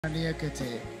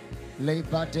Niekete,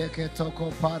 Lebadeke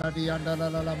toko paradianda la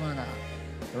mana,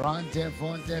 Rande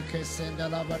vonde ke senda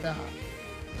labada,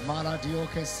 Maladio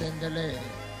ke sendele,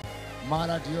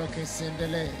 Maladio ke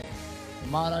sendele,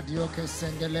 Maladio ke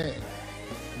sendele,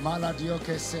 Maladio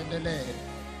ke sendele,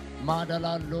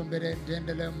 Madala lumbere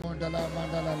dendele mondala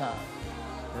mandala,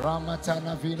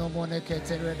 Ramatana vino moneke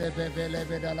terede bebele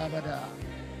bedalabada,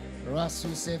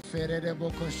 Rasu se ferede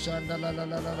boko shanda la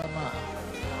ma.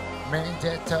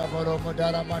 Menteta boro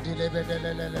modala madile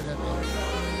bedelelelele.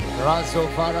 Razo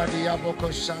faradia boko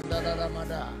shanda la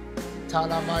mada.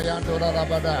 Talamayando la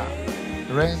bada.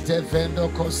 Rente vendo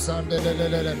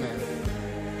kosandelelelele.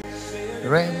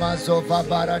 Remazo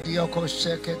vabara dio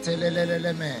kosheke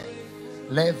telelelele.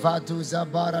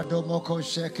 Levaduza bara domo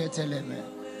kosheke teleme.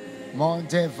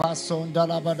 Monde vasonda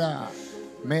la bada.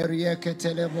 Merieke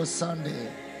telebo sande.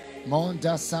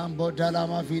 Monda sambo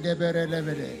dalama vide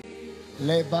berelebede.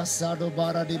 Le basado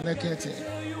bara di mekete,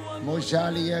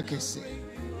 mojali ekese,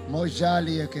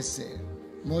 mojali ekese,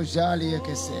 mojali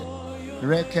ekese,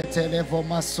 rekete levo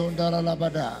masonda la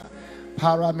labada,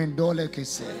 paramindole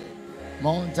kese,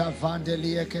 monta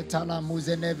vandeli eketala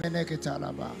muzene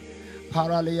veneketalaba,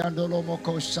 paraliandolo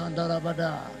moko shanda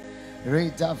labada,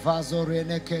 rita vazo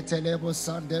renekete levo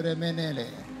sandere menele,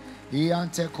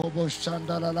 iante kobo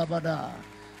shanda la labada,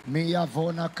 mia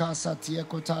vona casa tie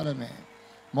kotaleme.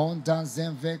 Mondan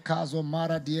zenve kazo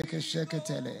mara dieke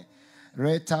sheketele.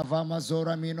 Reta vama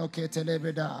zora mino ketele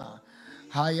beda.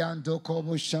 Hayando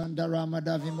kobo shanda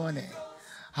ramada vimone.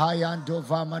 Hayando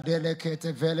vama dele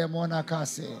kete vele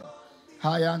monakase.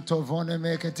 Hayanto vone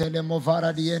meketele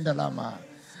movara dienda lama.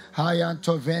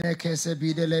 Hayanto vene kese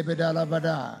bidele beda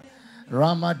labada.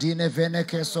 Rama dine vene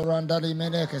keso randali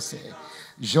menekese.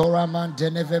 Joraman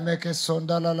deneve meke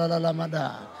sonda la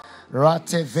lamada.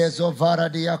 Rate vezo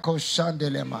varadia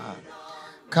koshandelema.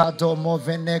 Kato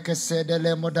moveneke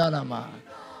sedele modalama.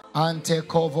 Ante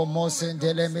kovo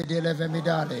mosendele midele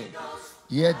vemidale.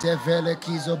 Yete vele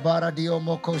kizo baradio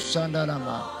moko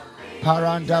shandalama.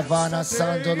 Parandavana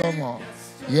sandolomo.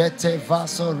 Yete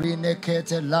vaso rine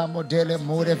kete la modele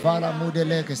mude vala mude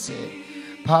legese.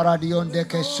 Paradion de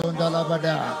ke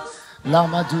shondalabada.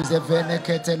 Lama duze vene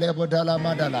kete lebo dala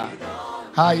madala.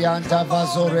 Hayanta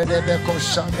vazore de beko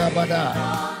shanda bada.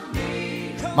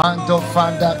 Mando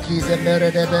fanda kize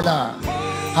mere de bela.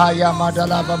 Haya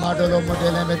madala va madolo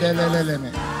modele medele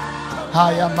leleme.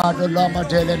 Haya madolo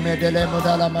modele medele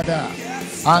modala mada.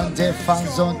 Ante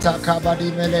fanzon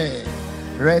takabadi mele.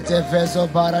 Rete vezo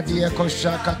baradi eko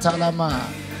shaka talama.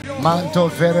 Manto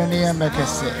vereni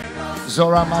emekese.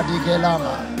 Zora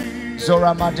madigelama.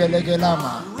 Zora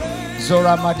madelegelama.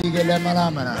 Zora madigelema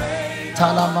lamana.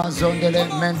 Talama zondele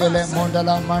mendele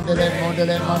mondala mandele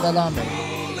mondele mandalame.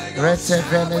 Rete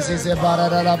venesize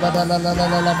barada la badala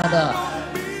la mada.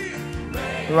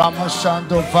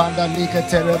 Ramashando vanda like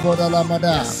tereboda la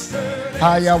mada.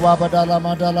 Haya wabada la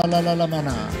madala la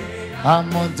mana.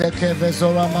 Amonte keve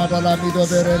zora madala mido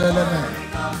bereleme.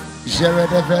 Jere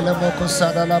de vele moko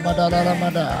sada la madala la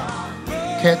mada.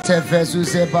 Kete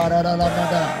vezuze barada la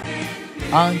mada.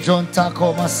 Anjon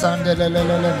tako masandele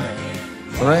leleme.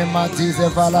 Rema dize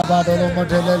vala badolo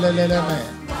modeleleleme.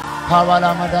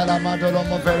 Pavala madala madolo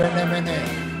moverenemene.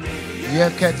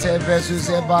 Yekete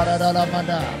vezuze barada la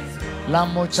mada.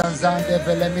 Lamo chanzande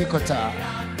velemikota.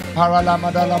 Parala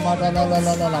madala madala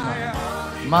la lama.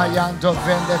 Mayando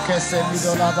vende kese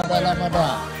midola badala mada.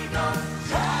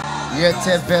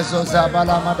 Yete vezo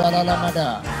zabala madala la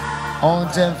mada.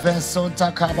 Onde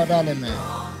vensonta kabadaleme.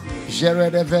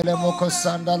 Jere de vele moko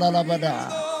sandala la bada.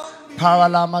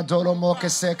 Paralama dolo moke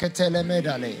seketele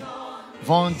medale.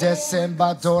 Vonde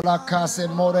semba dola kase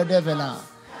more de vela.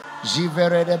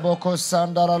 Jivere de boko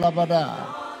sandala la bada.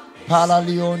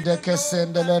 Palalion de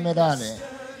kesendele medale.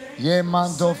 Ye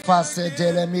mando face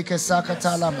dele mike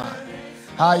sakatalama.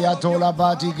 Haya dola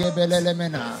badi gebelele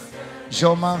mena.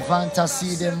 Joman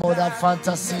fantaside moda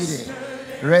fantaside.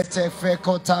 Rete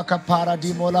feko taka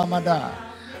paradimola mada.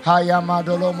 Haya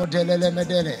madolo modelele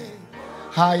medele.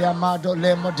 Haya mado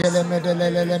le modele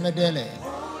medele le medele.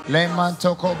 Le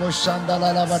manto kobo shanda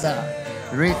la lavada.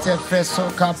 Rite feso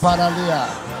kaparalia.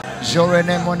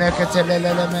 Jorene monekete le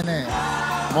mene.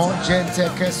 Monjente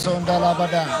kesonda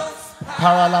lavada.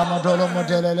 Parala madolo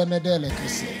modele le medele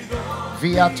kese.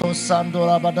 Viato sando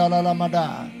lavada la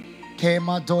lamada.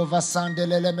 Kema dova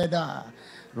sandele le meda.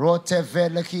 Rote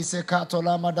vele kise kato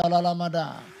la madala la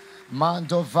mada.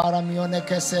 Mando vara mione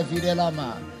kese vide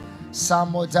lama.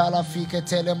 Samo dala fike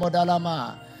tele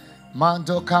modalama.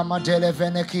 Mando kama dele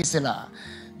vene kisela.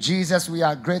 Jesus, we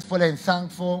are grateful and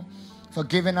thankful for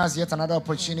giving us yet another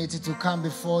opportunity to come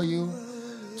before you,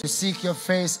 to seek your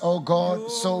face, oh God,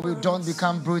 so we don't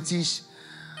become brutish.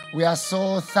 We are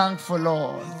so thankful,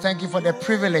 Lord. Thank you for the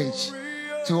privilege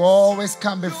to always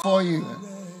come before you.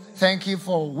 Thank you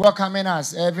for welcoming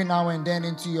us every now and then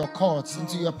into your courts,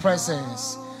 into your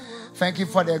presence. Thank you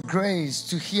for the grace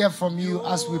to hear from you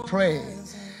as we pray.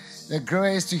 The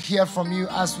grace to hear from you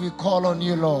as we call on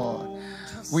you, Lord.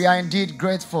 We are indeed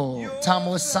grateful.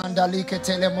 Tamo sandali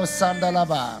ketelemo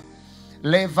sandalaba.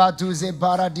 Leva duze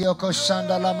baradioko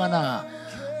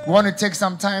shandalamana. We want to take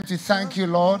some time to thank you,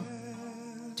 Lord.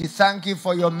 To thank you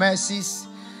for your mercies.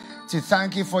 To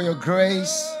thank you for your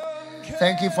grace.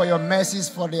 Thank you for your mercies,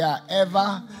 for they are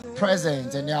ever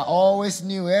present and they are always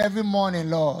new every morning,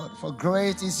 Lord. For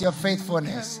great is your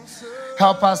faithfulness.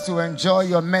 Help us to enjoy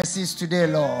your mercies today,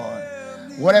 Lord.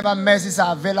 Whatever mercies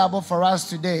are available for us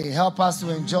today, help us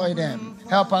to enjoy them.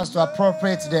 Help us to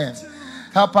appropriate them.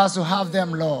 Help us to have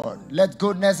them, Lord. Let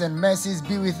goodness and mercies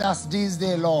be with us this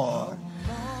day, Lord.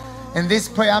 In this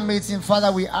prayer meeting,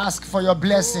 Father, we ask for your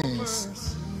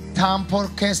blessings. Tampor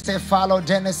keste falo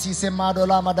denesi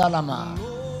madola madalama.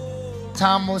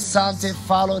 Tamo sante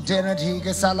falo deneti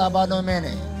ke salabano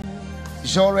mene.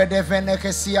 Jore devene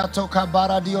ke siato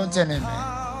kabara dionteneme.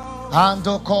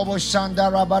 Ando kobo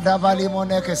shandara badavali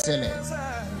moneke sele.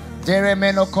 Dere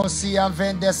meno kosi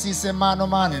anvende sise mano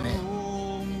manene.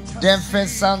 Denfe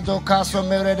santo caso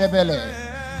mere de bele.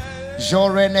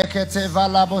 Jore nekete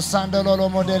valabo sandolo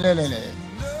modelele.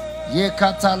 Ye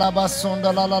katalaba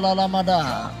sonda la la la la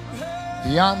mada.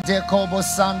 Yande kobo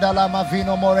sandala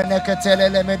mavino more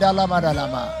neketelele medala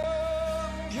madalama.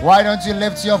 Why don't you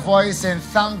lift your voice and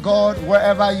thank God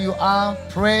wherever you are?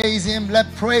 Praise Him. Let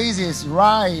praises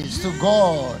rise to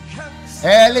God.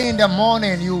 Early in the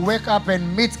morning, you wake up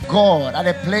and meet God at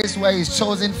a place where He's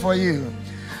chosen for you.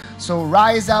 So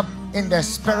rise up in the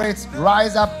Spirit,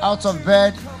 rise up out of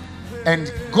bed,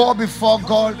 and go before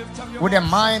God with a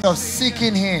mind of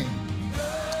seeking Him.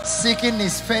 Seeking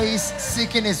His face,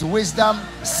 seeking His wisdom,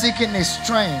 seeking His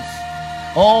strength.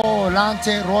 Oh,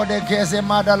 Lante Rode Geze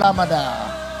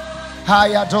Madalamada.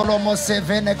 Haya dolomo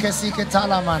sevene kesike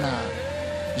talamana.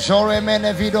 Jore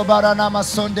mene vido baranama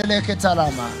sondele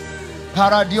ketalama.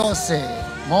 Paradiose.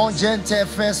 Mon gente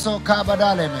feso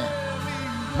kabadaleme.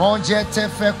 Mon gente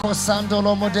feko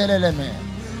sandolo modeleleme.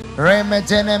 Reme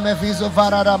deneme viso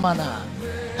varadamana.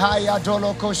 Haya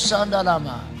doloko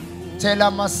shandalama.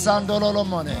 Telama sandolo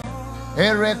lomone.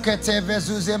 Erekete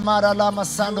vezuze maralama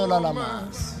sandolalama.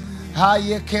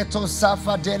 Haye keto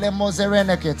safa dele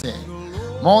mozerenekete.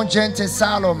 Mon gente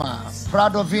saloma,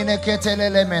 prado vine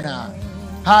ketelele mena.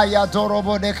 Haya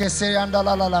dorobo de kese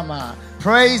andalalama.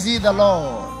 Praise ye the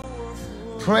Lord.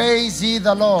 Praise ye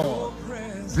the Lord.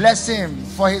 Bless Him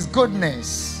for His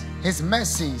goodness, His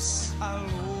mercies.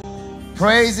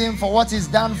 Praise Him for what He's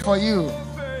done for you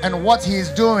and what He is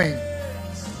doing.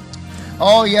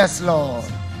 Oh yes, Lord.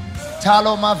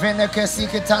 Taloma vene kesi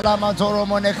ketalama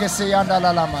doromo ne kese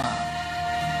andalalama.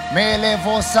 Mele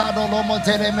vosado lomo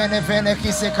telemene vene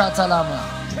kise katalama.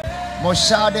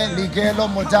 Moshade ligelo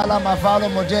modala mavalo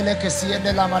modele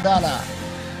kesiende la madala.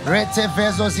 Rete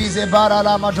vezo zize bara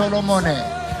la madolomone.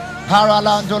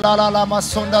 Paralando la la la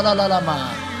masonda la la lama.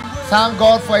 Thank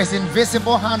God for His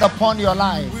invisible hand upon your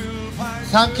life.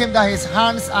 Thank Him that His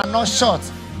hands are not short,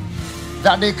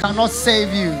 that they cannot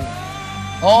save you.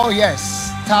 Oh yes.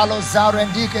 Talo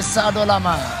zarendike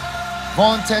sadolama.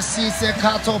 Vonte sise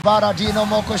kato baradino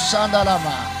moko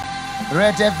shandalama.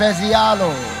 Rede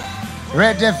vezialo.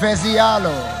 Rede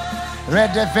vezialo.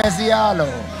 Rede vezialo.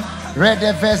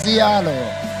 Rede vezialo.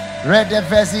 Rede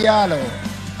vezialo.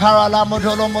 Paralamo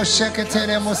dolomo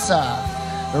sheketele musa.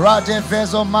 Rade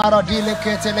vezo maradile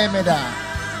ketele meda.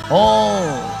 Oh,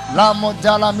 lamo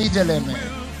dala mideleme.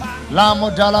 Lamo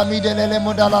dala midelele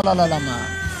modala la lama.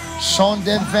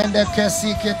 Shonde vende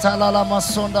kesi ketala la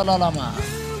masonda la lama.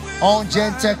 On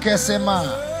gente kesema,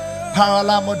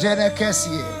 paralamo dene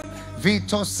kesie,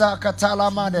 vito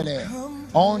sakatala mandele,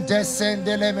 on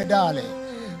descendele medale,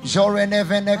 jore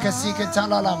nevene kesike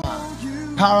talalama,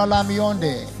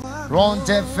 paralamionde,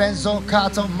 ronde fenzo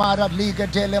kato mara liga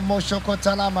dele moshoko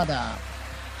talamada,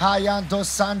 hayando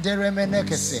sandere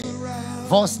menekese,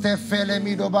 voste fele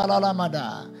mido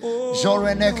balalamada,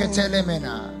 jore neke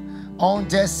telemena, on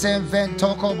descend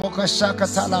ventoko boka shaka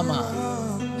talama,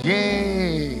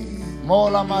 yea. Thank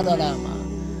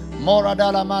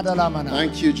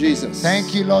you, Jesus.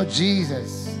 Thank you, Lord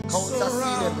Jesus.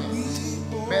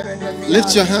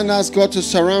 Lift your hand, ask God to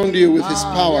surround you with His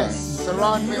power. Yes.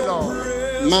 Surround me, Lord.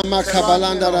 Mama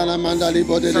Kabalanda Mandali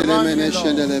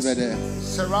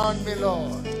Surround me,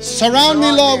 Lord. Surround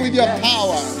me, Lord, with your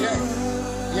power. Yes.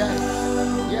 Yes.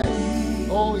 Yes.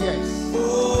 Oh, yes.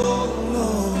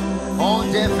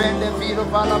 On defende filo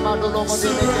palamado lomo de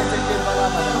legende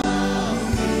palamada.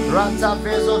 Rata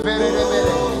peso vere de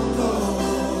vere.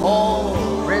 Oh,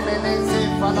 remenense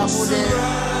palamude.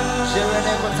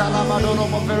 Sherene kotalamado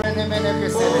lomo verene mene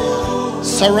kesere.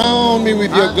 Surround me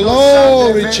with your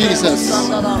glory, Jesus.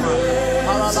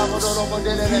 Palamado lomo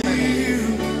de legende.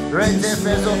 Rete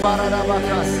peso parada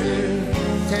bakasi.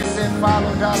 Tese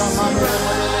palo dala mano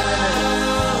lomo de legende.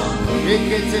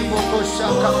 Ekete moko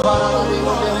shaka parada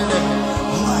lomo de legende.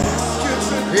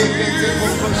 Ekete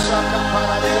moko shaka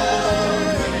parada lomo de legende.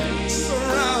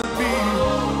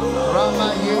 Rama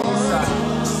Yesa,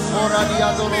 Moradia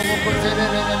Dolomo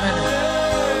Cotelene,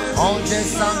 Onde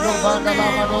Sando Vandala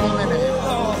Manomene,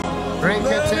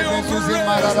 Rekete Suzi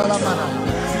Maralamana,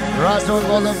 Razo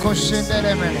Golo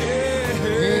Koshindelemene,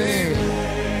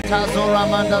 Tazora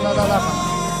Mandala Lama,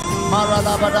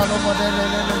 Maralabadalo Modele,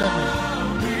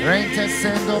 Rente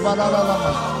Sendo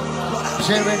Balalama,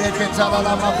 Jerede Ketala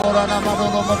Lama Borana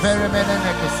Madono Perimene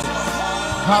Nekesi,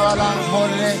 Paralan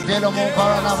Mole Delomo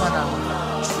Paranamana.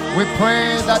 We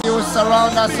pray that you will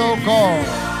surround us, oh God.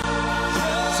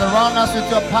 Surround us with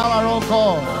your power, oh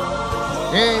God.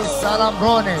 Hey,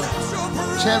 Salambrone,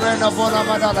 Cherena Bola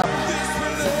Madala,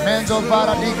 Menzo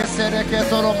Paradika Sereke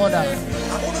Tolomoda,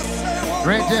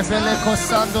 Rete Feleco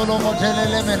Sando Lomotele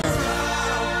Lemena,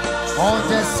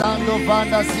 Onte Sando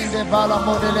Banda Sinde Bala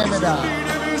Modelemeda,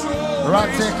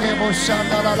 Rate Kebo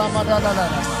Shandala Madala,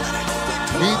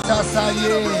 Lita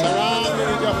Saye.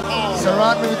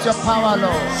 Surround me with your power,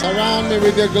 Lord. Surround me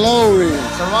with your glory.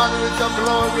 Surround me with your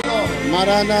glory, Lord.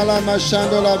 Maranala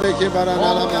Mashandola Beke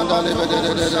Baranala Mandale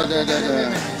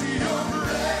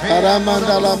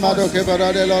Paramandala Madoke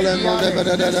Baradele Monde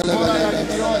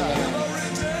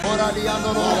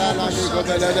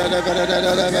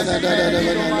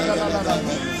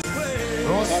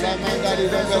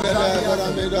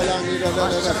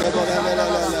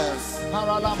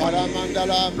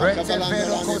Paramandala Makabalandala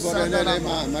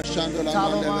Mashandola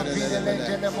Mandala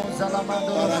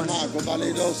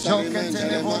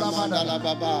Mandala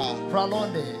Baba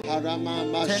Parama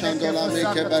Mashandola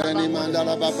Mekebarani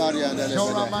Mandala Babaria.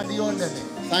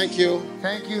 Thank you.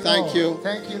 Thank you, Thank Lord. you.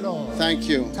 Thank you, Lord. Thank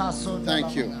you.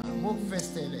 Thank you.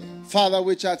 Father,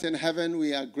 which art in heaven,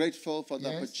 we are grateful for the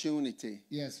opportunity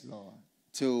Yes, Lord.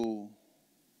 to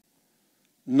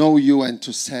know you and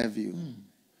to serve you. Yes.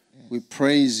 We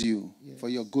praise you for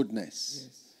your goodness.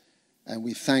 Yes. And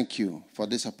we thank you for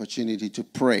this opportunity to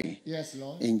pray. Yes,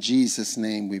 Lord. In Jesus'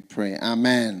 name we pray.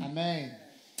 Amen. Amen.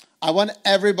 I want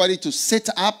everybody to sit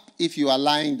up if you are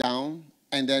lying down,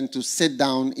 and then to sit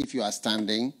down if you are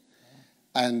standing,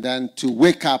 and then to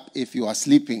wake up if you are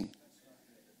sleeping.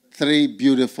 3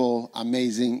 beautiful,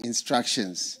 amazing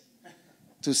instructions.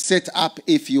 To sit up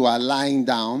if you are lying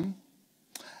down,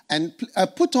 and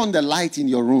put on the light in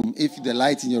your room if the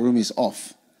light in your room is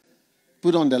off.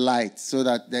 Put on the light so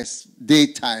that this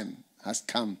daytime has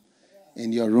come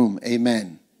in your room.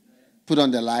 Amen. Put on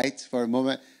the light for a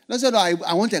moment.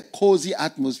 I want a cozy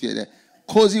atmosphere. The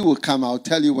cozy will come. I'll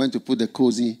tell you when to put the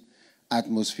cozy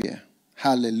atmosphere.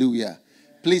 Hallelujah.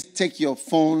 Please take your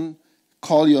phone,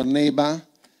 call your neighbor,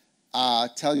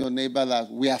 tell your neighbor that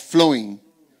we are flowing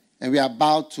and we are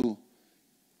about to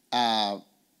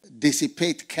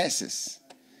dissipate curses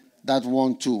that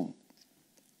want to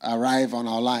arrive on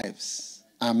our lives.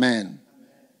 Amen.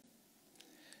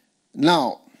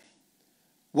 Now,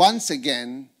 once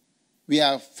again, we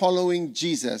are following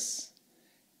Jesus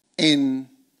in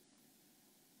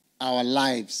our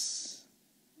lives.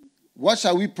 What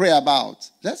shall we pray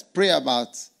about? Let's pray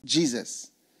about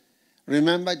Jesus.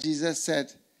 Remember, Jesus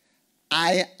said,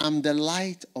 I am the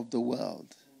light of the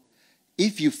world.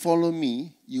 If you follow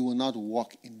me, you will not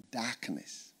walk in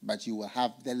darkness, but you will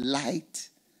have the light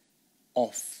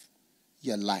of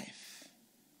your life.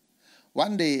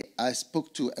 One day, I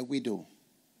spoke to a widow,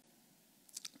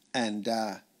 and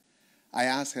I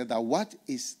asked her that what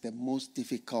is the most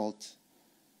difficult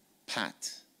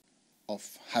part of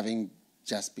having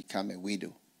just become a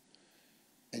widow?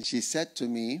 And she said to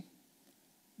me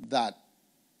that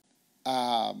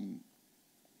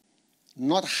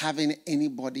not having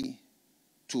anybody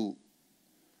to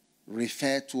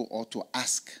refer to or to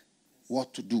ask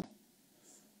what to do.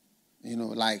 You know,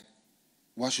 like,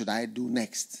 what should I do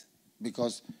next?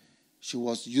 Because she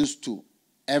was used to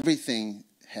everything.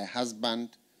 Her husband,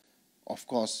 of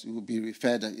course, would be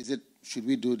referred, should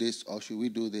we do this or should we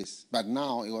do this? But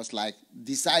now it was like,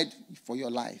 decide for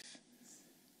your life,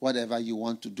 whatever you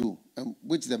want to do.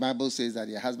 Which the Bible says that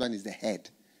your husband is the head.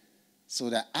 So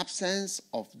the absence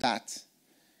of that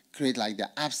create like the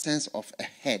absence of a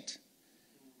head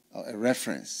or a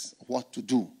reference of what to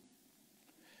do.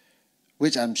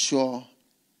 which I'm sure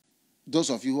those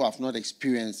of you who have not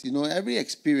experienced, every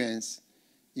experience,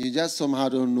 you just somehow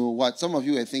don't know what. Some of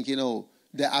you are thinking, oh,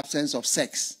 the absence of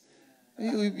sex.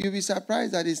 You'll be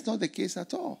surprised that it's not the case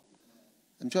at all.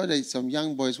 I'm sure that some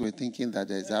young boys were thinking that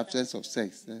there's absence of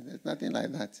sex. There's nothing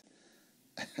like that.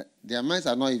 Their minds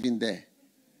are not even there.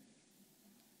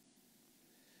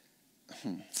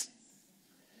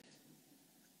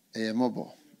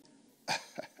 Mobile.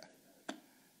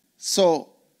 So,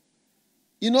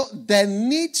 there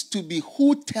needs to be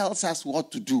who tells us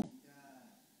what to do.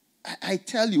 I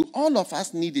tell you, all of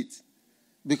us need it.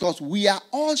 Because we are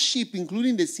all sheep,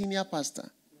 including the senior pastor,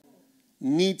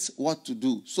 needs what to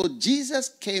do. So Jesus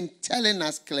came telling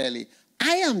us clearly,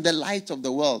 I am the light of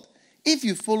the world. If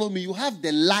you follow me, you have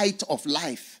the light of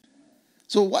life.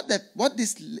 So what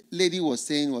this lady was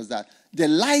saying was that the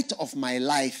light of my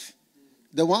life,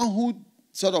 the one who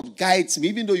sort of guides me,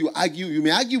 even though you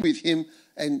may argue with him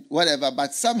and whatever,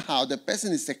 but somehow the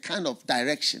person is a kind of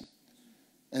direction.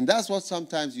 And that's what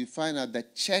sometimes you find out the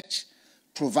church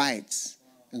provides.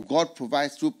 And God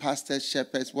provides through pastors,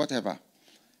 shepherds, whatever.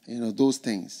 Those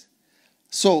things.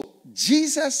 So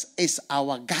Jesus is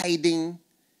our guiding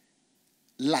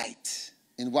light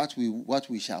in what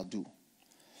we shall do.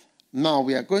 Now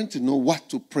we are going to know what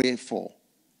to pray for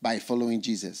by following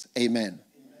Jesus. Amen.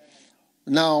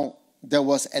 Now, there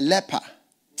was a leper.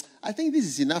 I think this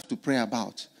is enough to pray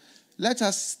about. Let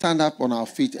us stand up on our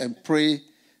feet and pray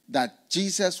that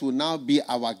Jesus will now be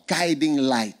our guiding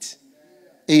light.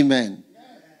 Amen.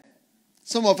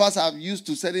 Some of us are used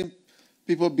to certain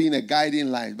people being a guiding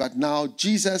light, but now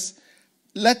Jesus,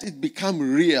 let it become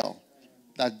real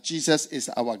that Jesus is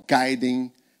our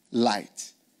guiding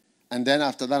light. And then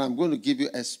after that, I'm going to give you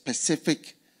a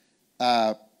specific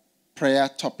prayer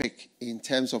topic in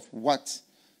terms of what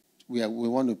we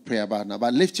want to pray about now.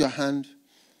 But lift your hand.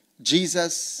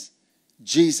 Jesus,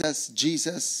 Jesus,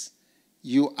 Jesus,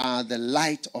 you are the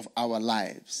light of our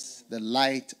lives. The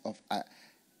light of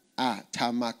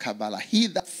Tama Kabbalah. He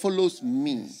that follows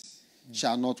me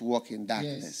shall not walk in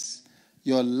darkness. Yes.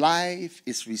 Your life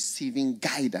is receiving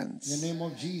guidance. In the name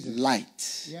of Jesus.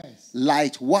 Light. Yes.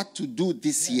 Light. What to do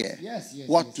this year. Yes.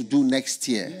 What to do next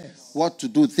year. Yes. What to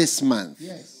do this month.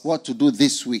 Yes. What to do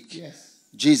this week. Yes.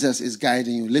 Jesus is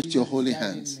guiding you. Lift your holy guiding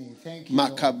hands. me. Thank you,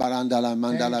 Lord. Makabarandala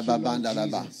mandala Thank you, Lord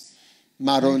babandala ba. Jesus.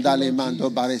 Marondale mando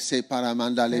barese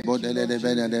paramandale Thank you, bodele Lord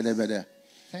bede bede.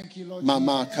 Thank you, Lord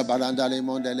Mama Jesus. kabarandale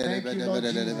mondele Thank you, Lord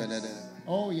bede Jesus. bede.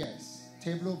 Oh, yes.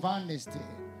 Teblo vaneste.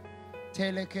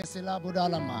 Telekese la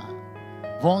budalama.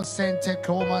 Von sente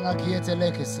kromana kiete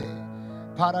lekese.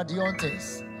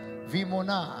 Paradiontes.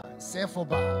 Vimona.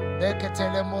 Sefoba.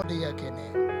 Leketele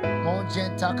modiakene.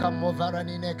 Monjentaka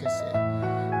movarani nekese.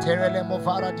 Terele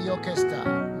movara diokesta.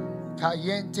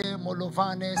 Kayente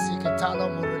molovane siketalo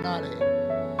murinare.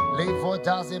 Levo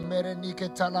daze merenike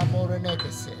tala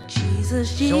morenekese.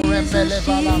 Jesus, Jesus, Jesus.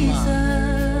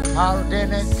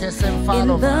 Parodene kesem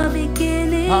faloma.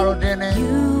 Parodene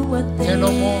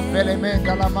telomo velemen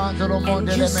dalamandolo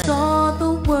mondeleme. Saw the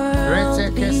world Rete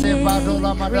kesem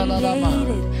vadola madalama.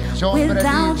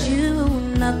 without you,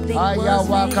 nothing was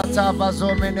made.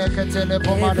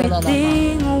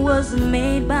 Everything was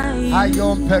made by you. You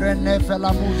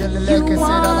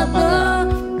are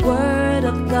the Word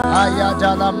of God.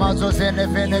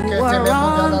 You are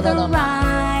on the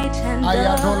right hand of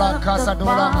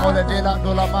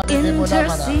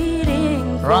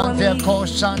interceding for me.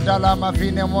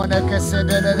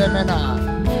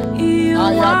 You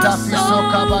are so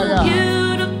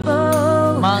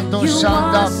beautiful. Mando You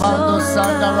shanda are bando so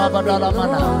sanda rabadala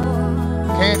mana.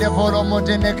 Kede volo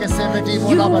modene ke semedi You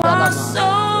vola are badala. so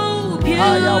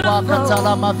Aya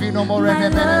wakatala beautiful, mavino my morene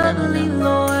lovely mene.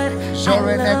 Lord.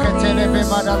 Jore I neke love telebe you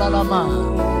madala lama. so.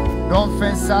 Don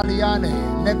fensaliane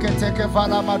neke teke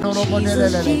vala madolo Jesus,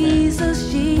 modelele. Jesus,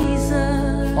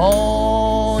 Jesus.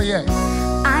 Oh yes.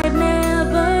 I've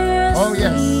never Oh,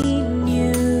 yes. seen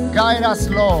you, Guide us,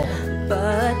 Lord.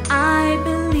 but I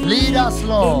believe Lead us,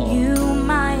 Lord. in you,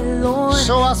 my Lord.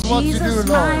 Show us what to Jesus,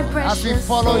 do, Lord, my as we precious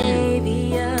follow you.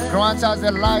 Savior. Grant us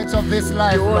the light of this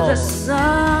life, You're the Lord.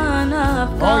 Son of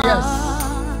Oh God. yes.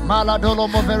 Maladolo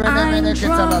moverene I'm mene drawn to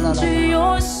ketalala.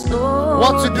 your story.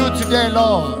 What to do today,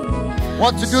 Lord?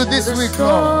 What to do this The week,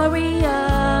 Lord? story of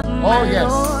Oh my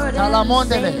yes. Lord and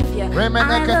Talamondele. Savior.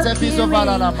 Remene I kete love biso hearing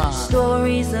valalama.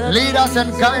 stories of Lead us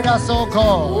and guide us, oh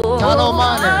God. Oh,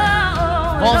 Talomane.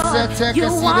 Lord, Bonsete you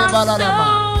keside are valalama.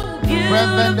 so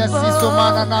Revende siso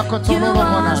mana na beautiful. You kotololo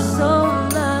are mona. so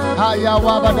Haya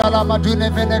wabadala madune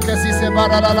vene kesise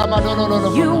baralala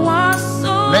madololo. You are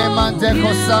so Lemante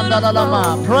kosanda lalama.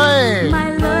 beautiful, Pray. my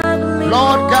lovely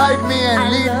Lord, guide me and I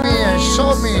lead love me and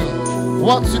show you me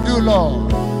What to do,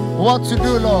 Lord? What to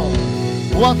do, Lord?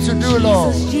 What to do,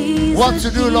 Lord? What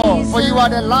to do, Lord? For you are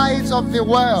the light of the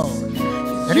world.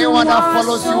 Anyone that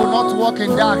follows you will not walk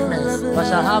in darkness, but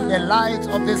shall have the light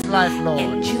of this life,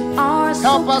 Lord.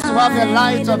 Help us to have the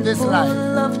light of this life.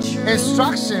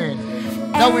 Instruction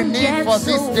that we need for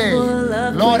this day.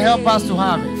 Lord, help us to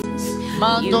have it.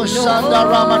 Mando Shanda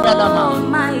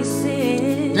Ramadalama.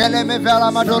 Deleme Vela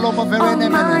Madolomo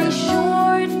Verenemene.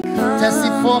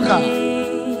 Tesifoka.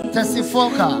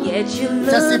 Tesifoka.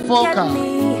 Tesifoka.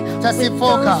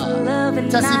 Tesifoka.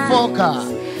 Tesifoka.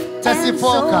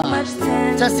 Tesifoka.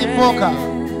 Tesifoka.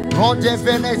 Ronde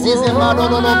Venezize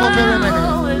Madolomo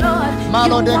Veremene.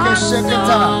 Malo de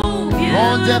Kesheketa.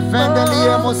 Ronde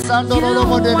Vendelie Mosando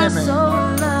Lomo Deleme.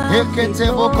 Ekete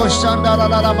Boko Shanda la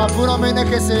la Mapuno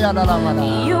Menekese ya la la la.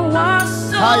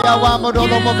 Haya wa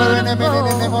Modolomo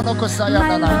Verenemene Monokosaya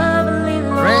la la.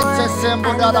 Rente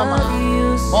Sembo da la ma.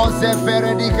 Mose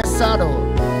Veredike Sado.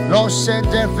 Loshe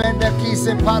de Vende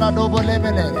Kise Paradobo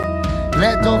Lemene.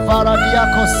 Leto Varadia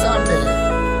Kosande.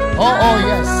 Oh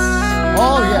yes.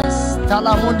 Oh yes.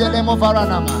 Talamunde Lemo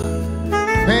Varanama.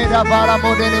 Beda Vara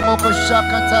Modele Moko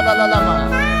Shaka Talalalama.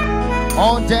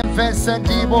 On dem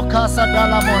Vesendibo Casa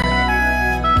Dalamone.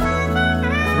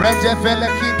 Rege Vele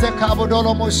Kite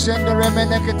Cabodolo Moshende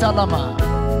Remeneke Talama.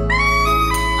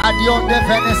 Adion de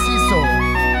Venesiso.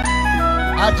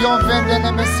 Adion Vende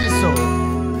Nemesiso.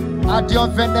 Adion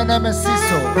Vende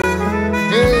Nemesiso.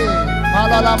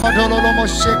 Palala Madolo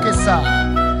Moshekesa.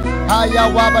 Haya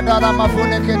Wabadala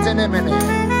Mavune Ketenemene.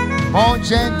 On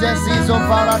Gente Zizo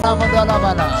Varana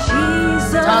Madalabana.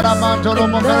 Taramandolo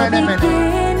Moverenemene.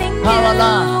 Parala.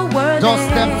 Dos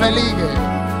tem felige.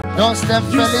 Dos tem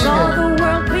felige.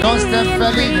 Dos tem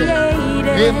felige.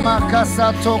 Ima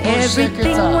Casa Toko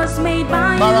Sheketa.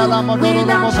 Parala Madolo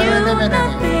Moverenemene.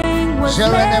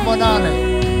 Jerene Monale.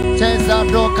 Teza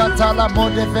do Katala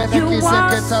Mode Veneki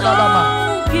Seketa Lama.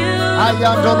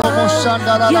 Ayandolo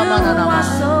Moshanda la manama.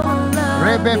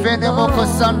 Rebe Venemo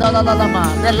Kosanda la lama.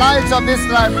 The light of this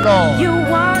life, Lord. You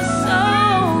are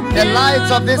so the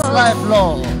light of this life,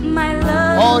 Lord.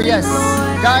 Oh yes.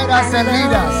 Guide us and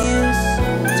lead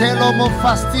us. Telomo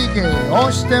fastige.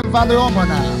 Oshtem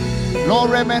valeomana. Lo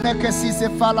remene que si se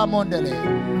fala mondele.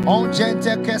 On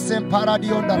gente que se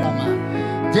paradionda lama.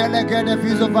 Delege de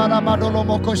viso vala madolo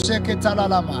moko sheke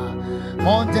talalama.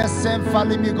 Monte sem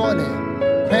falimigole.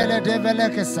 Pele de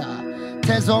velekesa.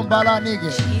 Tezombala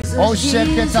nige. O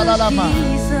sheke talalama.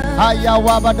 Aya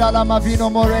wabadalama vino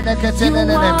morene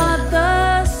keteleleme.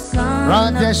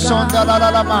 Rande shonda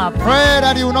lalalama. Pray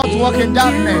that you will not walk in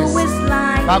darkness,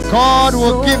 but God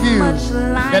will give you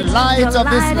the light of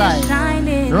this life.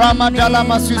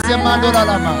 Ramadalama susemando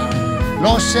lalama.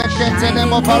 Lo sheke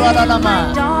telemo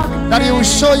paralalama. That he will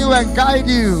show you and guide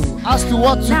you as to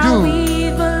what to do.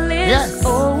 Yes.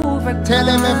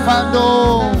 Teleme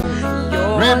fando.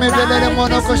 Reme velere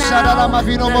monoko shadalama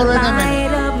vino moreneme.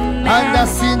 Anda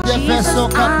sin de peso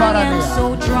camparanea.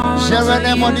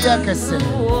 Jerene modia kese.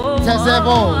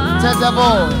 Tezebo,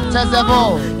 tezebo,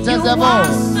 tezebo, tezebo.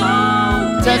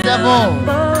 Tezebo.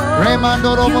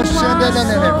 Remando robo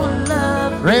shendelele.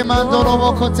 Remando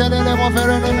robo kotelele mo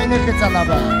verene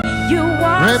neketalaba.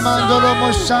 Remando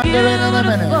robo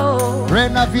shandelele.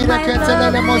 Rena vira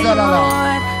ketelele mozalala.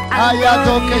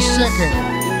 Ayadoke sheke.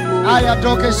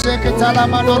 Ayadoke sheke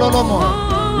talamando romo.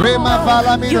 Rema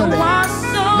vala minole.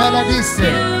 Melodice.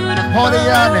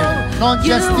 Horiane. Non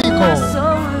gestico.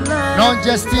 Non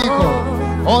gestico.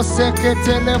 O se che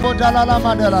te levo dalla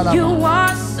lama della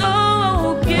lama.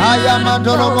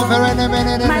 Ayamando robo verene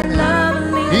menene.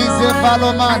 Ize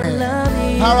valomane.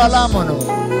 Paralamono.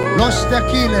 Lo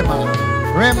stekilema.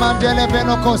 Remandele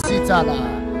beno cositala.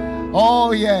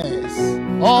 Oh yes.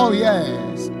 Oh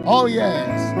yes. Oh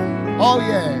yes. Oh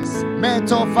yes.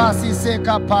 Meto fasi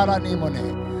seca paranimone.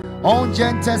 On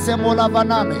gente se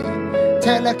molavaname.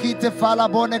 Tele kite fala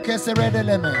bone che se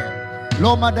redeleme.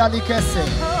 Loma dali che se.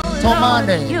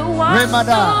 Tomane.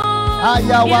 Remada.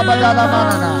 Aya wabadala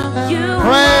manana.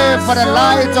 Pray for the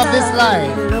light of this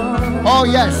life. Oh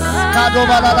yes.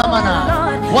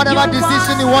 Whatever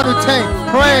decision you want to take,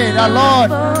 pray that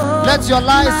Lord, let your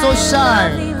light so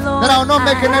shine that I will not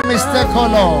make any mistake, oh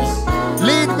Lord.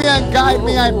 Lead me and guide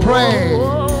me, I pray.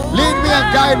 Lead me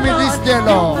and guide me this day,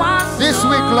 Lord. This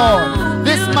week, Lord.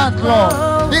 This month,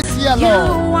 Lord. This year,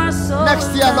 Lord.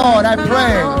 Next year, Lord, I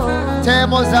pray.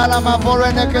 Temo zalama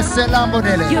vorene ke selambo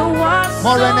dele.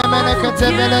 Morene mene ke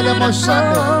tebelele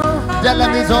moshande. Dele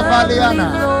mizo valiana.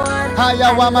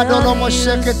 Haya wamadolo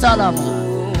mosheke talama.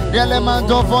 Dele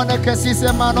mando vone ke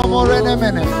sise mano morene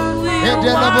mene. E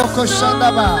dele boko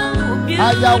shandaba.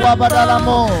 Haya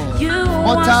wabadalamo.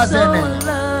 Motazene,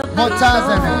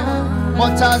 Motazene,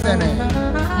 Motazene,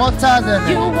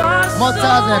 Motazene,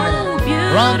 Motazene,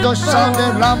 Rando Shande,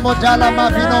 Lambo Dalama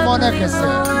Vino Monekese,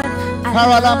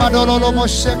 Paralama Dololo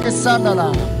Mosheke Sandala,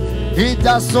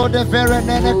 Ida So de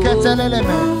Verenene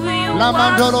Keteleme,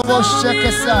 Lamandolo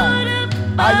Mosheke Sa,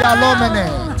 Ayalomene,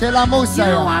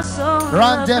 Telamusaya,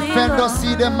 Rande Fendo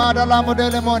Si de Madalamo de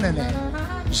Lemonene,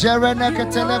 Jerene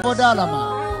Ketelevo Dalama.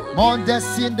 Monde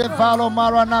sinde valo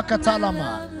marana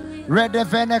katalama. Rede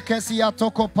vene kesia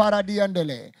toko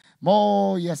paradiandele.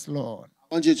 Mo, yes, Lord.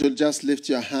 I want you to just lift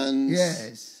your hands.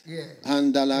 Yes, yes.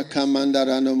 Handala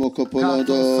kamandara no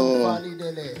mokopolodo.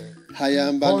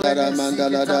 Hayambandara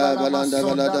mandala da balanda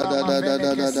balada da da da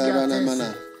da da da da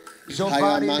mana.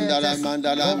 Haya mandala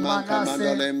mandala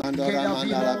mandala mandala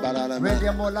mandala balala.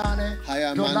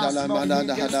 Haya mandala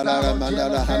mandala hadala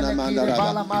mandala hana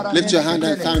mandala. Lift your hand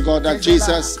and thank God that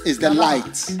Jesus is the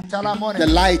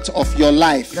light of your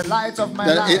life. The light of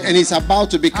my life. And it's about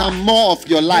to become more of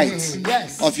your light,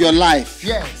 of your life.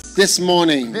 Yes. This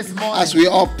morning, as we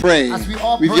all pray,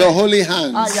 with your holy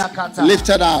hands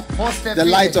lifted up, the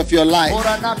light of your life,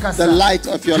 the light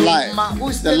of your life,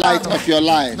 the light of your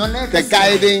life, the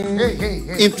guiding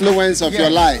influence of your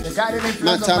life.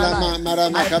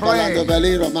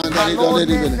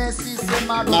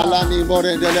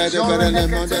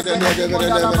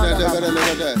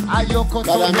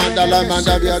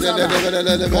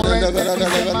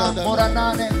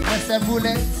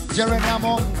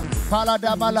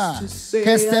 Paladabala,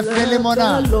 Keste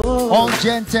Felimona, on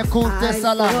gente culte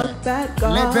salame,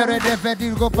 Lebere de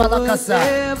Vedigo Palacasa,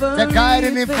 the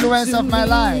guiding influence of my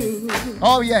life.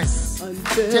 Oh, yes.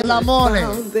 Telamone,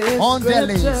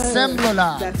 Ondeli,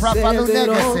 Semblula, Prapalu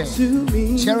Negese,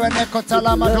 Chereneco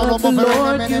Talama Dolomo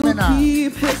Menemena,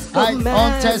 I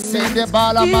onte Sinde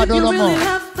Bala Madolomo,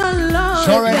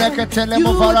 Shoreneke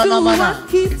Telemo Varanamana,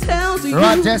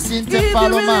 Radesinte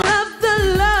Paloma.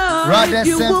 Rather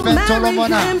sempe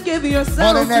tolomona,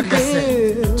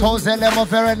 molenekese, tozelemo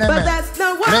vereneme,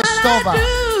 lestova,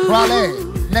 prale,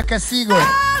 nekesigo,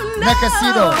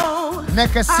 nekesido,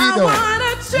 nekesido,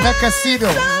 nekesido,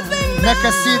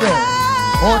 nekesido,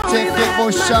 oteke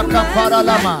boshaka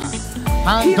paralama,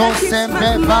 ando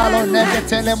sempe valo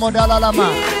neketele modalalama,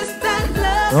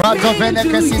 rato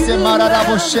venekesi se marada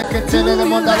bosheke tele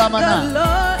modalamana.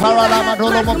 Paralama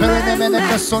dolomo perene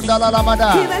mene sonda la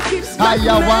lamada.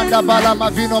 Aya wanda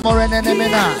balama vino morene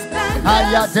mena.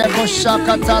 Aya debo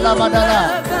shaka tala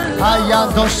madala.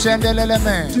 Aya do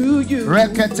shendeleleme.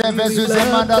 Rekete vezuze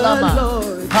mandalama.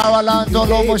 Paralando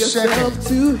lomo sheke.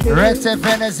 Rete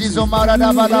venezizo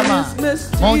marada balama.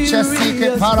 Monche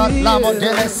sike paralamo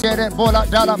dele sere bola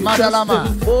dala madalama.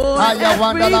 Aya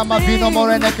wanda lama vino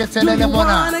morene ketele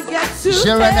mona.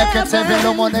 Sherene kete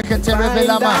velo mone kete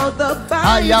rebelama.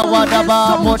 Aya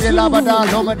wadaba modelabada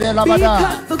lomedelabada.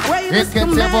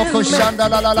 Eketeboko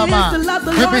shandalalama.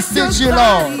 We beseech you,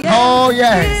 Lord. Oh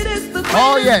yes.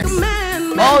 Oh yes.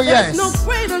 Oh yes.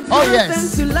 Oh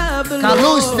yes.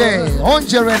 Kaluste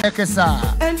onjerenekesa.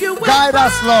 Guide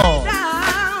us, Lord.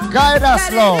 Guide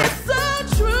us, Lord.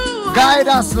 Guide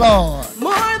us, Lord.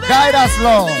 Guide us,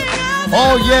 Lord.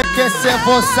 Oh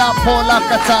yekesebo sapola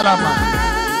katalama.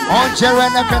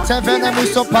 Onjerenekete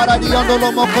venemuso paradiando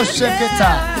lomoko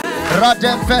sheketa.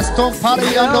 Radem veston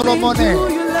pariando lomone.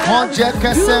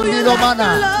 Onjekese milomana.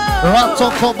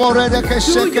 Rato kobore de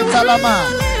kesheketa lama.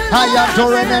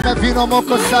 Hayadore neme vino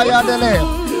moko sayadele.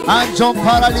 Anjon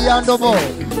paraliando bo.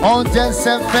 Onden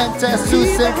semfente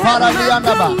suse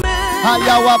paraliandaba.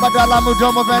 Hayawabadala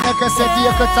mudomo venekese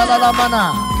dieketa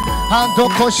lamana. Ando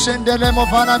koshendele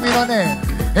movana milone.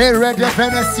 Erede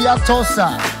venesia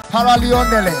tosa.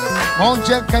 Paraliondele,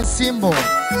 onje kensimbo,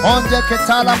 onje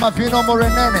ketala mavino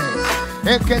morenene,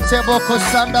 eketebo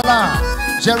kosandala,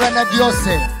 jerene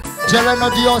diose, jereno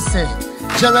diose,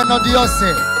 jereno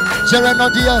diose, jereno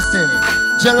diose,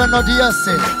 jereno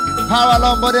diose,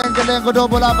 paralombo dengelengo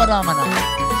dobola baramana,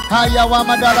 haya wa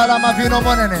madala la mavino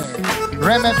monene,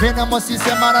 reme vino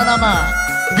mosise mananama,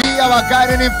 be our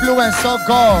guiding influence, oh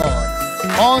God,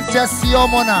 onte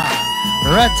siomona.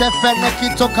 Rete fene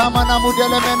kito kama na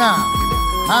mudelemena.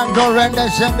 Ando rende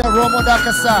jende romo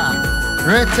dakasa.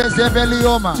 Rete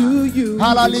zebelioma.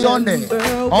 Halalionde.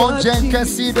 Onjenke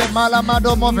side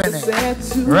malamado movene.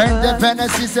 Rende vene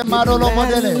sise marolo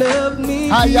modele.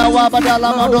 Haya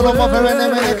wabadala madolo movene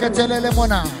mene ketelele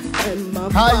mona.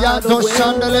 Haya do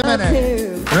shandele mene.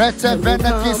 Rete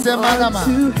vene kise manama.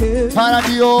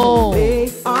 Paradio.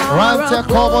 Rante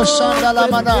kobo shandala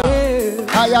mana.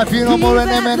 Haya vino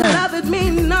morene mene.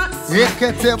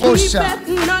 Ekete bosha.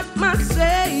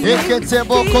 Ekete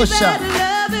bokosha.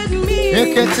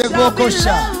 Ekete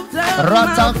bokosha.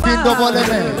 Ratamfindo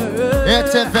boleme.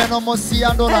 Ete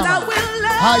venomosiando lama.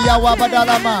 Haya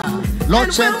wabadalama.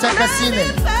 Lochente kasile.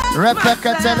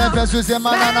 Repeke televezuze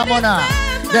manana mona.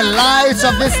 The light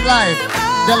of this life.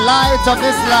 The light of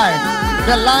this life.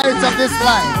 The light of this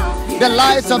life. The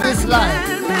light of this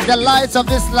life. The light of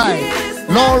this life.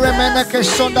 Lord, remeneke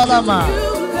shondalama.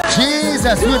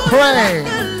 Jesus, we pray.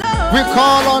 We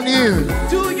call on you.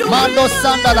 Mando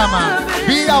sandalama.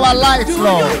 Be our light,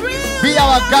 Lord. Be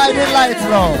our guiding light,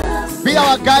 Lord. Be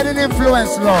our guiding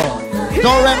influence, Lord.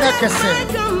 Dorenekese.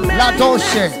 La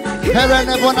doshe.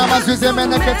 Perene bona mazuze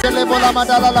meneke telebola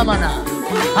madala lamana.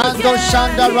 Ando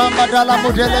shanda ramba dala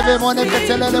mudelebe moneke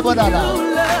telele bodala.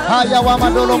 Haya wa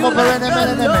madolo mo perene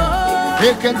meneme.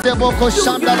 Ekete boko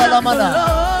shanda la lamana.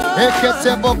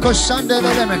 Ekete boko shanda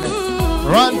lemene.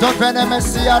 Rando bene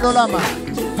mesia dolama.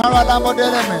 Paralamo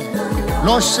deleme.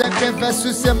 Lo sheke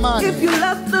vesuse mani.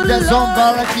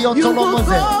 Dezombara ki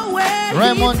otolomoze.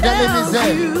 Raymond delimize.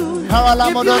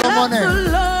 Paralamo dolomone.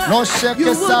 Lo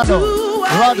sheke sado.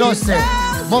 Radose.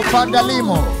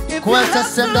 Mofandalimo. Kuete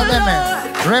sendeleme.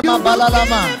 Rema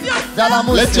balalama.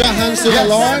 Let your hands to the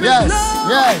Lord. Yes.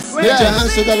 Lift your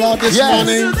hands to the Lord this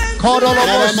morning.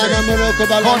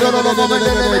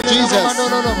 Jesus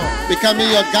becoming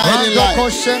your guiding light.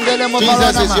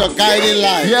 Jesus is your guiding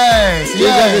light.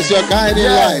 Jesus is your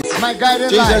guiding light. My guiding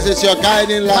Jesus is your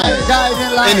guiding light.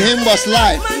 In him was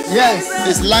life.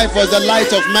 His life was the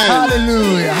light of man.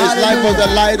 Hallelujah. His life was the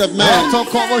light of man.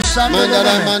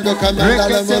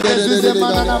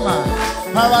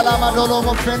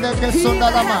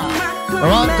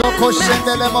 Rando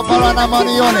koshendele mo parana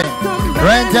manione.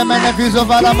 Rende mene viso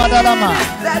vala madalama.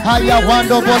 Haya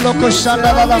wando bolo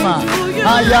koshandala lama.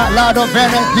 Haya lado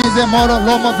vene dize moro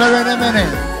lomo verene mene.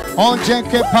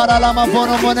 Onjenke paralama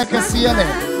bono mone kesiele.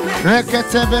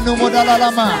 Rekete venu modala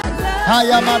lama.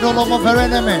 Haya madolo mo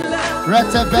verene me.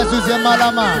 Rete vezuze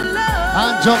malama.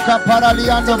 Anjoka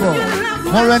paraliandobo.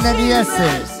 Morene niese.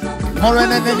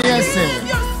 Morene niese.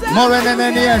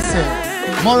 Morene niese.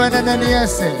 Morene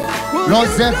niese.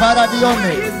 Loze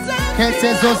Faradione,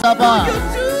 Kete Zozaba,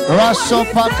 Rasho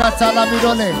Pakatala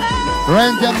Midone,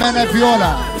 Rende Mene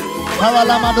Viola,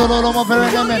 Paralamadolo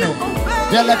Verenemene,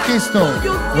 Delakisto,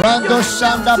 Rando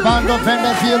Shanda Bando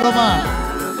Venezieloma,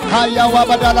 Haya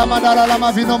Wabadala Madala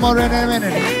Lama Vino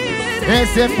Morenemene,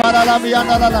 Ese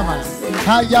Paralamiana Lama,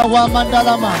 Haya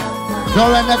Wamandalama,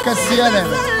 Doreneka Siele,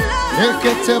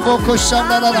 Ekete Boko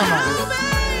Shanda Lama,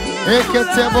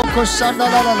 Ekete Boko Shanda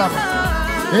Lama.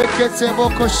 Ekete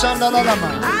boko shanda lama.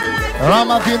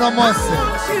 Rama vino mose.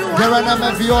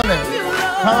 Derename viole.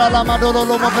 Paralama dolo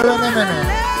lomo verenemene.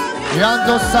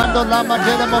 Yando sando lama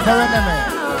dele mo vereneme.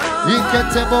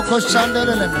 Ekete boko shanda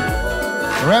leleme.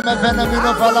 Reme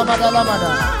venemino valama dalamada.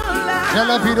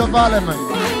 Dele vido valeme.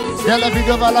 Dele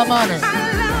vido valamane.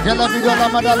 Dele vido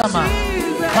lama dalama.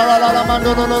 Paralama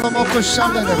dolo lomo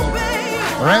shanda leleme.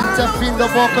 Rente findo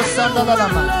boko shanda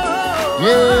lama.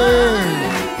 Yeah.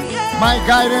 My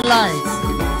guiding light,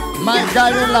 my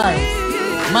guiding light,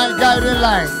 my guiding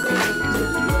light,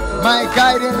 my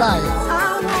guiding light.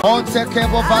 Onte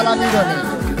kebo balamidone,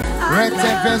 rente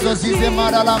vezo zize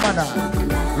madalamada,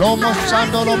 lomo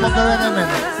shando lomo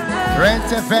verenemene,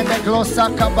 rente vende glosa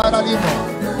kabaralimo,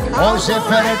 oje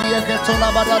veredie getola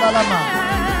badalalama,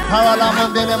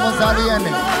 paralamandele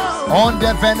mozaliene,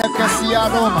 onde vene kesi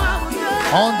aroma,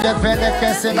 onde vene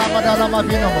kesi la badalama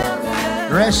vinomo.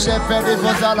 Reshe vedi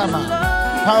vozalama,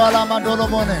 paralama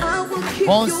dolomone,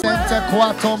 bonsente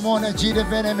quato mone jide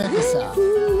vene mekisa,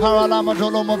 paralama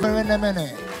dolomo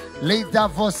verenemene, lida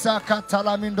vosaka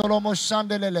talamindolomo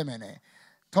shandelelemene,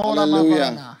 tola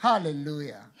mavana.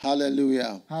 Hallelujah.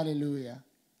 Hallelujah. Hallelujah.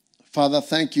 Father,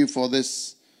 thank you for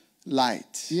this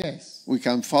light. Yes. We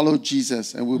can follow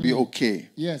Jesus and we'll be okay.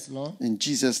 Yes, Lord. In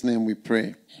Jesus' name we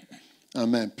pray.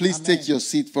 Amen. Please take your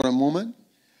seat for a moment.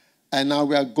 And now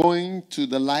we are going to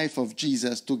the life of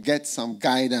Jesus to get some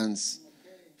guidance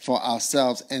for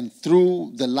ourselves. And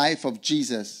through the life of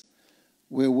Jesus,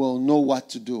 we will know what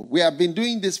to do. We have been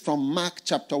doing this from Mark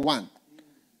chapter 1.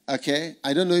 Okay?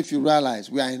 I don't know if you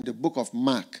realize we are in the book of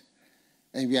Mark.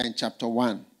 And we are in chapter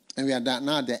 1. And we are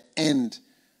now at the end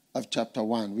of chapter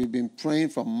 1. We've been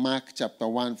praying from Mark chapter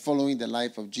 1, following the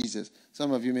life of Jesus.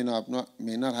 Some of you may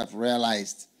not have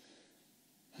realized.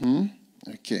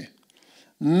 Okay.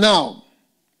 Now,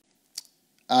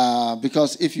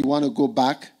 because if you want to go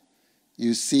back,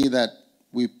 you see that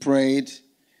we prayed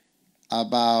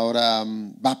about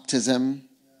baptism,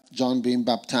 John being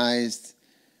baptized,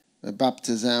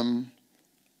 baptism,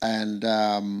 and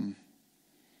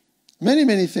many,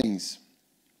 many things.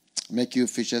 Make you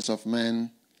fishers of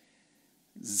men,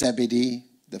 Zebedee,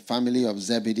 the family of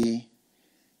Zebedee,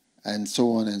 and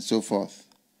so on and so forth.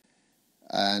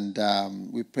 And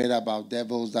we prayed about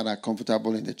devils that are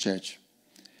comfortable in the church.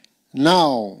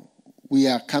 Now we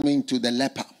are coming to the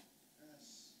leper.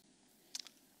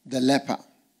 The leper.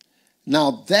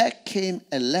 Now there came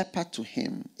a leper to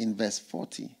him in verse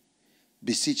 40,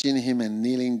 beseeching him and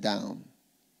kneeling down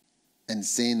and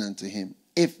saying unto him,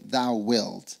 if thou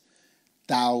wilt,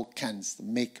 thou canst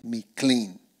make me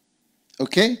clean.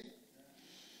 Okay?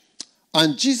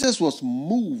 And Jesus was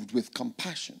moved with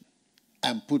compassion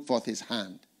and put forth his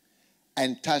hand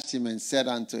and touched him and said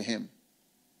unto him,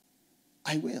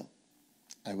 I will,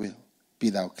 be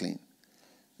thou clean.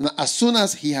 Now, as soon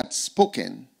as he had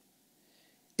spoken,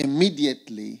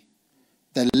 immediately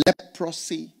the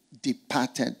leprosy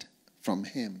departed from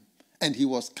him and he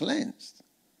was cleansed.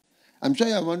 I'm sure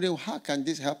you're wondering, how can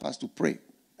this help us to pray?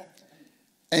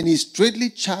 And he straightly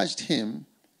charged him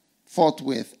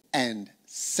forthwith and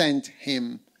sent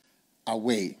him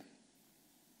away.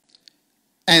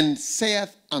 And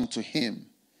saith unto him,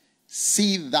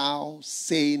 see thou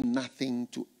say nothing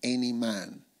to any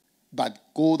man, but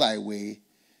go thy way,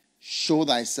 show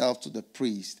thyself to the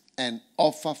priest, and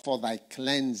offer for thy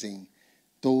cleansing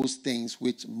those things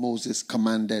which Moses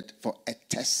commanded for a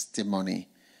testimony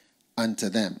unto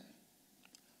them.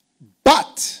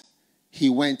 But he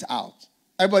went out.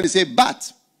 Everybody say,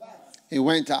 but. He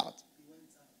went out.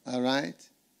 All right?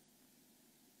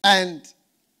 And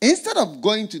instead of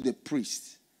going to the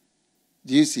priest,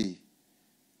 do you see,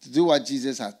 to do what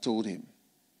Jesus had told him,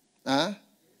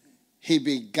 he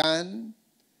began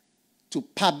to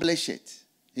publish it.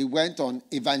 He went on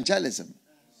evangelism.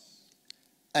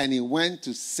 And he went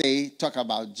to talk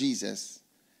about Jesus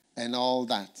and all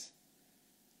that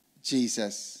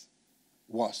Jesus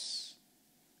was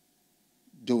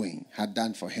doing, had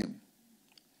done for him.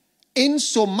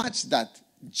 Insomuch that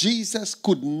Jesus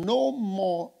could no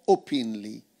more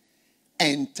openly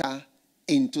enter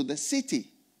into the city,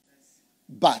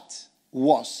 but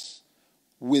was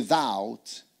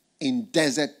without in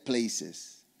desert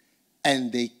places,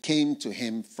 and they came to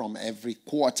him from every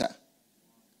quarter.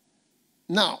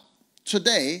 Now,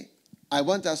 today, I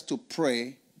want us to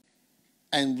pray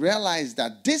and realize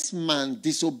that this man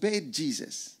disobeyed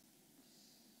Jesus.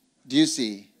 Do you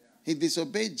see? He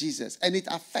disobeyed Jesus, and it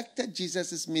affected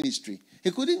Jesus' ministry. He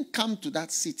couldn't come to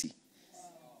that city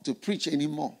to preach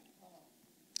anymore.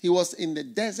 He was in the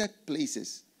desert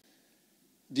places.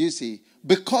 Do you see?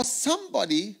 Because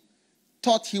somebody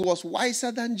thought he was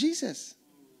wiser than Jesus.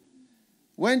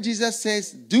 When Jesus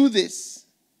says, do this,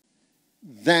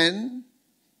 then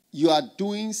you are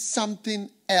doing something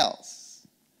else.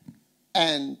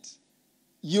 And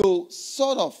you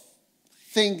sort of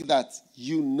think that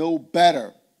you know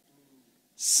better.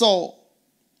 So,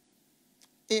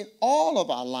 in all of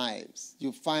our lives,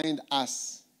 you find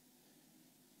us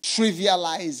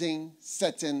trivializing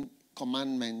certain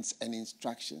commandments and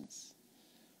instructions,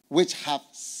 which have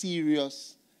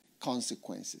serious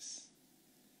consequences.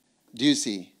 Do you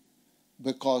see?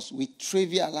 Because we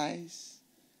trivialize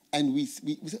and we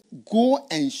go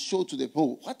and show to the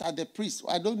people, what are the priests?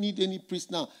 I don't need any priest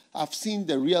now. I've seen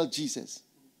the real Jesus.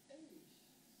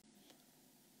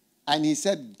 And he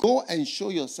said, go and show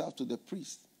yourself to the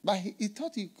priest. But he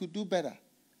thought he could do better.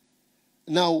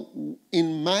 Now,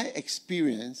 in my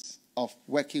experience of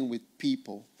working with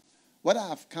people, what I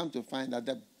have come to find that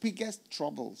the biggest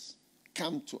troubles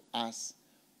come to us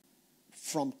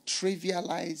from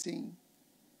trivializing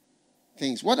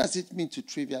things. What does it mean to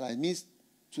trivialize? It means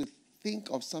to think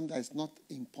of something that is not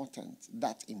important,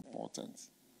 that important.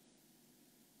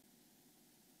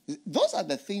 Those are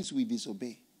the things we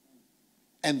disobey.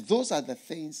 And those are the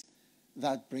things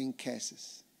that bring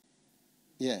curses.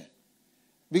 Yeah.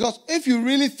 Because if you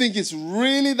really think it's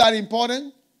really that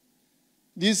important,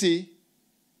 do you see,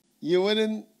 you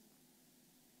wouldn't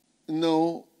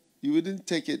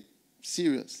take it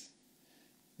serious.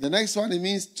 The next one, it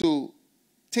means to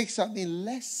take something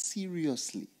less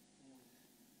seriously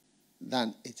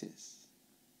than it is,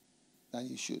 than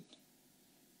you should.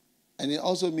 And it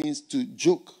also means to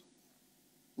joke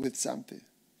with something,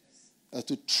 or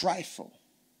to trifle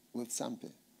with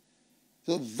something.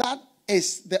 So that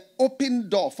is the open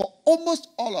door for almost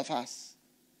all of us.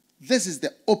 This is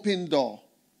the open door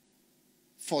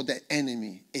for the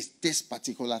enemy. It's this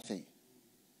particular thing.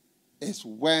 It's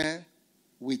where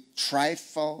we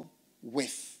trifle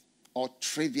with or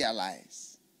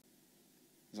trivialize.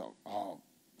 So,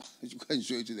 you can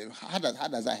show it to them. How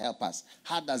does that help us?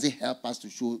 How does it help us to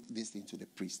show this thing to the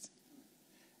priest?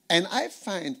 And I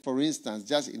find, for instance,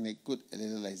 just in a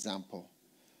little example,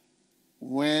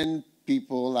 when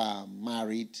people are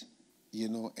married,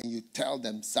 and you tell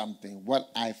them something, what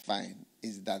I find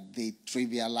is that they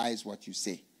trivialize what you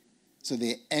say. So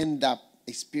they end up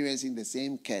experiencing the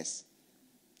same curse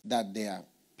that their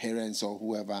parents or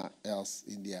whoever else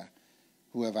is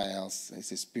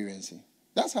experiencing.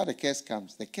 That's how the curse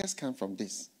comes. The curse comes from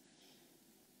this.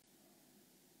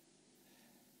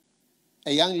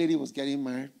 A young lady was getting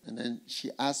married, and then she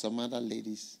asked some other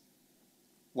ladies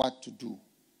what to do,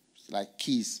 like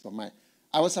keys for marriage.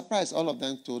 I was surprised all of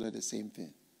them told her the same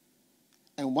thing.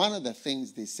 And one of the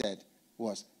things they said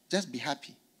was, just be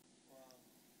happy. Wow.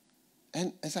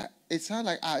 And it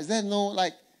sounded like, is there no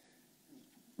like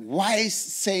wise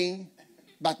saying?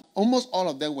 But almost all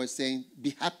of them were saying,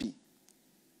 be happy.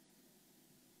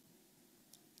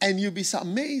 And you'll be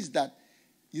amazed that,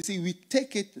 you see, we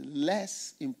take it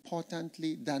less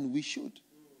importantly than we should.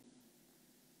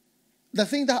 The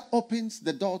thing that opens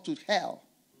the door to hell.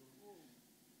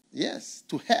 Yes,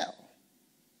 to hell.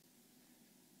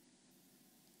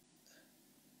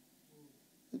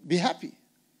 Be happy.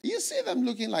 You see them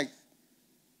looking like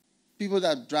people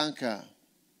that drank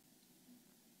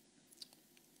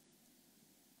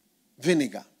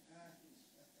vinegar.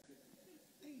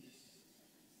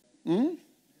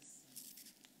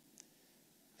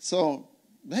 So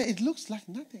it looks like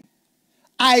nothing.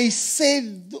 I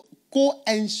say, go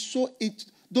and show it.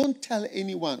 Don't tell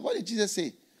anyone. What did Jesus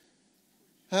say?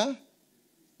 Huh?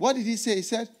 What did he say? He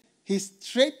said, he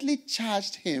straightly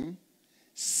charged him,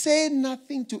 say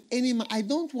nothing to any man. I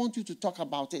don't want you to talk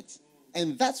about it.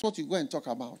 And that's what you go and talk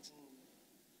about.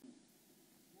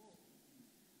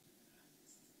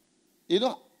 You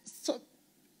know, so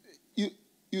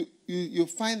you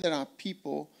find there are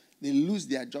people, they lose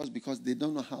their jobs because they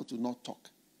don't know how to not talk.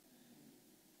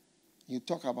 You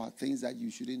talk about things that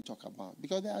you shouldn't talk about.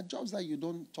 Because there are jobs that you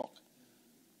don't talk.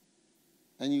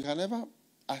 And you can never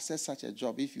access such a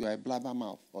job if you are a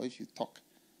blabbermouth or if you talk.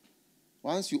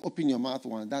 Once you open your mouth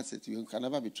once, that's it. You can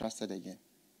never be trusted again.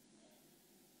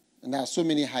 And there are so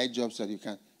many high jobs that you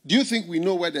can. Do you think we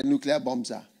know where the nuclear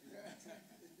bombs are?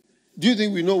 Do you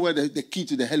think we know where the key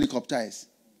to the helicopter is?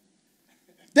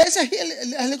 There's a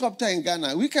helicopter in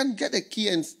Ghana. We can get a key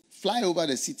and fly over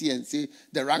the city and say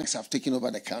the ranks have taken over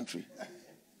the country.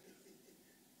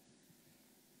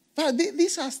 But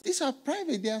these are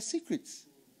private. They are secrets.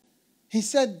 He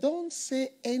said, don't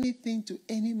say anything to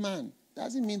any man.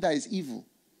 Doesn't mean that it's evil.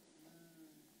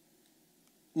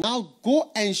 Now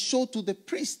go and show to the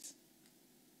priest.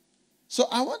 So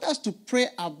I want us to pray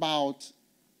about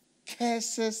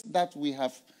curses that we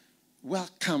have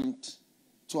welcomed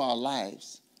to our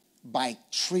lives by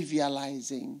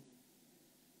trivializing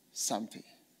something.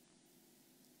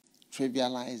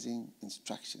 Trivializing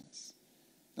instructions.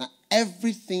 Now,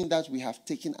 everything that we have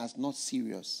taken as not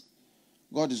serious,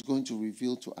 God is going to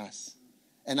reveal to us.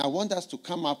 And I want us to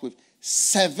come up with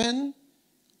 7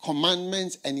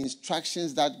 commandments and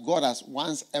instructions that God has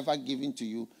once ever given to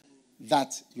you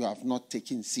that you have not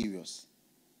taken serious.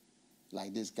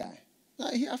 Like this guy. Now,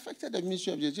 he affected the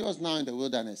ministry of Jesus. He was now in the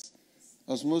wilderness.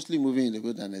 He was mostly moving in the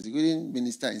wilderness. He couldn't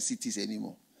minister in cities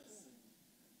anymore.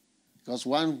 Because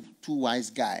one too wise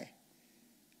guy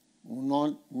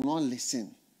will not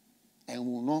listen and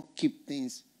will not keep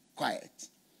things quiet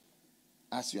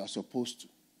as you are supposed to.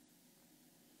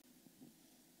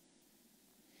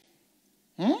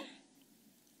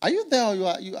 Are you there or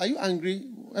are you angry?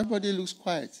 Everybody looks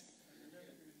quiet.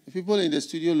 The people in the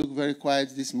studio look very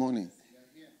quiet this morning.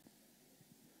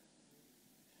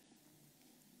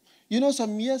 You know,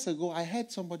 some years ago, I heard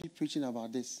somebody preaching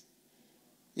about this.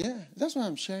 Yeah, that's what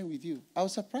I'm sharing with you. I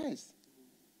was surprised.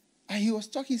 And he was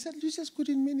talking. He said, Jesus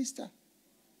couldn't minister.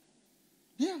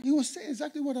 Yeah, he was saying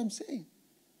exactly what I'm saying.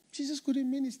 Jesus couldn't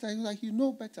minister. He was like, you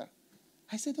know better.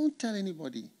 I said, don't tell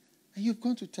anybody. And you've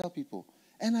gone to tell people.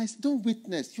 And I said, don't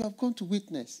witness. You have gone to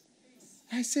witness.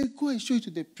 I said, go and show it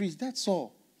to the priest. That's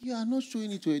all. You are not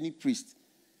showing it to any priest.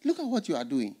 Look at what you are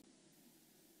doing.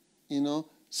 You know?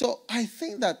 So I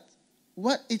think that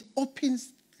what it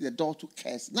opens the door to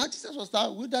curse. Now Jesus was now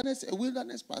a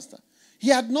wilderness pastor. He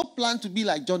had no plan to be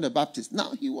like John the Baptist.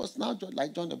 Now he was now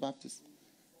like John the Baptist.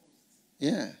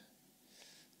 Yeah.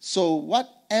 So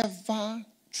whatever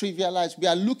trivialized, we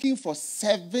are looking for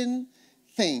 7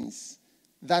 things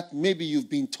that maybe you've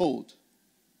been told.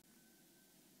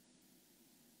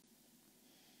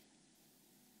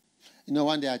 You know,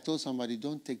 one day I told somebody,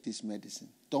 don't take this medicine.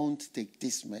 Don't take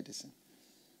this medicine.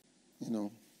 You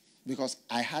know, because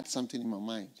I had something in my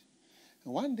mind.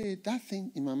 And one day that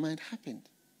thing in my mind happened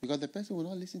because the person would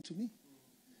not listen to me.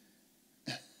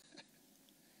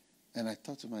 And I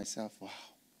thought to myself, wow,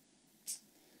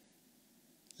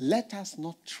 let us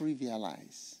not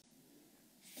trivialize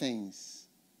things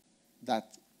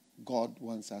that God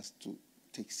wants us to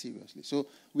take seriously. So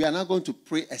we are now going to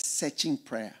pray a searching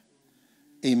prayer.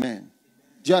 Amen.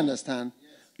 Do you understand?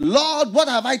 Lord, what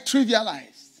have I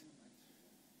trivialized?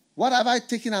 What have I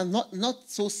taken as not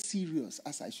so serious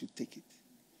as I should take it?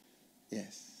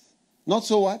 Yes. Not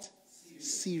so what?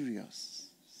 Serious.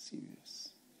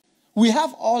 We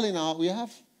have all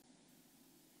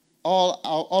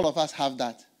of us have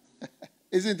that.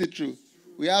 Isn't it true?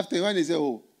 We have to, when they say,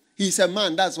 oh, he's a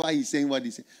man, that's why he's saying what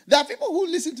he's saying. There are people who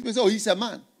listen to me and say, oh, he's a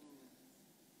man.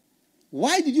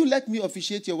 Why did you let me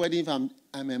officiate your wedding if I'm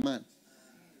a man?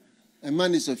 A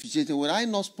man is officiating. Will I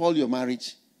not spoil your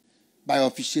marriage by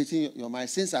officiating your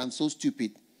marriage since I'm so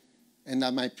stupid and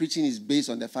that my preaching is based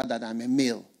on the fact that I'm a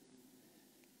male?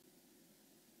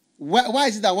 Why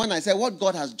is it that when I say what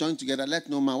God has joined together, let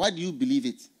no man, why do you believe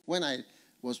it? When I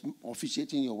was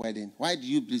officiating your wedding, why do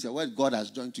you believe that what God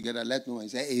has joined together, let no man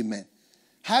say amen?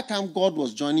 How come God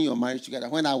was joining your marriage together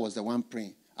when I was the one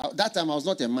praying? At that time, I was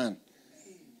not a man.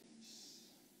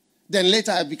 Then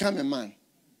later, I became a man.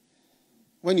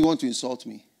 When you want to insult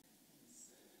me.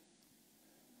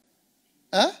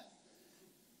 Huh?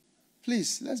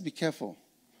 Please, let's be careful.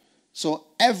 So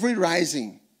every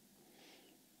rising,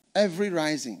 I'm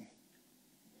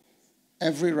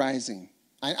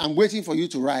waiting for you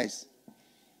to rise.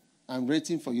 I'm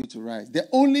waiting for you to rise. The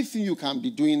only thing you can be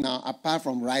doing now, apart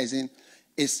from rising,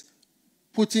 is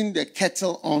putting the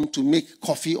kettle on to make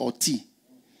coffee or tea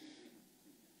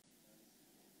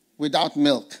without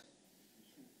milk.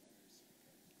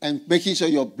 And making sure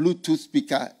your Bluetooth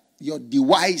speaker, your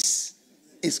device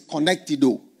is connected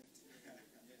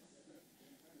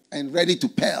and ready to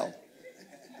pearl.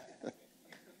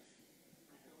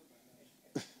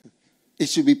 It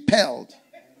should be pearled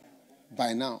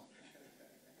by now.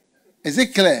 Is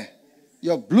it clear?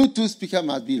 Your Bluetooth speaker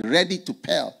must be ready to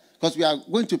pearl because we are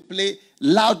going to play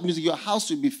loud music. Your house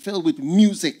should be filled with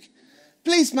music.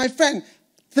 Please, my friend,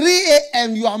 3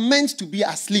 a.m. you are meant to be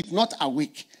asleep, not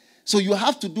awake. So you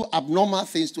have to do abnormal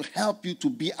things to help you to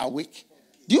be awake.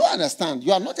 Do you understand?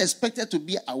 You are not expected to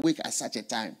be awake at such a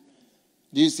time.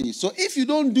 Do you see? So if you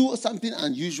don't do something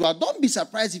unusual, don't be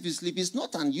surprised if you sleep. It's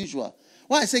not unusual.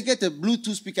 When I say get a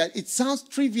Bluetooth speaker, it sounds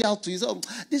trivial to you. So,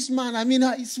 this man,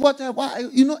 it's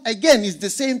again, it's the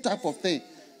same type of thing.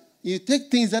 You take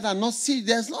things that are not serious.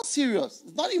 It's not serious.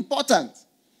 It's not important.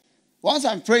 Once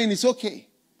I'm praying, it's okay.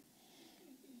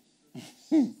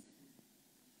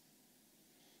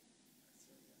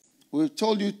 We've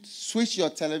told you switch your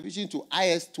television to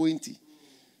IS-20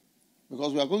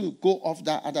 because we are going to go off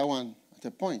that other one at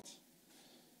a point.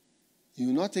 You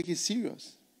will not take it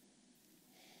serious.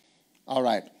 All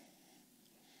right.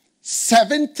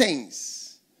 7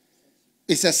 things.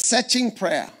 It's a searching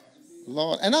prayer.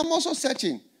 Lord. And I'm also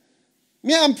searching.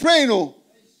 Me, I'm praying. Oh,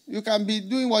 you can be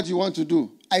doing what you want to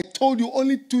do. I told you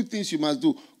only 2 things you must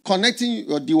do. Connecting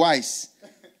your device.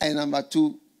 And number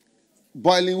 2,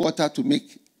 boiling water to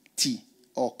make tea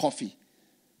or coffee.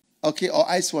 Okay, or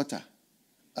ice water.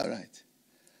 All right.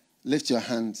 Lift your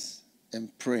hands and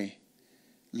pray.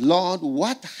 Lord,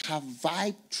 what have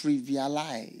I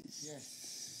trivialized?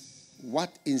 Yes.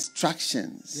 What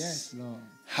instructions Lord.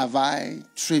 Have I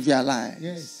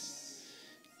trivialized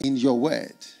in your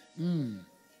word?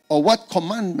 Or what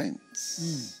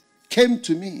commandments came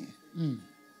to me?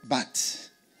 But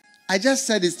I just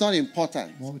said it's not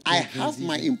important. I have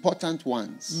my important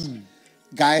ones.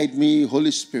 Guide me,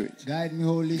 Holy Spirit. Guide me,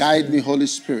 Holy Spirit. Guide me, Holy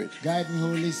Spirit. Guide me,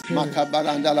 Holy Spirit.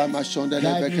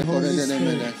 Guide me, Holy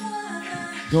Spirit.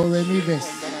 Do re mi ves.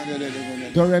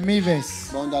 Do re mi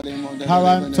ves.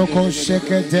 Haran toko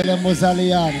sheke dele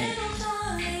mozaliane.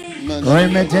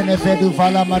 Reme tene fedu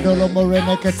fala madolo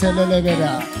morene ketele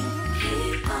leveda.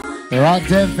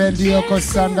 Rade vendio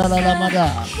kosanda la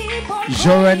lamada.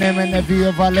 Jorene mene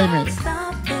vio valeme.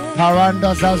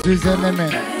 Haranda zazuzene me.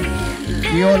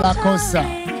 Kiola cosa.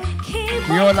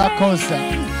 Kiola cosa.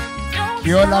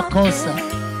 Kiola cosa.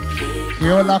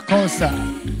 Kiola cosa.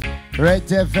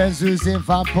 Rete vezuzi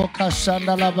vapoka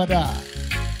shanda labada.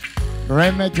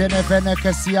 Reme dene vene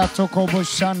kesia toko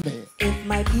boshande. If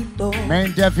my people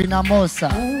Mende vinamosa.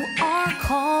 who are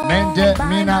called Mende by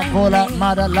mina my bola name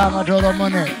mada lama dolo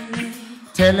mone.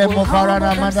 Tele will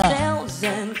movarana humble mada. themselves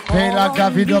and Pela call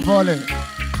gavido me. vole.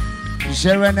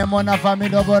 Jerene mona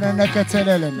famido bone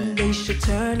neketelele me. They should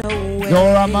turn away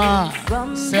Dorama.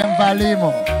 from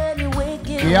Sembalimo. any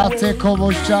wicked Yate way.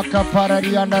 kobo shaka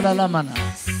paradianda la lamana.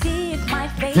 Seek my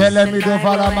face Tele and mi do I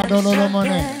vala will madolo answer mone.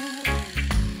 them.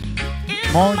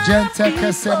 Mon gente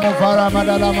que se movara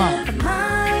madalama.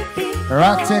 My people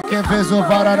Rate que vezo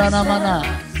varana mana.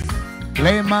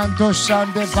 Le manto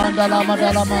shande vandala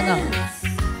madalamana.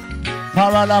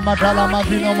 Paralama dalama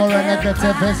vino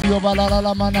morenekete vesio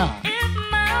balala mana.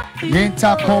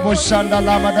 Yinta kobo shanda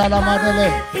lama dalama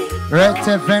dele.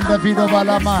 Rete vende vido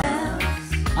balama.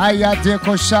 Ayade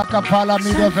koshaka pala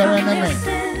mido vereneme.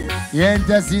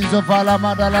 Yende zinzo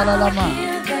balama dalala lama.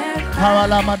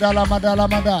 Paralama dalama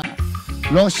dalama da.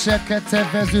 Lo shekete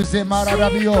vezuze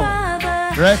maradabio.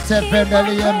 Rete vende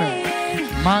liyeme.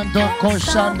 Mando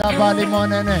koshanda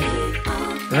balimonene.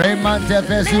 Raymande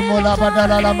vezumo la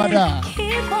badala la mada.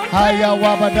 Haya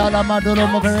wabadala madolo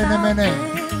moverene mene.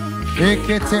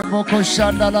 Ekete boko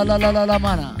shanda la la la la la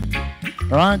mana.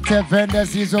 Rante vende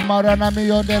sizo marana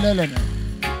miyondeleleme.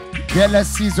 Gele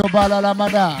sizo bala la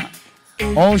mada.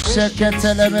 O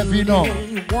shekete leme vino.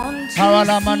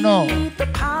 Harala mano.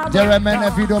 Deremene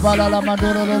vido bala la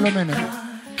madolo lomene.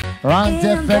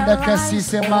 Rante vende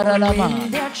kesise maralama.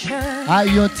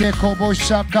 Ayote kobo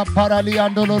shaka parali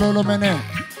andolo lomene.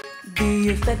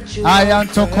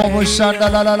 Ayanto kobo shanda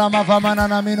la la la mavamana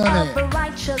na minone.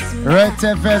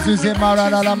 Rete vezuze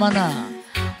marala la mana.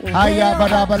 Aya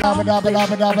bada bada bada bada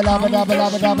bada bada bada bada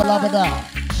bada bada bada.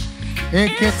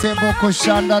 Ekete boko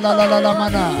shanda la la la la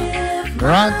mana.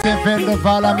 Rante vendo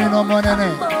vala mino monene.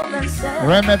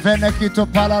 Reme vene kito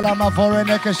pala la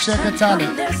mavorene ke sheketali.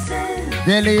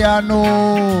 Deliano,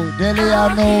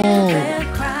 Deliano,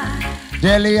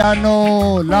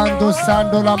 Deliano, Lando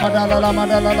Sando la madala la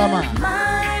madala lama.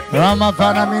 Rama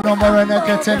vana mino morene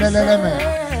ke teleleme.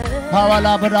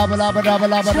 Pawala bada bada bada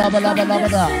bada bada bada bada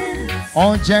bada.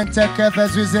 On gente ke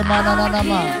vezuze manana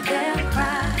nama.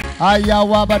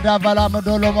 Ayawa bada bala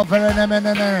madolo mo verene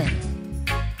menene.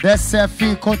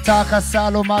 Desefi kotaka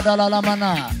salo madala la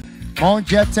mana.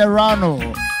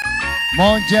 Monjeterano,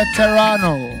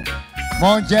 Monjeterano.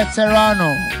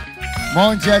 Monjeterano,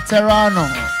 Monjeterano,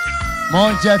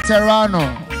 Monjeterano,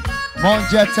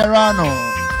 Monjeterano,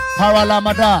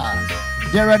 Paralamada,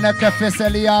 Dereneke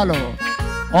Feselialo,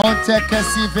 Onte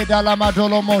Kesi Vidala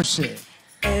Madolo Moshe,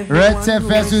 Rete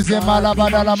Vesuze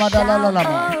Malabada la Madala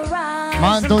Lama,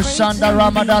 Mando Shanda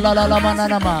Ramadala la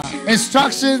Mananama.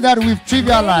 Instructions that we've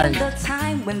trivialized.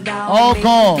 Oh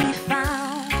God,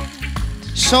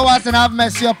 show us and have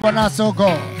mercy upon us, oh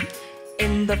God.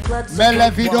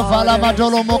 Mele vido vala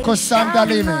madolo moko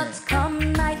sandalime.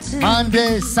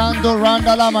 Mande sando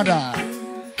randa lamada.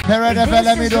 Perede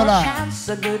vele midola.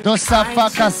 Do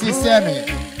safaka sisene.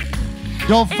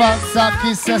 Do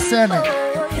fansaki sesene.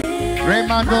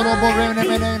 Remandolo borene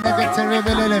mene negete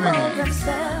revele mene.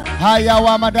 Haya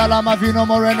wa madala mavino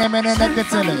morene mene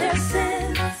negetele.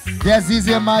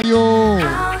 Dezize mayo.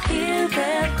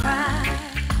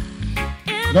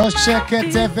 Lo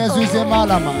shekete vezuze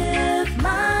malama.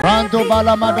 Rando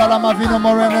bala madala mavino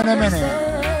morene nemene.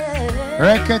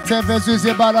 Rekete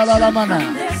vezuze bala la mana.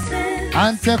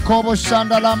 Ante kobo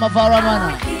shanda la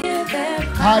mavaramana.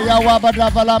 Haya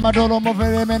wabada bala madolo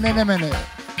movere mene nemene.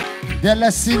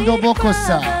 Dele sindo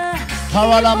bokosa.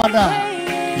 Parala mada.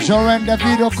 Jorende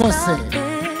vido kose.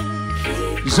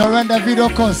 Jorende vido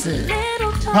kose.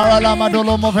 Parala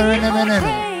madolo movere nemene.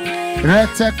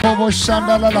 Rete kobo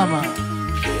shanda la lama.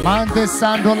 Mande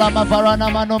sando la mavarana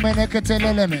mano menekete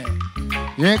leleme.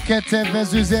 Yekete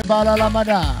vezuze bala la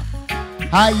mada.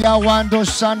 Haya wando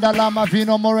shanda la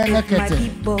mavino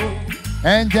morenekete.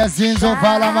 Ende zinzo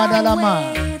bala mada lama.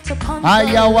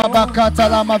 Haya wabakata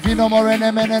la mavino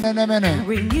morene mene.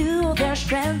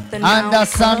 Anda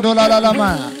sando la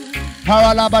lama.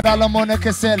 Parala bada la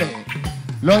monekesele.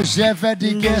 Lo jeve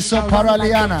di geso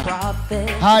paraliana.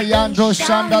 Hayando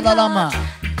shanda la lama.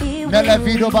 Nele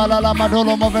vido bala la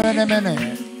madolo movere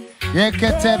mene.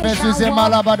 Yekete bezuze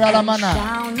malabada la mana.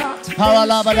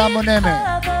 Paralabada moneme.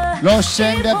 Lo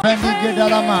shende bendige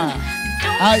dalama.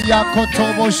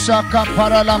 Ayakotobo shaka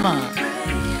paralama.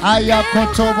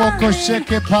 Ayakotobo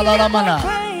kosheke palalamana.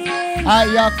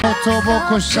 Ayakotobo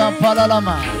kosha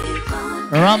palalama.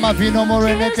 Rama vino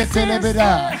moreneke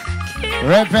telebeda.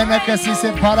 Reveneke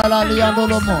sise paralali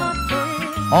andolomo.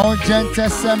 On gente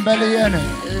sembeliene.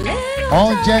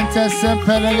 On gente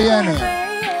sempeleliene.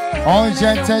 On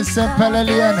gente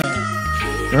sempeleliene.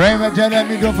 Reme dele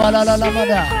mido vala la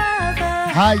lamada.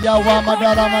 Haya wa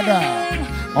madala mada.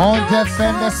 On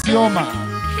defende sioma.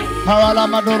 Parala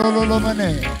madoro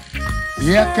lomene.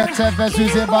 Yekete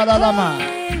vezuze balalama.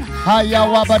 Haya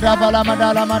wa badabala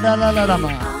madala madala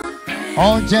lama.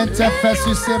 On gente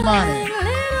fesu semane.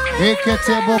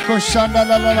 Ekete boko shanda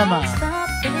la lama.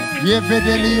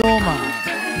 Yevede lioma.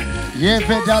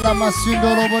 Yevedala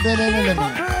masundo robo deleleme.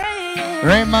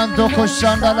 Raymando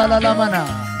koshanda la lamana.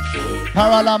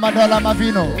 Parala madala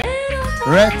mavino.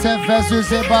 Rete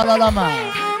vezuze balalama.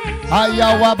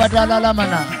 Haya wa badala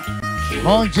lamana.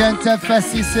 On gente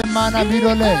fesi semana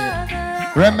midole.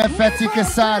 Remefeti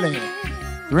kesale.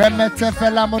 Remete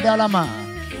fela modalama.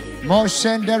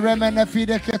 Moshende remene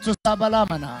fide ketu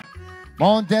sabalamana.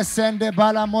 Mon descende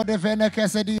bala mode vene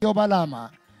kesedi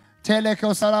yobalama.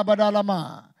 Teleko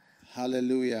salabadalama.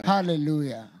 Hallelujah.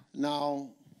 Hallelujah. Now,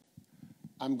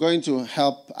 I'm going to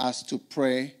help us to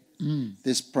pray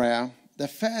this prayer. The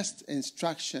first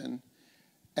instruction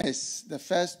is, the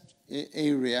first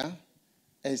area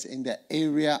is in the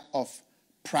area of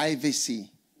privacy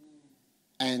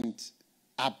and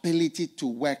ability to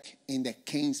work in the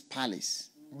king's palace.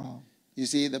 Wow. You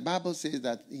see, the Bible says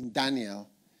that in Daniel,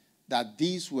 that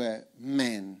these were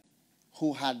men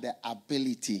who had the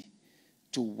ability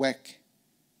to work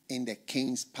in the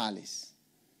king's palace.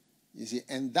 You see,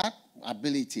 and that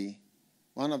ability,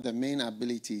 one of the main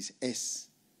abilities is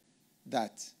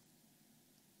that,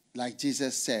 like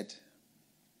Jesus said,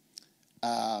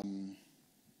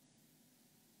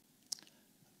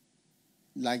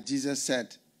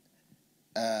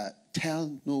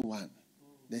 tell no one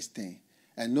this thing.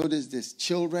 And notice this,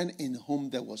 children in whom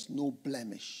there was no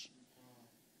blemish.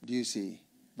 Do you see?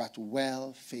 But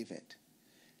well favored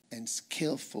and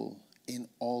skillful in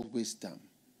all wisdom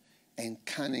and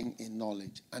cunning in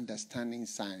knowledge, understanding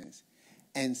science,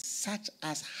 and such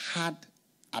as had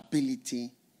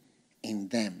ability in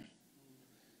them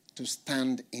to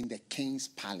stand in the king's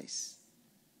palace.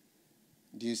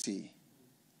 Do you see?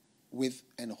 With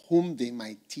and whom they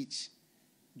might teach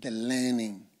the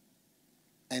learning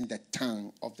and the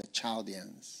tongue of the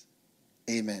Chaldeans.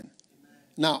 Amen.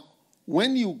 Now,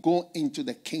 when you go into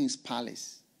the king's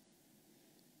palace,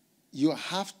 you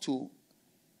have to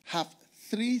have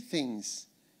three things: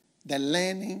 the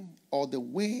learning or the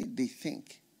way they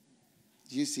think,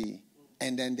 you see,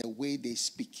 and then the way they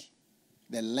speak,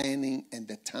 the learning and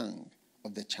the tongue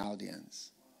of the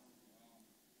Chaldeans.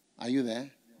 Are you there?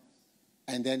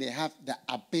 And then they have the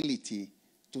ability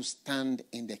to stand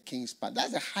in the king's palace.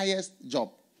 That's the highest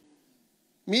job.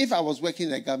 Me, if I was working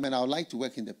in the government, I would like to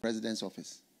work in the president's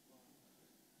office.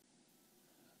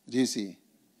 Do you see?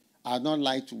 I would not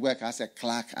like to work as a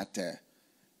clerk at a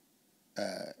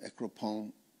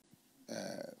Cropon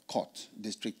court,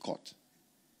 district court.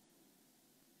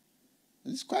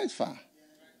 It's quite far.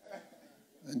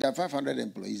 And there are 500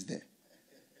 employees there.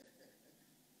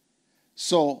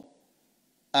 So,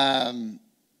 I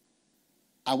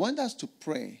want us to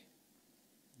pray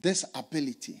this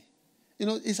ability. You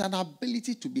know, it's an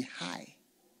ability to be high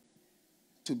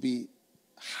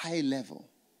level.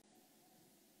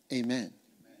 Amen.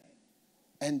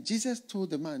 And Jesus told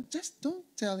the man, just don't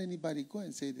tell anybody, go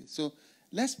and say this. So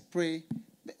let's pray.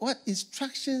 What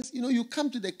instructions? You know, you come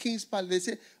to the king's palace, they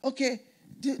say, okay,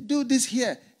 do this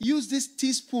here. Use this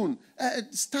teaspoon.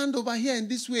 Stand over here in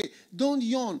this way. Don't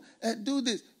yawn. Do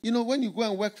this. You know, when you go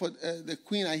and work for the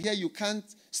queen, I hear you can't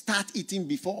start eating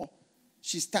before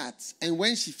she starts. And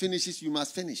when she finishes, you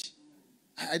must finish.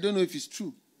 I don't know if it's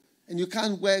true. And you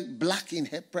can't wear black in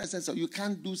her presence, or you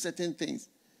can't do certain things.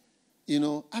 You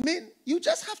know, I mean, you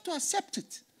just have to accept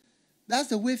it. That's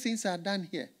the way things are done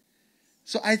here.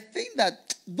 So I think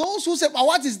that those who say, but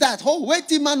what is that? Oh, wait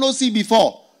till man no see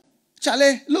before.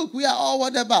 Charlie, look, we are all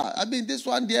whatever. I mean, this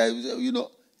one there, you know,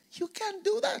 you can't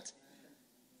do that.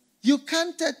 You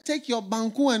can't take your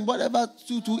banku and whatever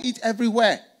to eat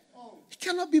everywhere. It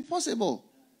cannot be possible.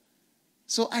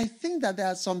 So I think that there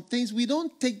are some things we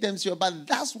don't take them serious, but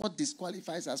that's what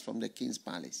disqualifies us from the king's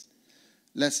palace.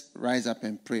 Let's rise up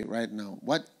and pray right now.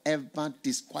 Whatever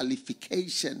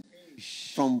disqualification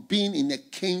from being in the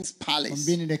king's palace. From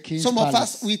being in the king's Some palace. Of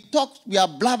us, we are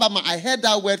blabbermouth. I heard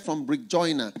that word from Brick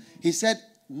Joyner. He said,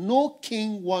 no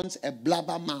king wants a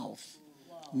blabbermouth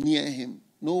near him.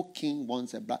 No king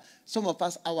wants a blabber. Some of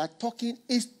us, our talking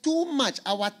is too much.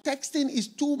 Our texting is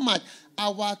too much.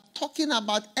 Our talking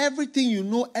about everything you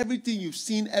know, everything you've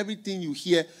seen, everything you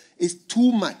hear is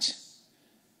too much.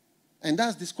 And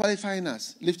that's disqualifying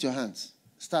us. Lift your hands.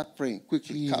 Start praying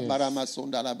quickly. Jesus.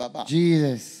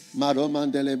 Jesus.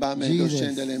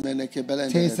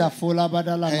 Tesa fula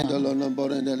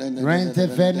badalama. Rente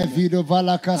vene vido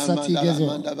vala kasati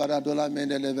gezo.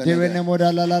 Direne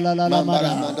moda la la la la la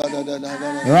mara.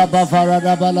 Rabba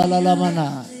farada bala la la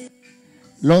mana.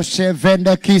 Loshe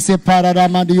vende kise parada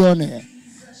mandione.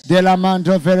 De la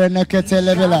mando verene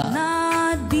ketele bela.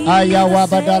 Ayawa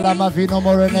badala mavino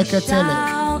morene ketele.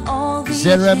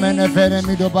 Zeremene vene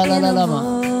mido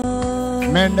balalalama.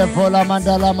 Mende vola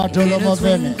mandala matolo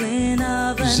movene.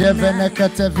 Jevene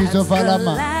kete vizo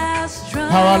valama.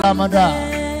 Hawalamada.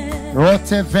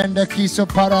 Rote vende kiso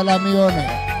paralamione.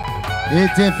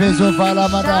 Ete vizo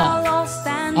valamada.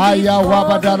 Aya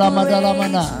wabadala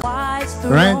madalamana.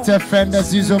 Rente fende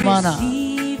zizomana.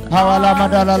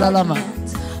 Hawalamadala lalama.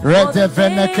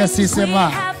 Redevene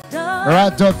kesisema.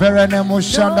 Radoverene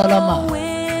mushandalama.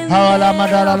 Paralama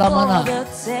dalamana.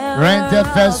 Rende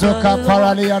vezuka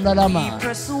paraliandalama.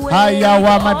 Haya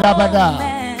wamadabada.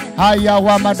 Haya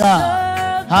wamada.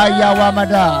 Haya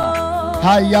wamada.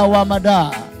 Haya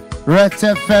wamada.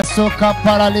 Rete vezuka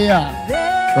paralia.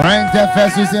 Rende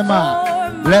vezuzema.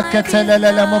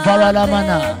 Leketelele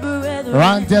muvaralamana.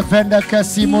 Rande vende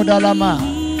kesimudalama.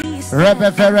 Rebe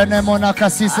verene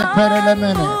monakasise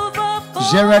perelemene.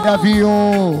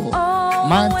 Jeredavio.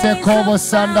 Mante kobo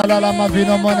sandalalama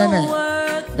vino monene.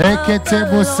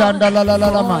 Eketebo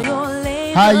sandalalama.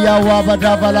 Haya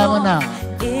wabadabalamana.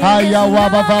 Haya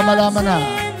wabavamalamana.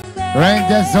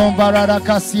 Rende zombarada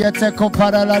kasiete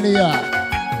koparalalia.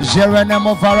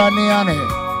 Jerenemo varaniane.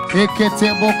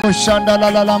 Eketebo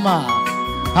kushandalalama.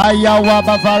 Haya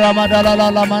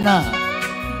wabavaramadalamana.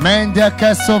 Mende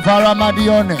keso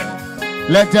varamadione.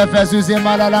 Lete vezuze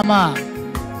malalama.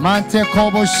 Mante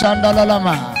kobo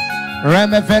shandalalama.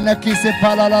 Reme vene kise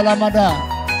palalalamada.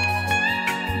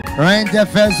 Rende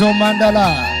vezo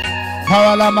mandala.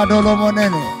 Paralamadolo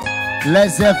monene.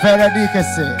 Leze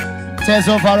veredikese.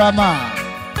 Tezo varama.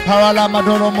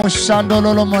 Paralamadolo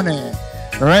moshandolo mone.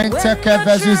 Rente ke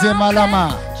vezuze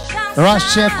malama.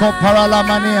 Rasheko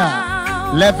paralamania.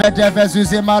 Levede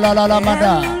vezuze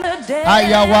malalamada.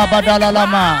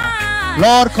 Ayawabadalalama.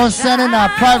 Lord, concerning our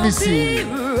privacy.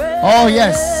 Oh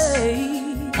yes.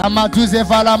 Amaduze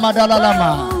vala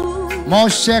madalalama.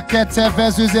 Moshe kete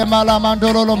vezuze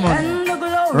malamandololomone.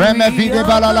 Reme vide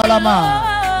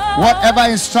balalalama. Whatever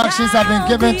instructions have been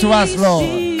given to us, Lord.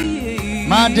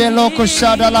 Mandelo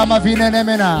koshadalama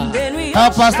vinenemena.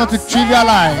 Help us not to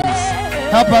trivialize.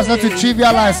 Help us not to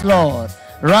trivialize, Lord.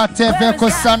 Rate veko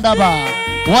sandaba.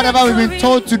 Whatever we've been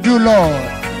told to do, Lord.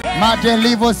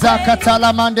 Madelivo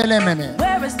zakatala mandelemene.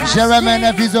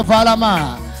 Jeremene vizo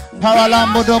valama.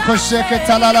 Paralambo doko sheke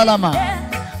talalalama.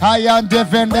 Hayande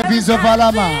vende vizo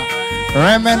valama.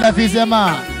 Remene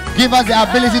vizema. Give us the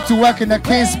ability to work in the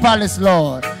King's Palace,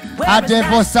 Lord.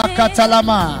 Adevo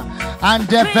sakatalama.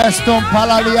 Ande veston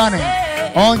palaliane.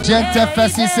 Onjente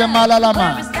fesise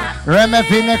malalama. Reme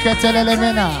vine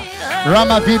ketelelemena.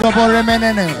 Rama vidobo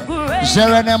remenene.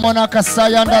 Jerene mona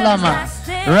kasayandalama.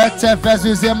 Rete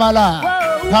vezuze mala.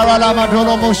 Paralama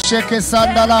dolomo sheke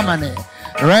sandalamane.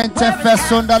 Rente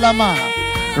fesundalama.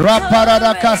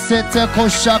 Raparada kasete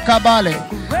koshakabale.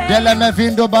 Deleme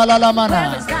vindo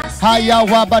balalamana. Haya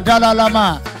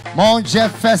wabadalalama. Monje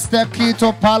feste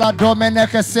kito pala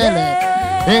domeneke sele.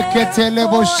 Eketele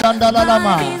bo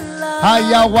shandalalama.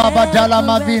 Haya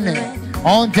wabadalama vine.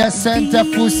 Onde sente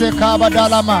fuse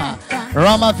kabadalama.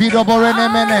 Rama vido borene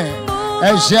mene.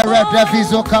 Ejere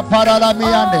devizo kaparala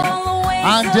miande.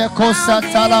 Ande kosa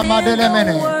tala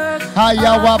madelemene.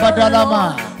 Haya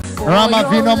wabadalama. Rama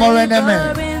vino moreneme.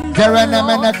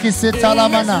 Derenemene kisi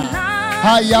talamana.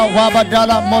 Haya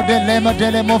wabadala modeleme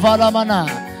dele movalamana.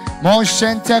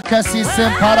 Monshente kasi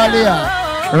semparalia.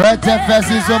 Rete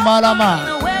vezizo malama.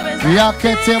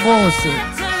 Yakete bose.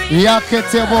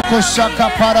 Yakete boko shaka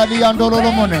paralia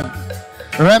ndololomone.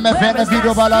 Reme vene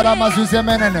video balala mazuze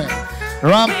menene.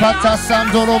 Rampata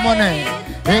sandolomone.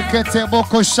 Ekete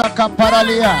boko shaka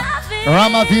paralia.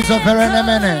 Rama vizo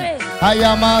verenemene.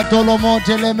 Hayama dolomo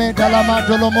deleme dalama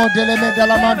dolomo deleme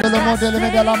dalama dolomo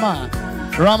deleme dalama.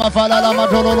 Rama falalama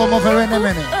dolomo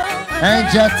verenemene.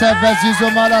 Enjete vezizo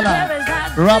malala.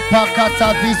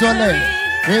 Rapakata vizole.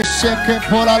 Esheke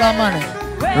polalamane.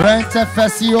 Rente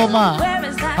fesioma.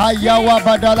 Hayawa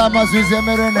badalama zuze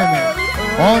mereneme.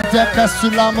 Onte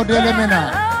kasulamu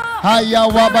delemena.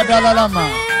 Hayawa badalalama.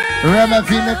 Reme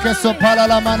vine keso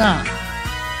palalamana.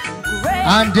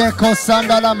 Ande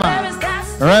kosandalama.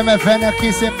 Reme vene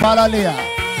kise palalia.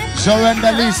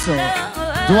 Jorende liso.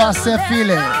 Dua se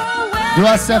file.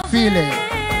 Dua se file.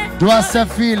 Dua se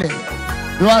file.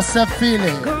 Dua se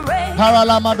file.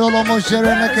 Paralama dolomo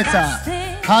jerene kita.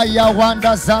 Haya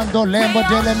wanda zando lembo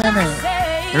delemene.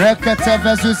 Rekete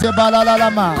vezuze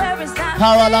balalalama.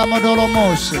 Paralama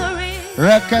dolomoshe.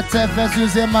 Rekete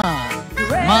vezuze ma.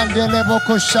 Mandele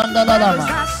boko shandalalama.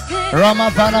 Rama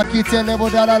vana kite lebo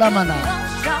dalalamana.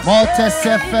 Mote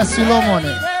sefe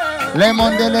silomone. Le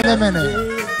mondele lemene.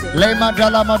 Le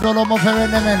madalama dolomo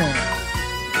verenemene.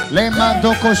 Le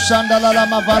mandoko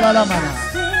shandalalama valalamana.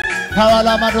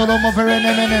 Paralama dolomo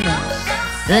verenemene.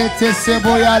 Ete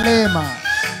seboya lema.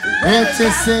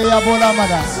 Ete se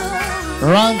yabolamada.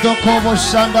 Rando kobo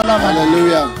shandalamana.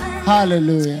 Hallelujah.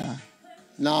 Hallelujah.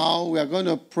 Now we are going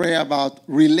to pray about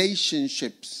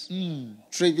relationships.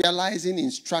 Trivializing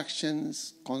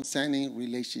instructions concerning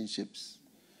relationships.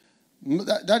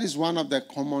 That is one of the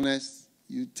commonest.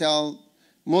 You tell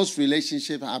Most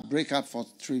relationships are breakup for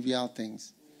trivial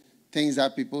things. Things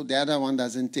that the other one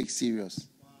doesn't take serious.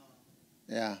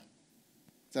 Yeah.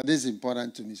 So this is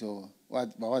important to me. So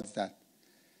what's that?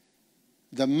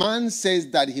 The man says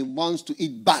that he wants to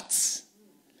eat bats.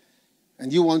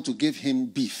 And you want to give him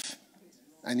beef.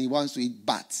 And he wants to eat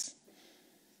bats.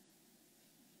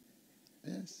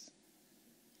 Yes.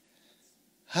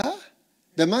 Huh?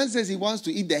 The man says he wants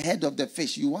to eat the head of the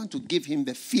fish. You want to give him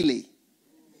the fillet.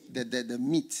 The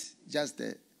meat. Just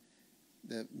the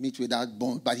meat without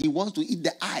bone. But he wants to eat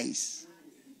the eyes.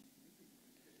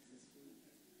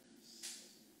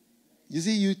 You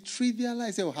see, you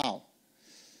trivialize. Oh, how?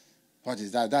 What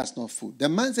is that? That's not food. The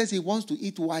man says he wants to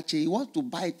eat wache. He wants to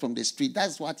buy it from the street.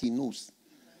 That's what he knows.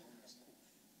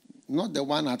 Not the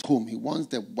one at home. He wants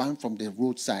the one from the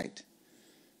roadside.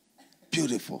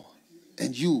 Beautiful.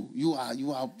 And you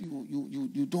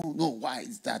don't know why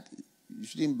it's that. You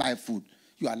shouldn't buy food.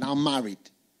 You are now married.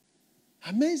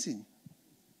 Amazing.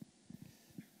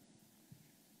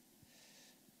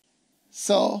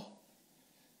 So,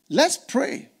 let's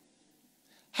pray.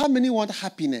 How many want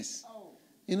happiness?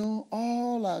 You know,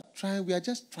 all are trying, we are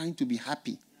just trying to be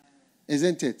happy.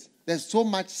 Isn't it? There's so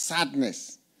much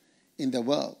sadness in the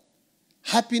world.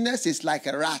 Happiness is like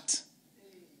a rat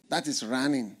that is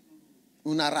running.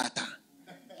 Una rata.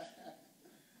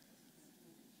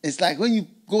 It's like when you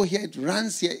go here, it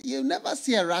runs here. You never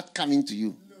see a rat coming to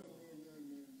you.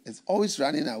 It's always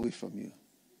running away from you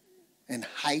and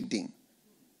hiding.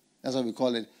 That's what we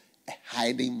call it, a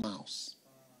hiding mouse.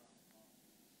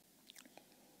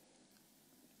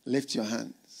 Lift your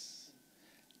hands.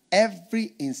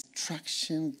 Every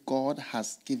instruction God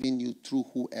has given you through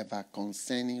whoever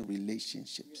concerning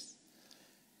relationships,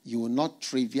 you will not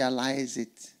trivialize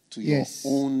it to your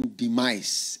own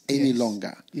demise any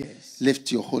longer. Yes.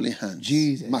 Lift your holy hands.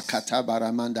 Jesus. Makata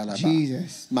baramandalaba.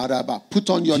 Jesus. Maraba. Put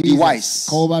on your device.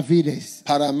 Koba vides.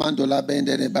 Paramandola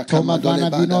bendere bakamandole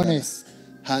banones.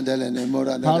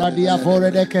 Paradia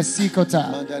vore de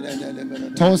kesikota.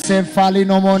 Tose fali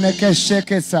no mone ke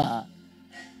shekesa.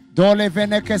 Dole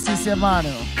vene ke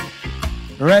sisemano.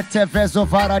 Rete vezo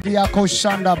varadia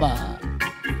koshandaba.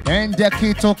 Ende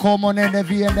kito komone ne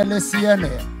viene le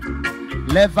siene.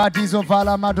 Leva dizo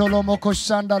vala madolomo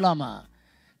koshandalama.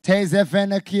 Teze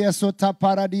vene kieso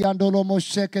taparadi andolomo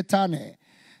sheketane.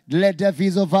 Le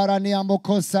devizo varani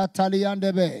amokosa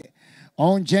taliandebe.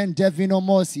 Onjen devino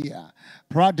mosia.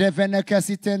 Pradevene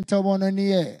kesitento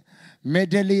mononie.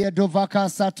 Medelie dovaka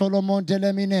satolomon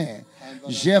delemine.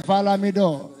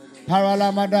 Jevalamido.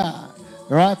 Paralamada.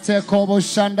 Rate kobo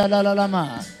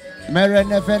shandalalama.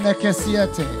 Merenevene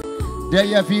kesiete.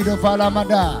 Deya vido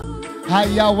valamada.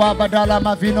 Haya wabadala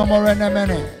mavino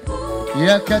morenemene.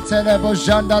 Yeketele bo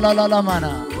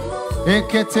jandalalamana.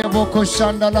 Ekete boko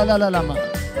shandalalama.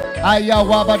 Haya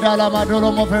wabadala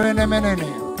madolo moverenemene.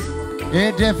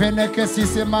 Lift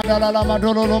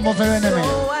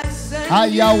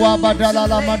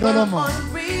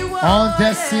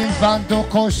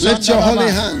your holy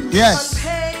hand. Yes.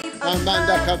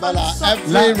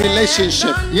 Every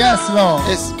relationship, yes, Lord,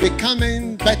 is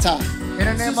becoming better. In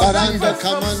the name of Jesus.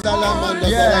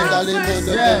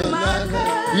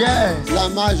 Yes.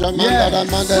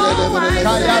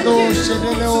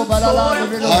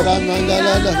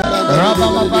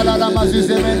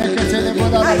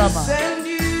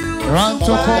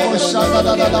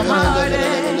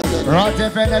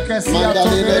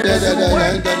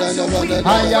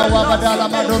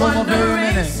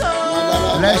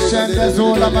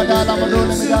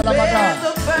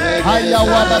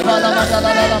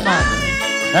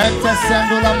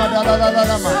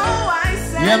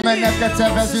 Yemenekete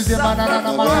vezuzi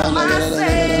manana mana.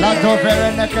 La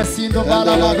dovere kesindo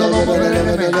bala madolo morene.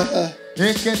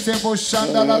 Ekete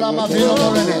boshanda la lama vino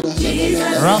morene.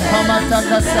 Rapamata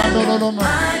kasando loloma.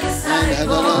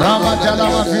 Ramadala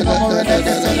ma vino morene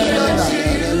keselena.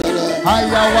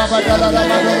 Haya wabadala la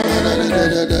madolo.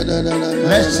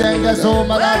 Leshenge zo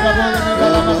malaga morene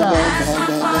galamada.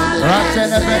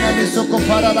 Ratene bene misuko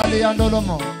para la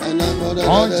liandolomo.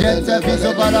 Onjente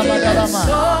vizo bala madalama.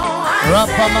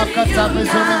 Rapa makata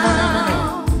bezone monemene.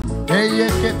 Eye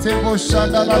kete bo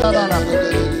shanda la la la.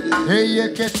 Eye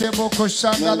kete bo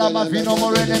koshanda la ma vino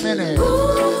morene mene.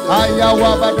 Aya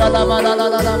wabadala ma la la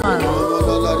la la ma.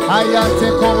 Aya te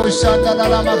ko shanda la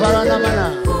la ma barana mana.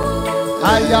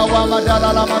 Aya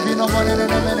wabadala la ma vino morene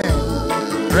mene.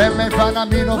 Reme vana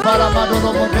mino bala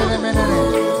madolo modele mene.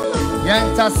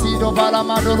 Yenta sido bala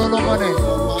madolo mone.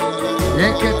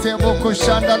 Ekete bo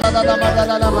koshanda la la la ma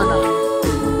la la mana.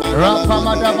 Rapa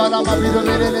madabala mabido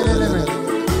lelelelele.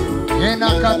 Yena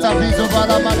kata vizo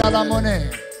bala madala mone.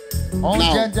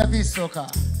 Onjende visoka.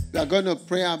 We are going to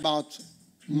pray about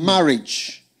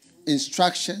marriage.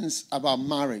 Instructions about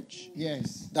marriage.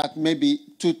 Yes. That maybe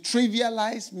to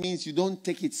trivialize means you don't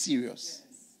take it serious.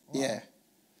 Wow. Yeah.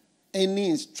 Any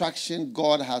instruction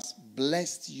God has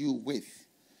blessed you with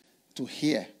to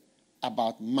hear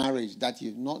about marriage that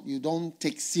you don't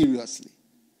take seriously.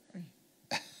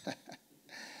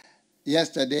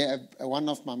 Yesterday, one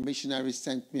of my missionaries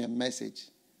sent me a message,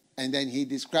 and then he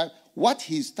described what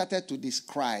he started to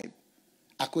describe.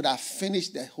 I could have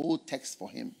finished the whole text for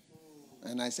him.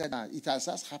 And I said, it has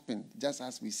just happened, just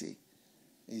as we say.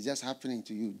 It's just happening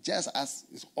to you, just as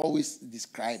it's always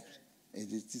described.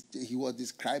 He was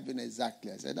describing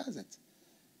exactly. I said, that's it.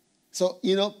 So,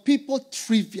 people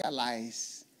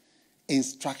trivialize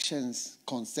instructions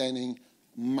concerning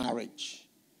marriage.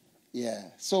 Yeah.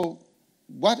 So,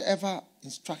 whatever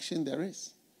instruction there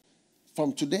is,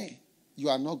 from today, you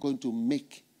are not going to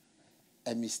make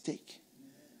a mistake.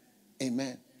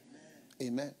 Amen.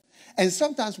 Amen. And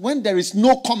sometimes when there is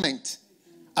no comment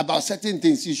about certain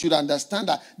things, you should understand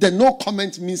that the no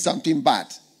comment means something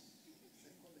bad.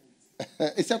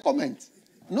 It's a comment.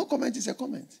 No comment is a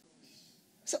comment.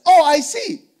 So, oh, I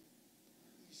see.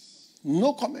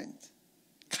 No comment.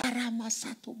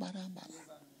 Karamasato barambala.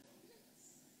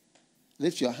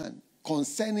 Lift your hand.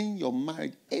 Concerning your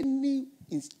marriage, any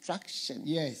instruction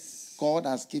God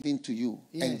has given to you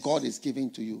and God is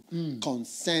giving to you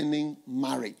concerning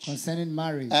marriage. Concerning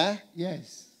marriage.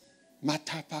 Yes.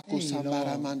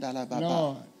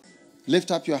 Lord.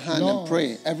 Lift up your hand and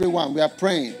pray. Everyone, we are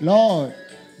praying. Lord.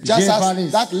 Just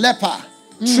as that leper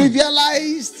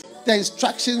trivialized the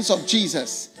instructions of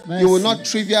Jesus, you will not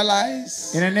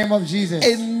trivialize in the name of Jesus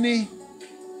any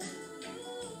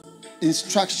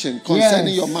instruction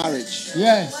concerning your marriage.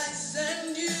 Yes.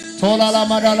 Tola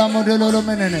madala modelo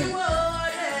menene.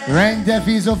 Rende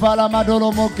viso fala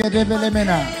madolo moke de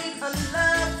belemena.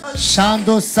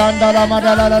 Shando sandala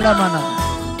madala la mana.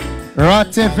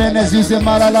 Rate venezise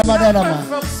malala madala ma.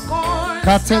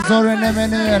 Katezore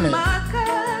nemenele.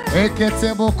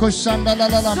 Eketebo kushandala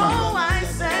la ma.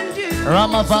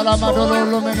 Rama fala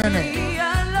madolo menene.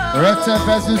 Rete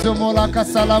vezizo mola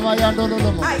kasalama yandolo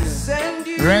mo.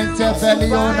 Rente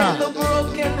Beliona,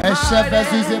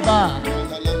 Eshebeziba,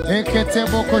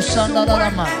 Eketebo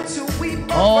Koshandarama.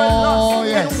 Oh,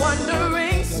 yes.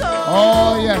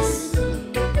 Oh, yes.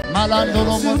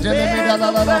 Malandolo Montelemida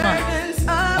Lalama,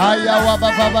 Ayawa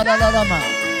Baba Lalama,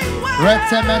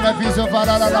 Retemena Viso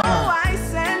Valalama,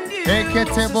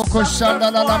 Eketebo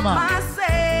Koshandarama,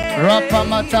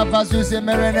 Rapamata Bazuze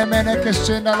Merene Mene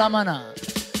Keshenda Lamana,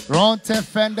 Ronte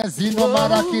Fende Zino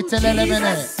Maraki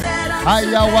Telelemene.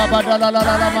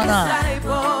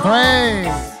 Pray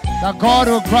that God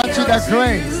will grant you the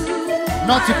grace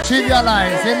not to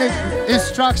trivialize any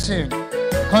instruction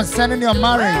concerning your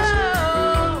marriage.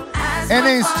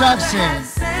 Any instruction,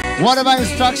 whatever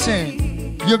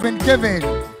instruction you've been given,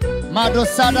 to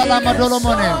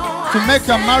make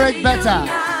your marriage better.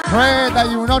 Pray that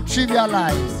you will not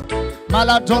trivialize.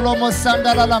 Maladolomo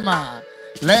sandalalama.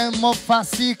 Lemo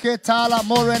fasike tala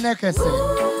morenekese.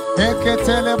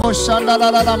 Eketele boshanda la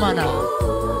la mana.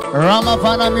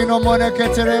 Ramavana mino mone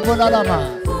ketere bolalama.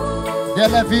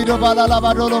 Dele vido balala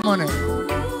badolo mone.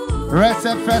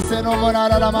 Rese fese no mona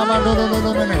la mama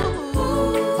dolo mene.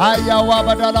 Ayawa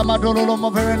badala madolo mo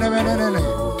verene menene.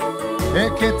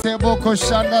 Ekete boko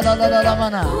shanda la la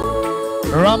mana.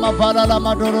 Ramavana la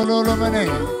madolo mene.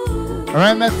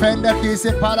 Reme fenda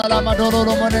kise pala la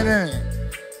madolo mene.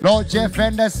 Lord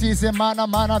Jefenda sise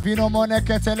mana vino mone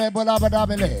ketele bola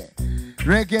badabele.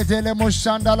 Regetele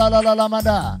mushanda la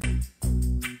manda.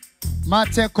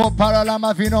 Mate ko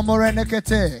paralama vino morene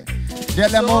kete.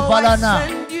 Dele mo balana.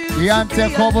 Yante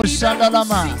ko bushanda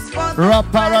lama.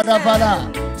 Raparada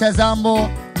bala. Tezambo,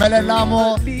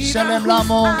 melelamo,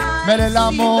 shelemlamo,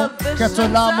 melelamo,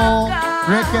 ketolamo.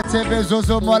 Rekete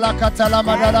bezozo mola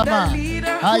katalama dalama.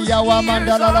 Ayawa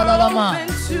mandala la lama.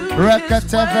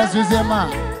 Rekete bezuzema.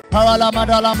 Paralama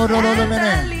dala mudolo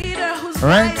mene.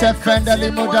 Rente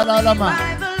fendali mudala lama.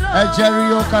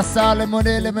 Ejerio kasale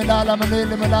monele melala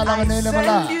monele melala monele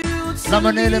mela. La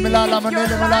monele melala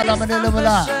monele melala monele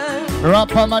mela.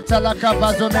 Rapa matala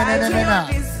kabazo mene mena.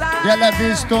 Dele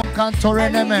visto cantore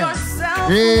neme.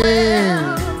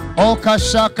 O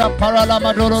kashaka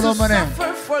paralama dolo mene.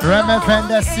 Reme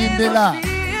vende sindila.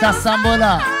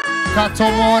 Tasambola.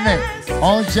 Katomone.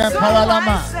 Onje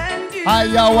paralama.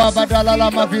 Ayawa badala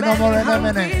lama vino morene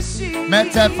mene.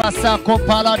 Mete fasa ko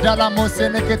pala dala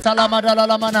mosene ketala madala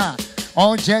lamana.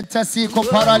 Onje tesi ko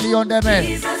para lionde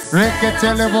me.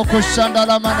 Reketele voko shanda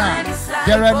lamana.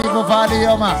 Deremi vovali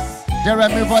yoma.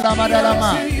 Deremi vola madala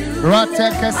ma.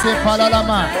 Rate kese pala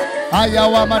lama.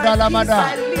 Ayawa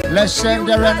madalamada.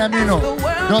 Leshende renemino.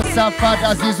 Dosafat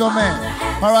azizome.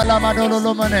 Paralamadolo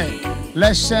lomane.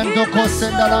 Leshendo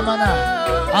kosendalamana.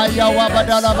 Ayawa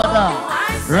badalabada.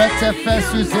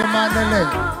 Retefesu zemanele.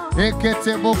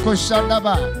 Ekete boko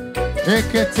shandaba.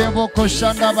 Ekete boko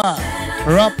shandaba.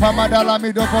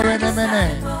 Rapamadalamido korenemene.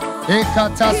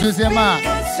 Ekata zema.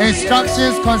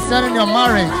 Instructions concerning your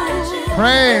marriage.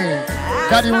 Pray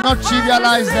that you will not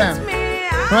trivialize them.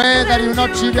 Pray that you will not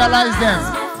trivialize them.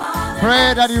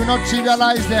 Pray that you will not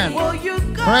trivialize them.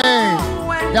 Pray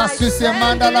that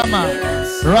Susemandalama,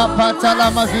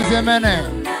 Rapatalama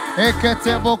Zizemene,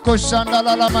 Eketeboko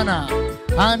Shandalalamana,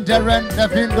 and the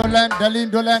Vindoland, the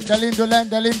Lindoland, the Lindoland,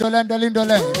 the Lindoland, the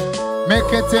Lindoland,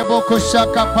 Meketeboko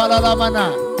Shaka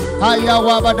Palalamana,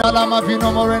 Ayawabadalama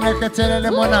Vinomorene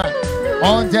Ketelemona,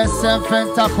 on the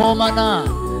Senfenta Pomana,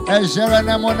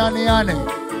 Ejerene Monaniane,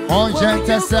 on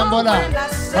Gente Sembola,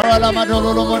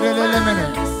 Paralamadolo Modelemene,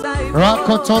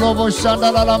 Rakotolobo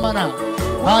Shandalalamana,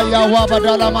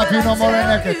 Ayawabadalama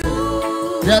Vinomorene Kete,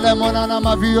 Delemonana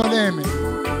Mavioleme,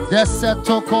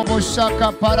 Desetoko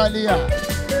Shaka Paralia,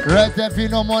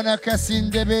 Redevino Monaka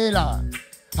Sindebela,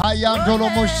 Ayandolo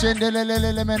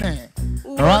Moshendelemene,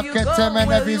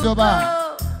 Raketemene Vizoba.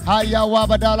 Haya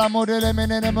wabadala modele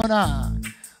menene mona.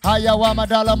 Haya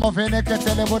wamadala movene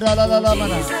ketele bodala la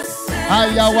mana.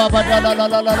 Haya wabadala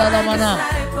la mana.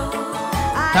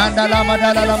 Tanda la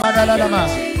madala la madala la ma.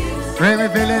 Reme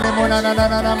velele mona na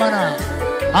mana.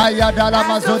 Haya dala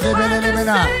mazode velele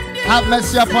mena. Have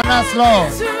mercy upon us,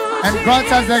 Lord, and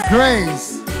grant us the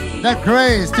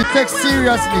grace to take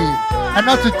seriously and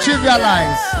not to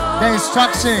trivialize the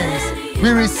instructions we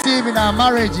receive in our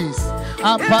marriages.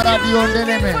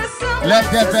 Aparadiondeleme, let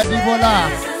the Vedibola,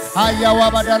 Ayawa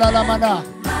Badalamana,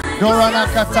 Dorana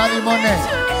Catalimone,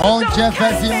 on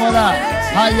Jeffezimola,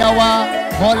 Ayawa,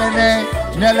 Molene,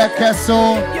 Nelekeso,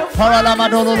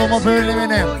 Paralamadolo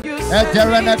Mobilimene,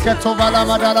 Ederena Ketovala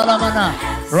Madalamana,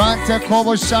 Rante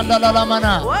Kobo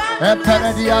Shandalamana,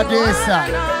 Eperedia Desa,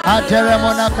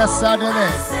 Aderemona Casadele,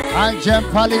 Anjem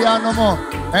Palianomo,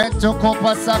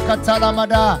 Entoko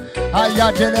Sakalamada,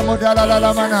 Ayadele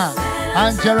Modalalamana.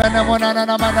 Angelina Monana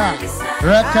Namana,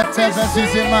 Rekate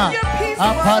Vesizima,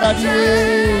 Aparadi,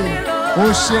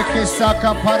 Usheke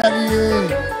Saka Paradi,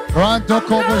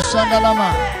 Rantoko Bushandalama,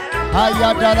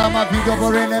 Ayadalama Vido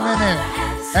Borenemene,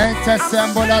 Ente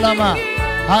Sembolalama,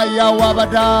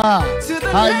 Ayawabada,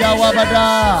 Ayawabada,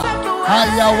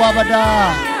 Ayawabada,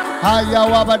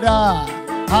 Ayawabada,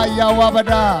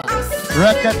 Ayawabada,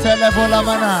 Rekate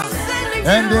Levolamana,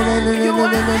 and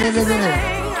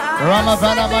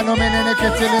Ramavana Manomene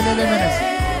Ketelele,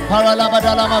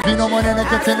 Paralabadalama Vinomone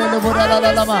Ketele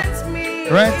Budalama,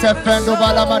 Rente Fendo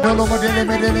Balama Dolo Modele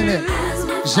Medele,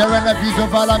 Jerena Bizo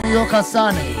Balamio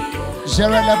Casane,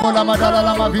 Jerele Bola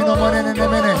Madalama Vinomone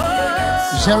Nemene,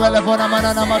 Jerele Bona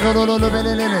Manana Madolo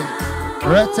Belele,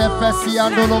 Rete Fessi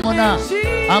Andolomona,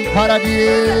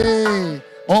 Amparadie,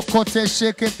 Okote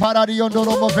Sheke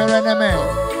Paradiondolo Vereneme,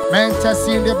 Mente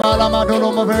Sinde Balama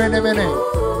Dolo Verenemene.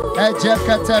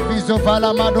 Ejekete bizo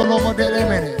balamado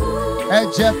modelemene.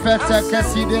 Ejefete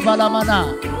keside balamana.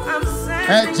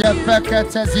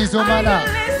 Ejefekete zizomana.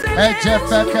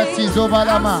 Ejefekete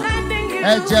zizobalama.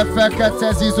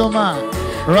 Ejefekete zizoma.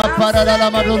 Rapada la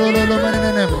madolo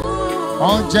menene.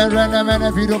 Onjerene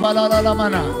mene vido balala la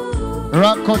mana.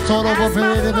 Rakotoro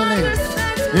bovele.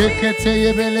 Ekete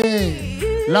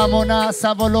yebele. La mona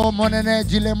savolo monene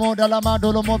jilemo dala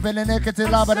madolo movelene kete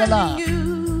labadala.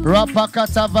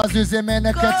 Rapakata vazuze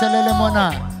mene ketelele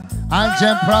mona.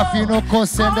 Anjem prafino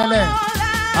kosendele.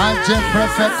 Anjem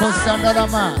prefe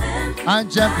kosandalama.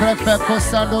 Anjem prefe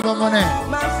kosandolomone.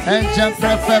 Anjem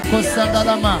prefe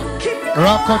kosandalama.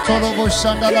 Rakotolo bo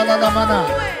shandalamana.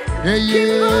 Eye.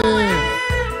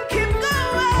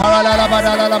 Paralala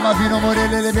badala mavino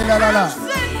morele belalala.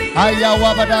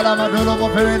 Ayawa badala madolo mo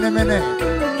perene mene.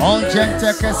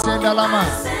 Onjente kesendalama.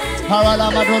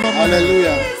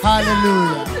 Hallelujah.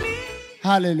 Hallelujah.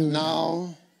 Hallelujah.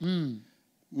 Now,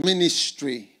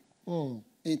 ministry.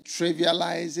 In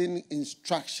trivializing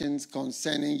instructions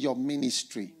concerning your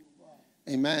ministry.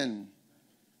 Amen.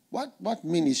 What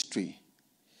ministry?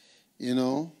 You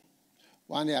know,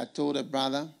 one day I told a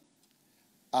brother,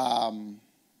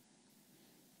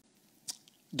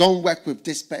 don't work with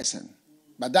this person.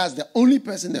 But that's the only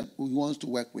person that he wants to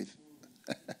work with.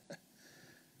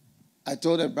 I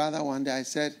told a brother one day, I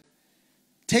said,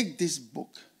 take this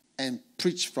book and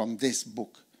preach from this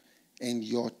book, and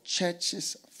your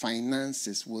church's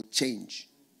finances will change.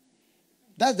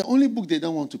 That's the only book they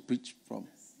don't want to preach from.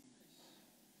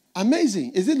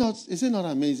 Amazing. Is it not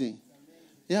amazing?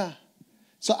 Yeah.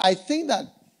 So I think that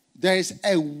There is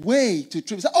a way to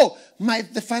trivialize. Oh,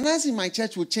 the finance in my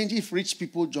church will change if rich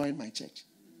people join my church.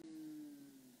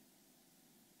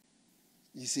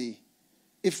 You see,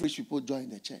 if rich people join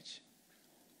the church.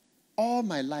 All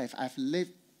my life, I've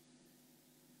lived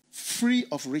free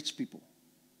of rich people.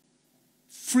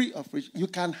 Free of rich. You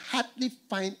can hardly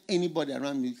find anybody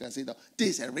around me who can say that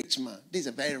this is a rich man. This is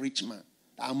a very rich man.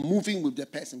 I'm moving with the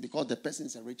person because the person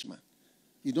is a rich man.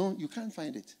 You can't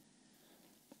find it.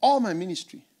 All my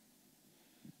ministry.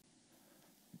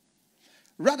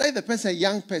 Rather, if the person is a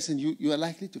young person, you are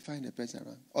likely to find a person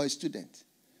around. Or a student.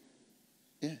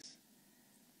 Yes.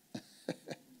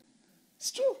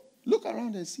 It's true. Look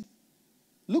around and see.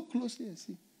 Look closely and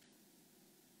see.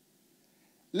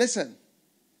 Listen.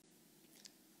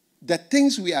 The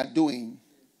things we are doing,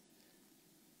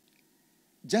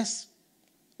 just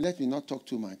let me not talk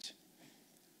too much.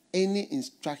 Any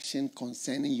instruction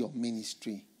concerning your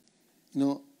ministry,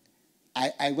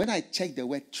 when I check the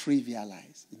word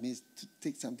trivialize, it means to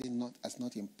take something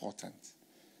not important.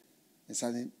 And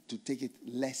something to take it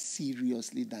less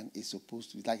seriously than it's supposed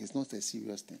to be. Like it's not a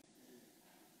serious thing.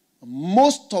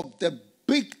 Most of the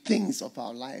big things of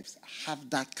our lives have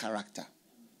that character.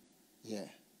 Yeah.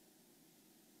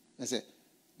 I said,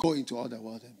 go into all the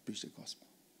world and preach the gospel.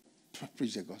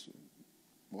 Preach the gospel.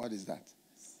 What is that?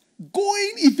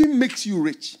 Going even makes you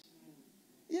rich.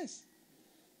 Yes.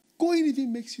 Going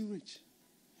even makes you rich.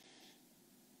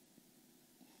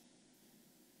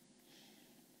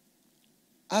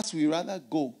 As we rather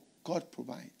go, God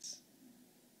provides.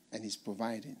 And He's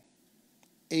providing.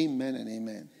 Amen and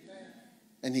amen.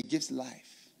 And He gives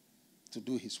life to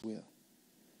do His will.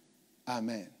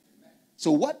 Amen. So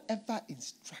whatever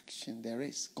instruction there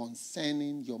is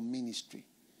concerning your ministry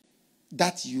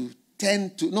that you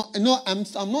tend to...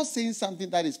 I'm not saying something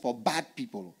that is for bad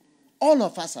people. All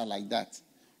of us are like that.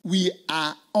 We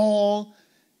are all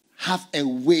have a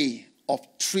way of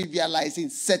trivializing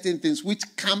certain things which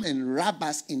come and rub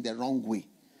us in the wrong way.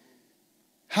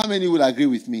 How many will agree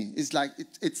with me? It's like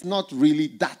it's not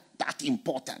really that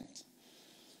important.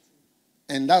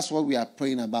 And that's what we are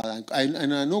praying about.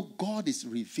 And I know God is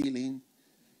revealing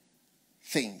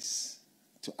things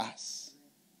to us.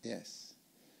 Yes.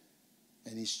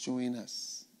 And He's showing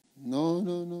us.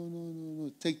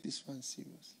 No. Take this one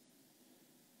seriously.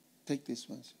 Take this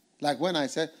one seriously. Like when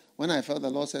I felt the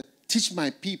Lord said, teach my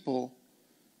people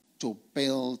to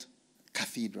build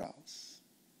cathedrals.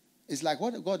 It's like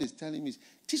what God is telling me is,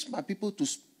 teach my people to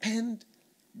spend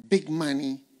big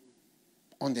money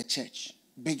on the church.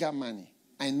 Bigger money.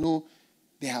 I know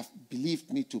they have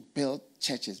believed me to build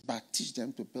churches, but teach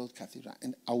them to build cathedrals.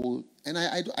 And I will, and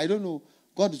I don't know,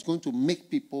 God is going to make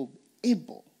people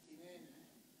able. Amen.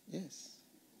 Yes.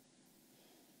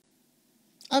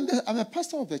 I'm a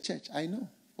pastor of the church. I know.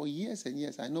 For years and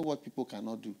years, I know what people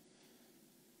cannot do.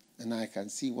 And I can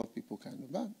see what people can do.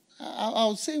 But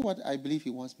I'll say what I believe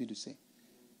He wants me to say.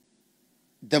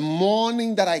 The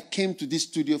morning that I came to this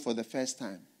studio for the first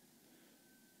time,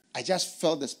 I just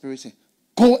felt the Spirit saying,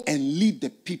 go and lead the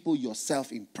people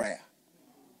yourself in prayer.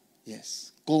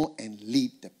 Yes. Go and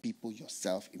lead the people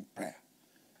yourself in prayer.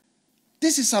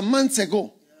 This is a month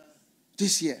ago.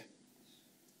 This year.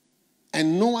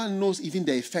 And no one knows even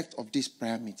the effect of these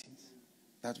prayer meetings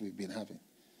that we've been having.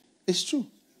 It's true.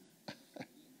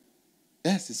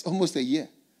 Yes, it's almost a year.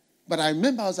 But I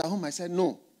remember I was at home. I said,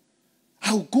 no.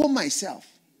 I'll go myself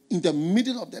in the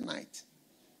middle of the night.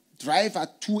 Drive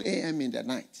at 2 a.m. in the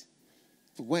night.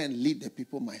 To go and lead the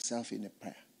people myself in a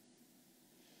prayer.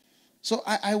 So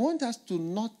I want us to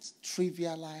not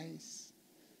trivialize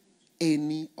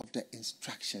any of the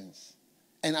instructions.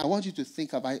 And I want you to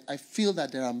think about, I feel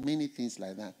that there are many things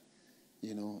like that,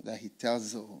 that He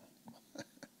tells us,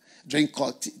 drink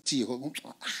cold tea.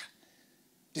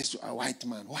 This a white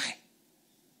man. Why?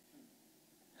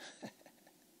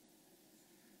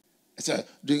 So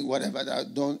doing whatever,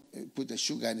 don't put the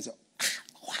sugar in it.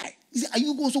 Why? Are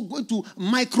you also going to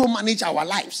micromanage our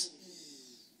lives?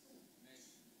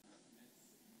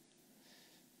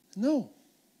 No.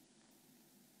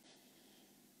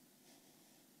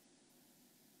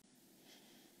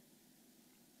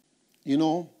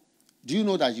 Do you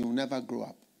know that you will never grow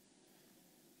up?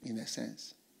 In a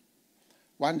sense.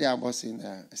 One day I was in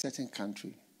a certain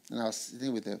country, and I was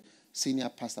sitting with a senior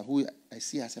pastor who I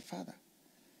see as a father.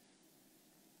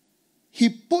 He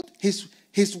put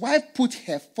his wife put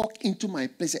her fork into my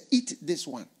plate. Said, eat this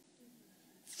one.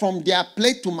 From their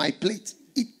plate to my plate,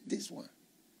 eat this one.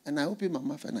 And I opened my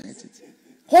mouth and I ate it.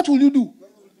 What will you do?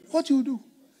 What will you do?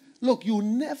 Look, you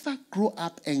never grow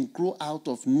up and grow out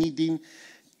of needing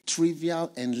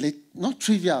trivial and not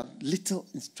trivial, little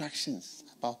instructions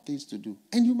about things to do.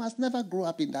 And you must never grow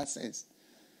up in that sense.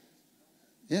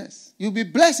 Yes. You'll be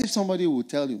blessed if somebody will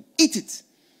tell you, eat it.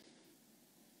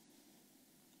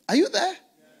 Are you there?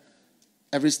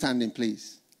 Every standing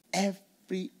place.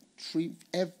 Every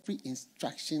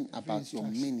instruction about your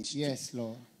ministry. Yes,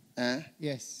 Lord.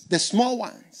 Yes. The small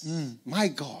ones. My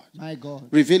God. My God.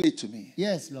 Reveal it to me.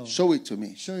 Yes, Lord. Show it to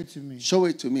me. Show it to me. Show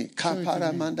it to me.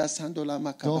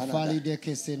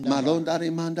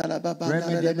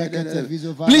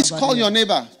 Please call your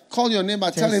neighbor. Call your neighbor.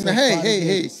 Tell him,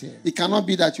 hey. It cannot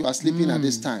be that you are sleeping at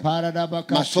this time.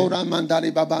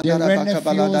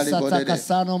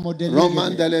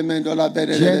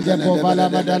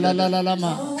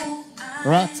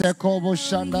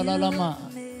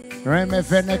 Reme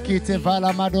venekite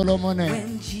vala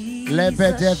madolomone.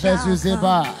 Lebede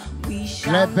vezuzeba.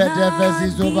 Lebede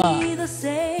vezizuba.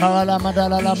 Parala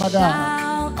madala lamada.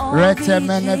 Rete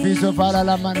mene vizu vala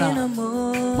lamana.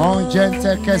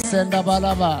 Monjente kesenda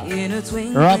balaba.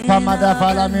 Rapa mada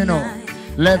valamino.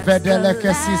 Lebede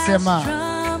lekesisema.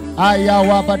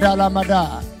 Ayawa badala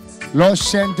mada.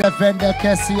 Loshende vende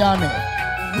kesiane.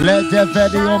 Lede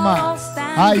vedioma.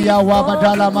 Ayawa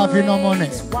badala mavinomone.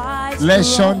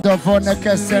 Leshondo vone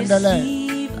kesendele.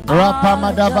 Rapa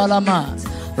madabalama.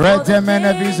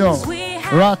 Redemene vizo.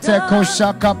 Rate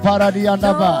koshaka paradi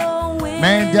andaba.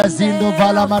 Mendezindo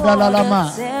vala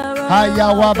madalalama.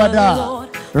 Ayawa bada.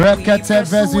 Rekete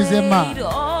vezuzema.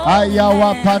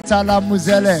 Ayawa patala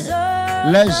muzele.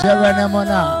 Lejerene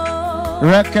mona.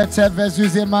 Rekete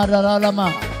vezuzema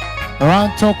dalalama.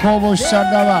 Ranto kobo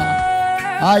shandaba.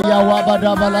 Ayawa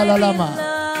badabalalama.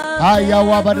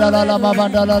 Ayawa badala lama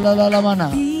bandala la mana.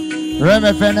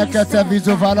 Reme fenekete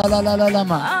vizu vala la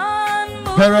lama.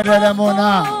 Perede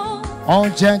mona. On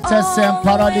gente sem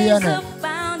paraliene.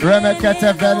 Reme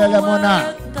kete vele le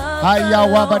mona.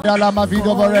 Ayawa badala ma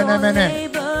vido borene mene.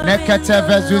 Nekete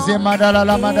vezuzi madala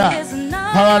la mada.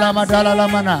 Parala madala la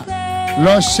mana.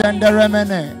 Lo shende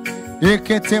remene.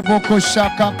 Ikete buku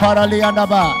shaka parali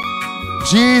andaba.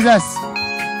 Jesus.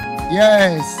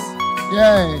 Yes.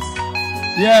 Yes.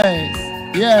 Yes,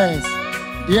 yes,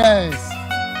 yes,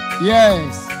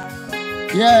 yes,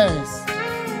 yes.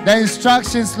 The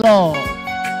instructions, Lord.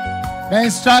 The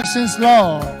instructions,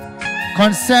 Lord,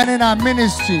 concerning our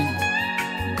ministry.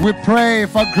 We pray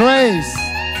for grace,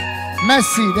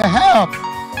 mercy, the help,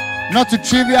 not to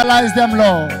trivialize them,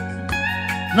 Lord.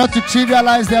 Not to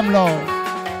trivialize them, Lord.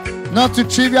 Not to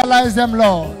trivialize them,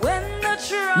 Lord.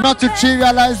 Not to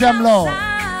trivialize them, Lord.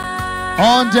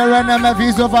 On dereneme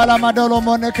viso valama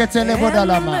dolomone ketele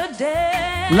bodalama.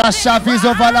 Lasha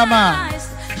viso valama.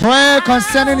 Pray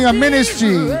concerning your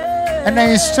ministry and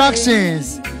the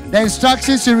instructions. The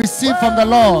instructions you receive from the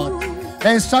Lord.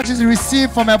 The instructions you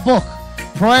receive from a book.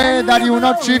 Pray that you will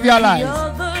not trivialize.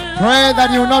 Pray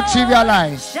that you will not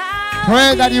trivialize.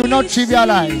 Pray that you will not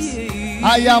trivialize.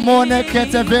 Ayamone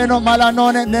keteveno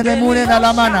malanone neremune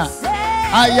nalamana.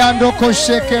 Ayando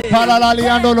kosheke palalali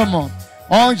andolomo.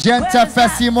 On gente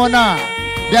fesimona,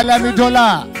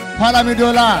 delamidola,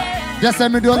 palamidola,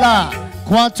 desemidola,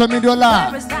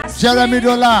 quantomidola,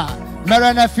 jeremidola,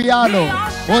 merenefialo,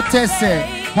 otese,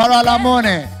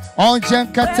 paralamone, on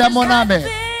gencatemoname,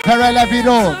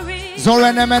 perelevido,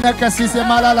 zorenemene casise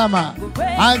malalama,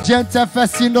 and gente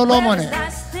fesindolomone,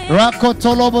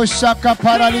 rakotolobo shaka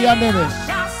paraliandere,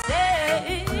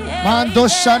 mando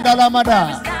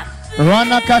shandalamada,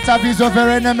 rana katabizo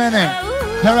verenemene.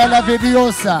 Perela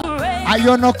vidiosa,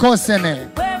 ayono kosene,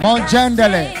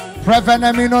 mongendele,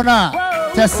 prevene minona,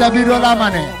 tesebido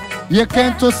lamane,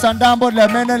 yekento sandambo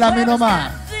lemene la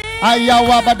minoma,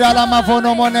 ayawa badala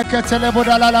mavono mone ketele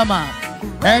bodala lama,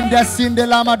 ende sinde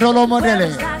lama dolo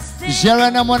modele,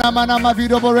 jerene mona mana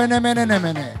mavido borene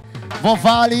mene,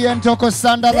 vovali entoko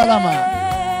sandala lama,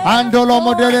 andolo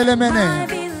modele lemene,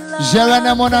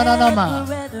 jerene mona nanama,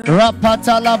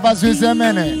 rapata la vazuze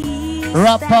mene,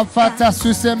 Rapa fata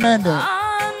susemende,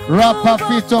 rapa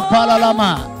fito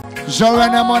palalama,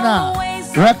 jorene mona,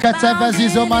 rekete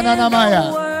vezizo mananamaya,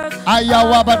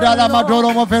 ayawa badala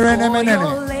madoro mo verene menene,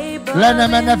 lene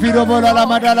mene virobola la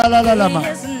madala la lama,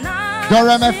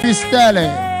 doreme fistele,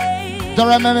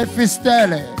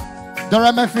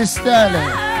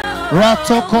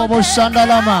 rato kobo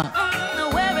shandalama,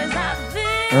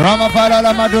 rama vala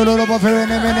la madolo mo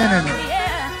verene menene,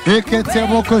 ikete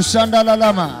boko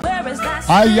shandalalama.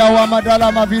 Ayawa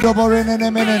madala mavido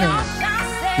borene menene.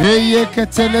 Eye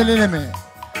ketelele me.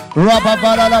 Raba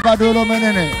bala la badolo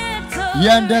menene.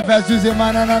 Yende vezuze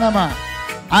mananama.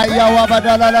 Ayawa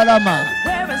badala la lama.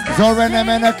 Zorene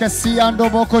mene kesi ando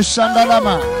boko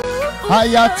shandalama.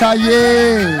 Ayata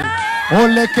ye.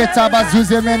 Ole ketaba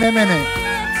zuze mene mene.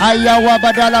 Ayawa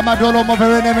badala madolo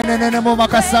moverene menene mo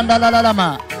makasanda la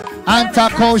lama.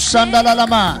 Antako shanda la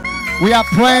lama. We are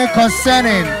praying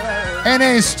concerning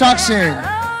any instruction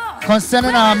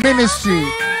concerning our ministry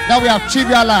that we have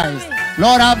trivialized.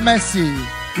 Lord have mercy.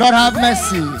 Lord have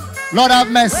mercy. Lord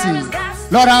have mercy.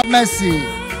 Lord have mercy.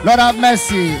 Lord have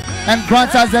mercy. And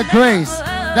grant us the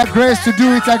grace to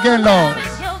do it again, Lord.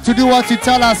 To do what you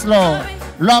tell us, Lord.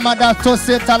 Lama da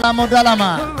tose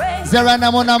talamodalama.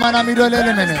 Zerana mona mana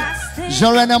midolelemene.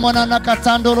 Jorena mona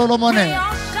nakatando lolomone.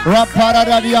 Rapara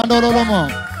da diandolomo.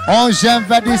 On j'aime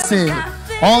vedisse.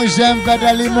 On j'aime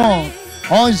vedelimon.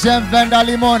 On j'aime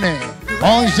vendalimone.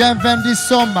 On j'aime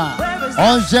vendisoma.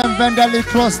 On j'aime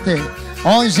vendalicroste.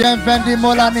 On j'aime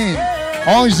vendimolani.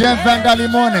 On j'aime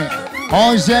vendalimone.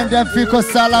 On j'aime defico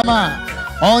salama.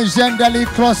 On j'aime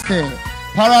delicroste.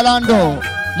 Paralando.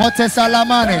 Mote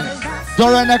salamane.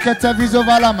 Dorenekete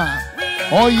vizovalama.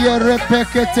 Oye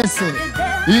repeketese.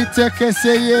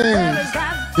 Itekeseye.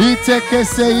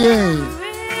 Itekeseye.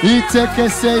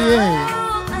 Itekeseye.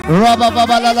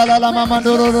 Rabababalalalama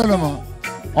mandorolomo.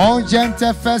 On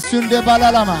gente fesunde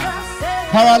balalama.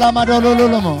 Paralama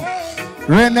dololomo.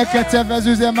 Renekete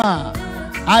vezuzema.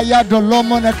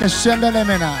 Ayadolomo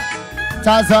nekeshendelemena.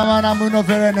 Tazamana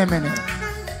munoverenemene.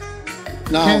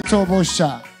 Now,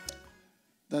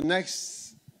 the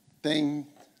next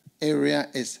area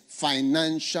is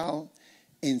financial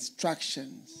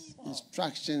instructions.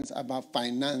 Instructions about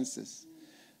finances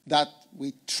that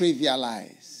we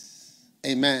trivialize.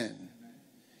 Amen.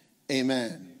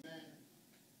 Amen.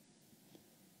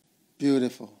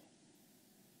 Beautiful.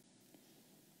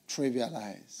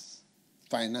 Trivialize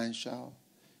financial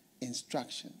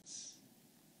instructions.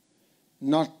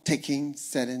 Not taking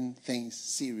certain things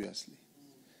seriously.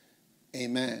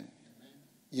 Amen.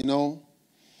 You know,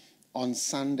 on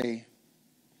Sunday,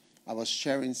 I was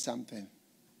sharing something.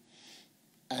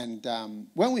 And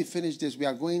when we finish this, we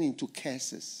are going into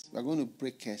curses. We are going to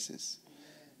break curses.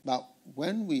 But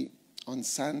on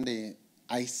Sunday,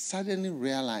 I suddenly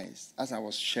realized, as I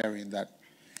was sharing, that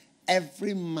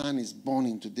every man is born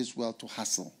into this world to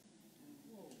hustle.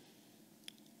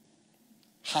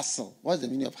 Hustle. What's the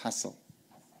meaning of hustle?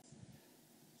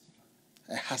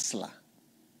 A hustler.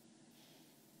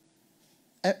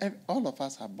 All of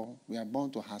us are born. We are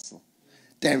born to hustle.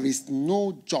 There is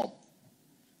no job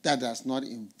that does not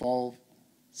involve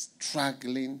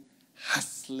struggling,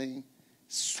 hustling,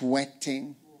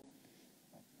 sweating,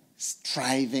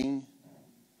 striving,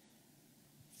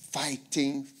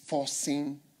 fighting,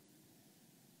 forcing.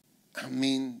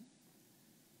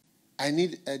 I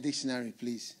need a dictionary,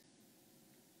 please.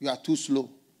 You are too slow.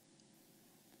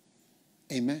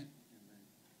 Amen.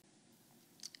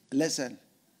 Listen.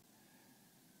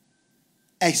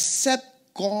 Except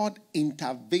God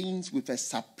intervenes with a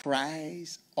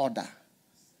surprise order.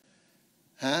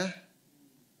 Huh?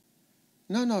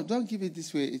 No, don't give it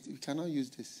this way. We cannot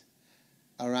use this.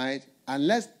 All right?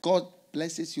 Unless God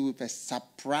blesses you with a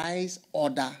surprise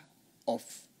order of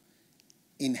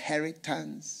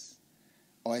inheritance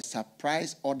or a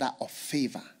surprise order of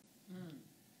favor,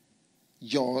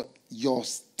 your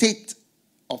state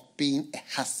of being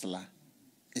a hustler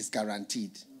is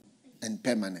guaranteed and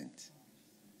permanent.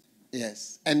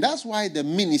 Yes. And that's why the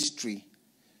ministry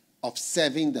of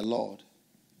serving the Lord,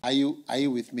 are you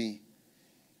with me?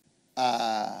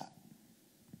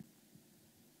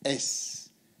 Is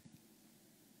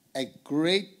a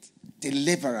great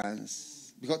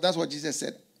deliverance. Because that's what Jesus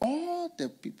said. All the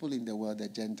people in the world, the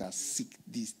Gentiles, seek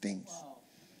these things. Wow.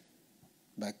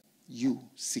 But you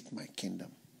seek my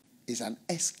kingdom. It's an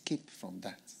escape from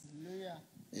that. Hallelujah.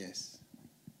 Yes.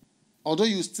 Although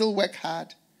you still work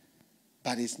hard,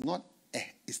 but it's not,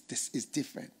 it's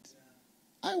different.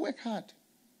 I work hard.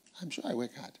 I'm sure I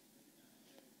work hard.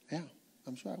 Yeah,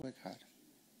 I'm sure I work hard.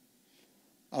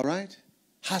 All right?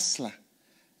 Hustler.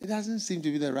 It doesn't seem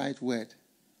to be the right word.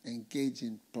 Engage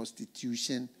in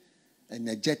prostitution,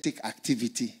 energetic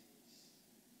activity,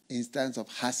 instead of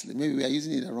hustling. Maybe we are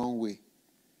using it the wrong way.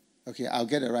 Okay, I'll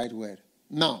get the right word.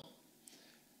 Now,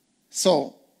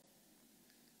 so,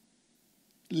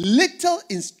 little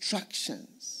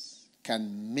instructions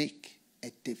can make a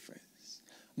difference.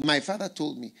 My father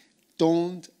told me,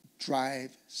 don't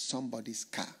drive somebody's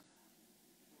car.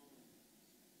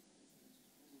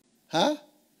 Huh?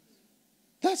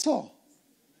 That's all.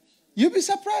 You'll be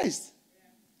surprised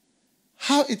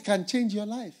how it can change your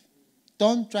life.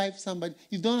 Don't drive somebody.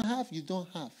 You don't have.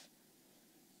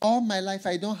 All my life,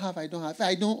 I don't have. If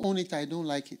I don't own it, I don't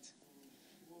like it.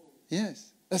 Yes.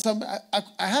 I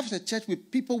have a church with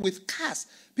people with cars.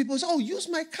 People say, oh, use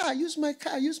my car.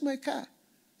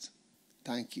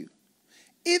 Thank you.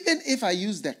 Even if I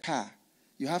use the car,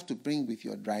 you have to bring with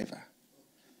your driver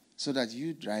so that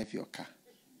you drive your car.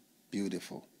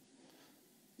 Beautiful.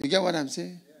 You get what I'm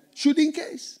saying? Should in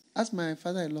case. As my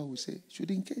father-in-law would say,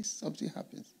 should in case something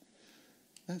happens.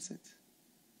 That's it.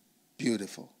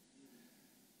 Beautiful.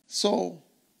 So,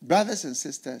 brothers and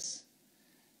sisters,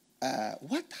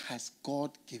 what has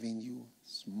God given you?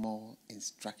 Small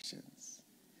instructions.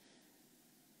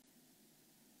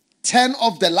 Turn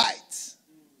off the lights.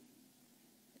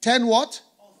 Turn what?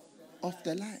 Off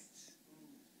the lights.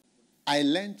 I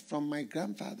learned from my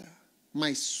grandfather,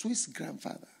 my Swiss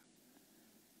grandfather.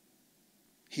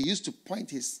 He used to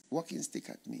point his walking stick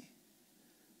at me.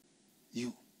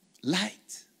 You,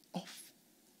 light off.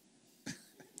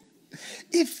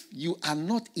 If you are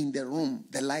not in the room,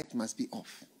 the light must be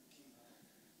off.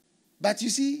 But you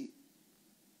see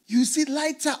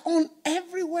lights are on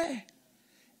everywhere.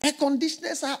 Air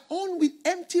conditioners are on with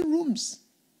empty rooms.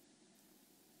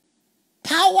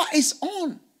 Power is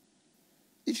on.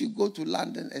 If you go to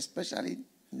London, especially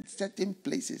in certain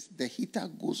places, the heater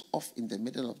goes off in the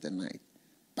middle of the night.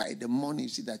 By the morning, you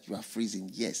see that you are freezing.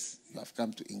 Yes, you have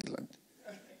come to England.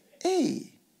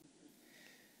 Hey.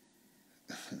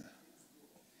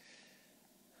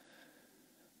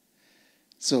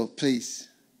 So please,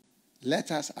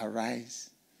 let us arise.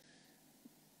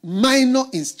 Minor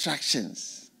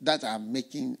instructions that are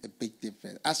making a big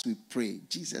difference. As we pray,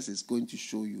 Jesus is going to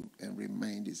show you and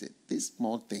remind you that this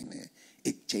small thing,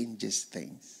 it changes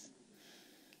things.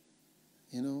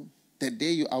 You know, the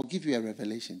day I'll give you a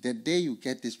revelation. The day you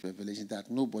get this revelation that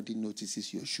nobody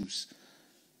notices your shoes,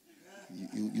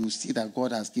 you see that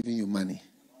God has given you money.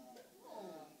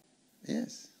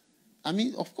 Yes. I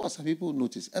mean, of course, some people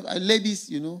notice. Ladies,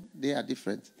 you know, they are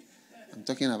different. I'm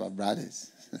talking about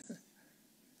brothers.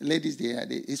 Ladies, they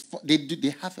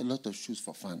have a lot of shoes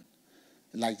for fun.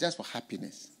 Like just for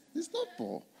happiness. It's not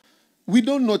for... We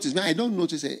don't notice. I don't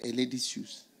notice a lady's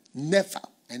shoes. Never.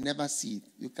 I never see it.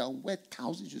 You can wear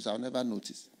 1,000 shoes. I'll never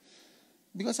notice.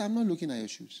 Because I'm not looking at your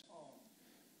shoes.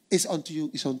 It's onto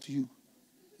you. It's onto you.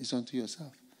 It's onto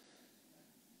yourself.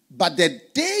 But the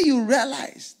day you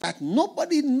realize that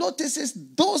nobody notices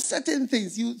those certain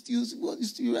things, you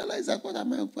realize that what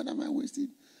am I wasting?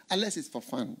 Unless it's for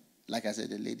fun. Like I said,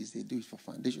 the ladies, they do it for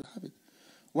fun. They should have it.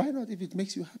 Why not if it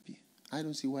makes you happy? I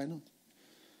don't see why not.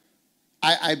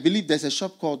 I believe there's a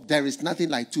shop called There Is Nothing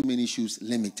Like Too Many Shoes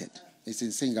Limited. It's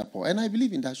in Singapore. And I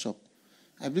believe in that shop.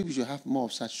 I believe we should have more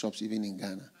of such shops even in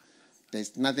Ghana.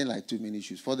 There's nothing like too many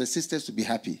shoes. For the sisters to be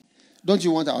happy. Don't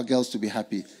you want our girls to be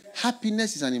happy?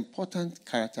 Happiness is an important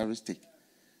characteristic.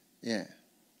 Yeah.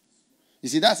 You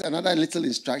see, that's another little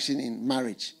instruction in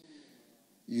marriage.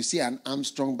 You see an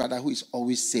Armstrong brother who is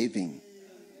always saving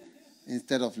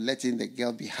instead of letting the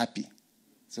girl be happy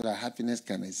so that happiness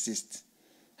can exist.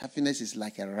 Happiness is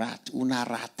like a rat. Una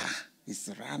rata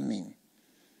is running.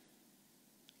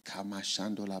 Kama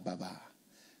Shandola Baba.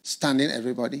 Standing,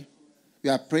 everybody. We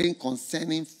are praying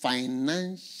concerning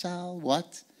financial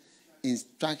what?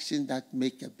 Instruction that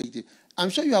make a big difference. I'm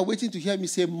sure you are waiting to hear me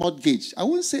say mortgage. I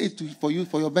won't say it for you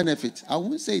for your benefit. I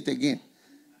won't say it again.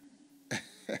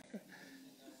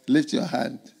 Lift your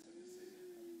hand.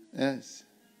 Yes.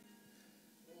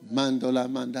 Mandola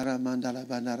mandara mandala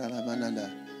bandara la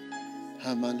bandanda.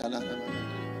 Hamandala la bandanda.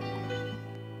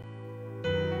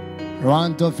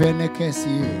 Ranto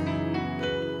venekesi.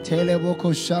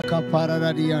 Teleboko shaka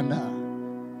paradadianda.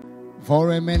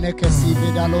 Voremenekesi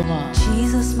vedaloma.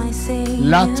 Jesus, my Savior.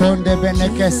 Latonde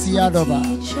benekesi adoba.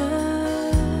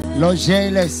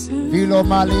 Lojeles vilo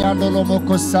maliando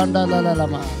lomoko sanda la la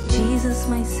lama. Jesus,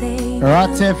 my Savior.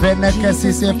 Rate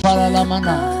venekesi se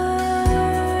paralamana.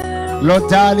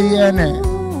 Lotaliene.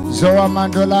 Zoa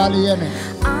mandolaliene.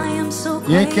 I am so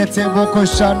Yekete boko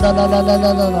shanda la la la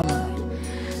la la lama.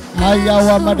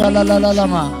 Ayawa madala la la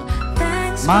lama.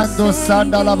 Mando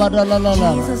sanda la badala la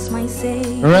la. Jesus, my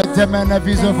Savior. Retemene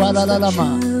viso vala la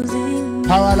lama.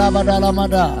 Parala badala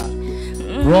mada.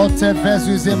 Rote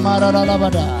vesuze mara la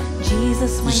bada.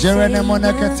 Jesus, my Jerene Savior.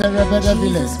 monekete rebede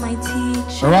vile. Jesus, my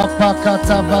teacher.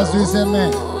 Rapakata vazuze me.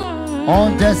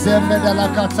 On desembe de la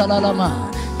kata la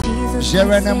lama.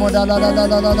 Jerene modala la la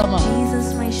la la lama.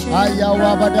 Jesus, my shepherd.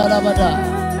 Ayawa badala bada.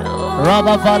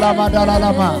 Raba vala madala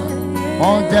lama.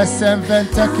 On desembe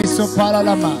kiso para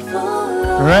lama.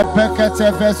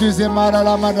 Repekete vesuze mara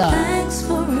la mada. Thanks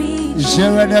for reaching.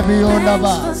 Jerene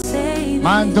biyondaba. Thanks for saving.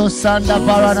 Mando sanda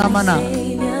paranamana.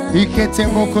 Ikete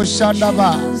boko shanda ba.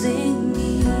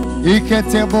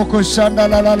 Ikete boko shanda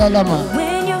la la la lama.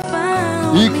 When you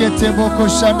found Ikete boko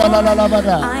shanda la la la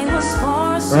bada. I was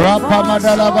far so Rapa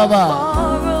madala baba.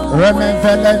 Remen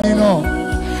velenino.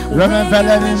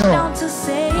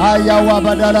 Ayawa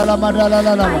badala la madala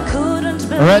la lama. couldn't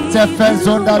Rete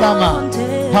fezondalama.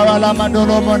 Paralama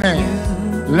dolomone.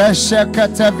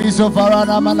 Leshekete viso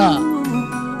varanamana.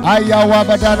 Ayawa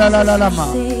badalalalama.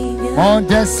 On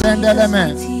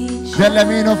descendeleme.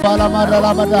 Delemino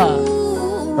falamadalamada.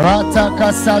 Rata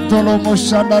kasatolo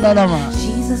mushandalalama.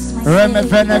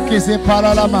 Remevene kisi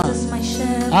paralama.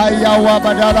 Ayawa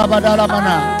badala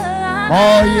badalamana.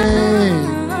 Moye.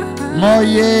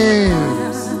 Moye.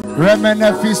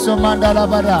 Remene fiso mandala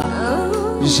bada.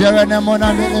 Jerene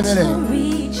monande lebele.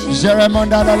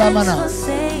 Jeremonda la mana.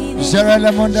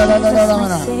 Jeremonda la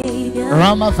mana.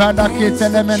 Rama fanda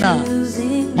kitelemena.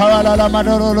 Paralala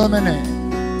madoro mene.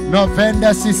 No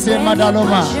venda sisema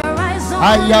daloma.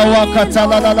 Ayawa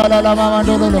katala la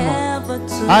mandoloma.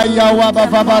 Ayawa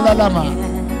baba la lama.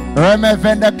 Reme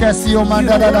venda kesi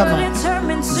umanda la lama.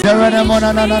 Jerene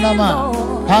monana lama.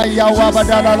 Ayawa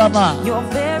badala lama.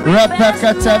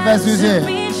 Repekete vezuze.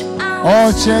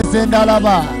 O chezinda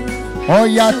laba. O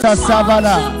yata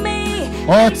savala.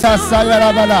 O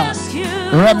tasayara bala.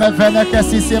 Reme venda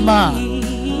kesi sema.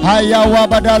 Ayawa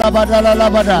badala badala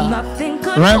labada.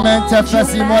 Remente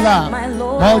fesimola.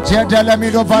 O jedele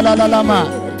mido vala lama.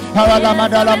 Paralama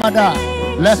dalamada.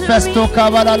 Le festo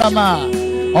kavala lama.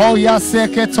 O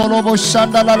yaseke tolobo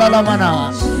shanda la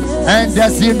lamana. And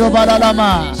desindo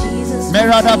balalama.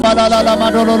 Merada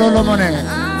balalama dololomone.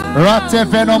 Rate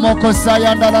venomoko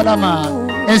sayanda lama.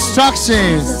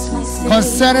 Instructions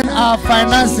concerning our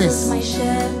finances.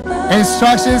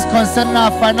 Instructions concerning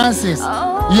our finances.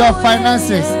 Your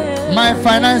finances. My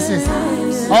finances.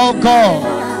 Oh God.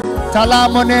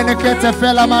 Talamone nekete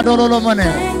fela madololomone.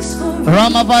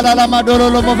 Ramavala la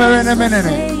madololomo verene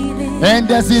menene. And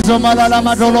desizo malala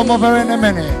madolomo verene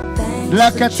mene.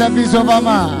 Lakete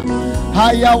bizovama.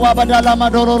 Haya wabadala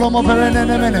madololomo verene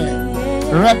mene.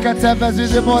 Rekete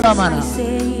vezizimora mana.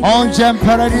 Onjem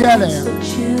perediele.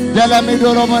 Dela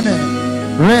midolomone.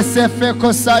 Resefe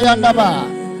kosayandaba.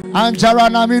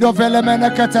 Anjarana mido velemene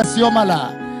ketesiomala.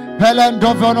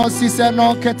 Pelendovono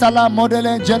siseno ketala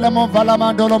modele jelemon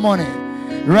valama dolomone.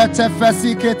 Rete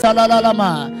fesi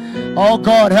ketalalama. Oh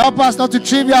God, help us not to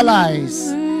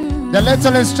trivialize the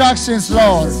little instructions,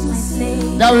 Lord,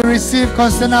 that we receive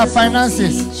concerning our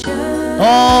finances.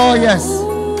 Oh yes.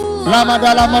 Lama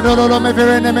dala madolo me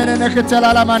verene mene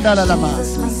ketela la mandala lama.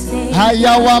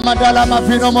 Hayawa madala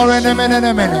mafino morene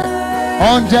mene mene.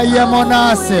 Onde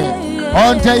yemonase.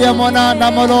 Onde yemona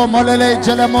namolo molele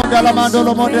jelemo dala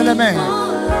mandolo modele me.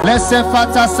 Lese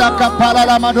fata saka pala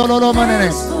la mandolo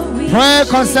mene. Pray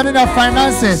concerning our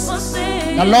finances.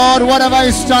 The Lord, whatever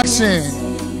instructions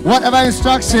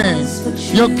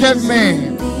you give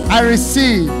me, I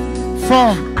receive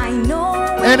from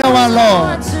anyone,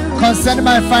 Lord, concerning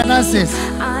my finances.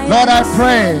 Lord, I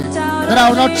pray that I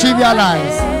will not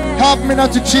trivialize. Help me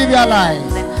not to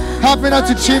trivialize. Help me not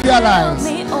to trivialize.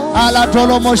 Ala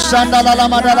dolomo shanda la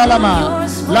lama dalalama.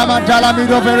 Lama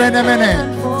dalamido verene mene.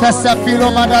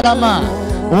 Tesafilo madalama.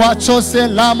 Wachose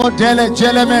lamo dele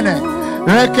jelemene.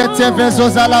 Rekete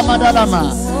vezoza la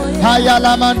madalama. Haya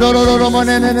la mandolo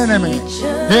moneneneme.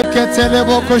 Rekete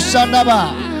lebo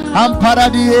kushandaba.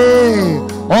 Amparadie.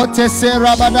 Otese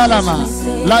rabadalama.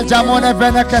 La jamone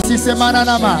venekasi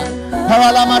semananama.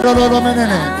 Paralama dolo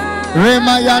menene.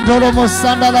 Rema yandolo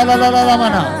mosanda la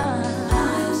mana.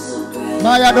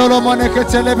 Maya dolo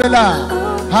monekete lebela.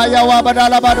 Haya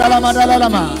wabadala badala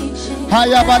madalama.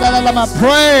 Haya badalama.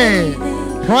 Pray.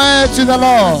 Pray to the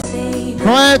Lord.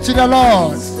 Pray to the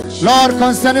Lord. Lord,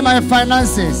 concerning my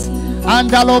finances.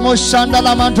 Andalomo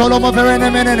shandala mantolomo verene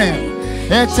menene.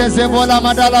 Etezebola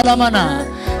madala lamana.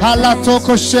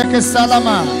 Halatoko sheke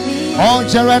salama. On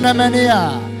jerene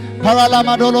menia.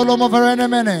 Paralama dololomo verene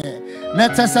mene.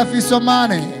 Nete safiso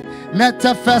mane.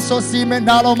 Nete feso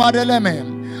simendalo madeleme.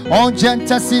 On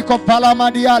gente siko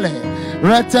palamadiale.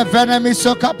 Rete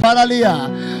venemiso kapalalia.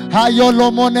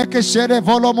 Hayolomone ke shere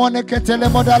volomone ke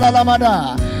telemodala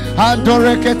lamada.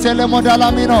 Andore ke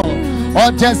telemodala mino.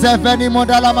 Otezeveni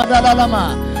modala madala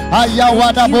lama.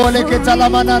 Ayawada bole ke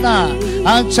talamanana.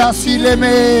 Ancha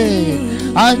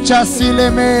sileme. Ancha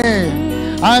sileme.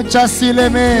 Ancha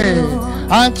sileme.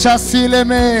 Ancha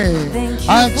sileme.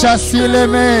 Ancha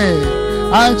sileme.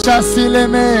 Ancha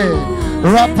sileme.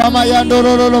 Rapama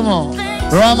yandololomo.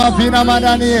 Rama vina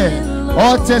madanie.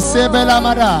 Otesebela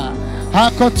mada.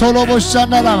 Hakotolobo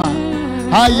shandalama.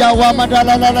 Ayawa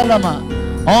madala lama.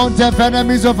 On the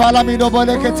venemies of Alamido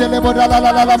Boleketele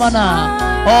la mana.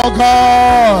 Oh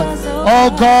God, oh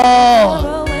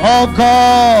God, oh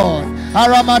God.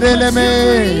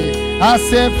 Aramadeleme.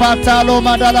 Ase fatalo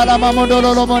madala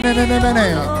mamodolo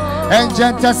monene.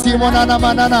 Engenta simona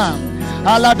manana.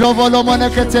 Ala dovolo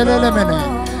moneketele mene.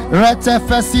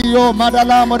 Retefesio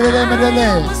madala modele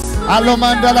medele.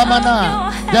 Alomandala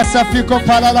mana. Desafiko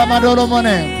palala madolo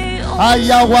mone.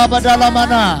 Ayawa badala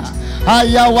mana.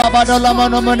 Ayawa badala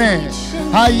manomone.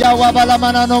 Ayawa bala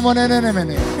mana no mone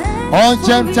mene.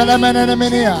 Onjem telemene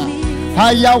menia.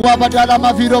 Ayawa badala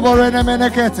maviro borene mene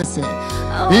ketese.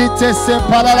 Itese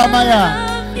palala maya.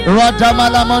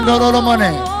 Radamala mandolo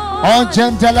mone.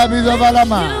 Onjem telebizo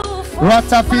balama.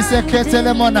 Ratafise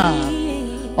ketelemona.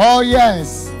 Oh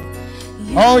yes.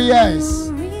 Oh yes.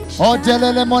 Oh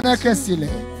delele mone kesile.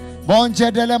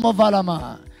 Bonje dele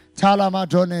movalama. Talama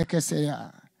done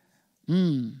keseya.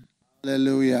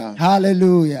 Hallelujah.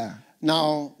 Hallelujah.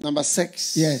 Now, number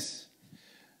 6. Yes.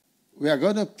 We are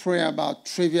going to pray about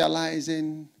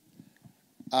trivializing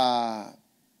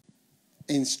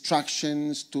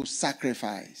instructions to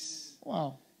sacrifice.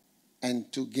 Wow.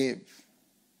 And to give.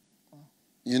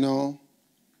 You know,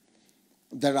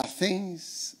 there are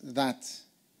things that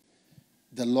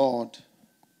the Lord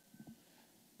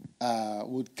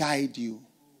would guide you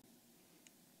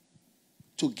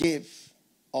to give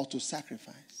or to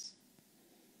sacrifice.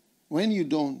 When you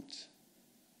don't,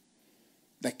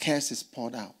 the curse is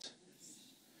poured out.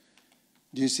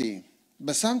 Do you see?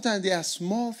 But sometimes there are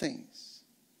small things.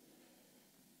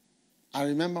 I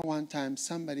remember one time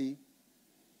somebody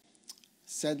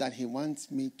said that he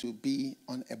wants me to be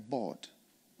on a board,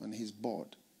 on his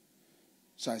board.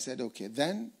 So I said, okay.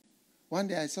 Then one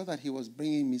day I saw that he was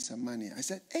bringing me some money. I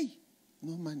said, hey,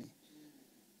 no money.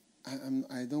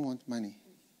 I don't want money.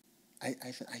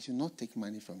 I should not take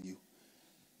money from you.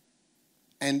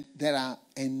 And there are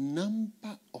a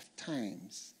number of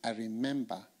times I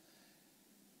remember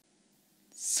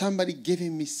somebody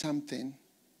giving me something,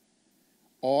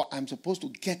 or I'm supposed to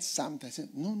get something. I said,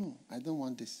 no, I don't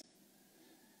want this.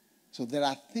 So there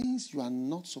are things you are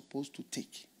not supposed to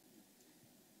take.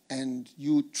 And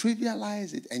you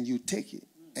trivialize it and you take it.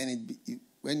 And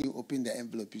when you open the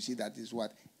envelope, you see that is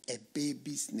what? A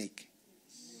baby snake.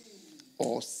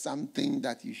 Or something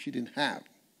that you shouldn't have.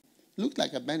 Looks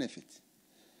like a benefit.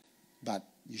 But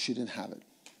you shouldn't have it.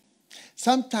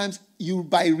 Sometimes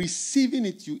by receiving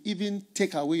it, you even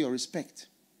take away your respect.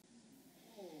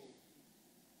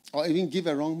 Or even give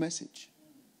a wrong message.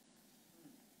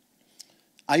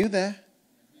 Are you there?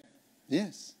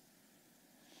 Yes.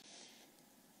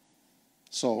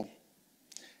 So,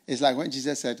 it's like when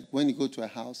Jesus said, when you go to a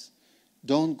house,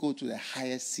 don't go to the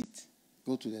highest seat.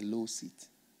 Go to the low seat.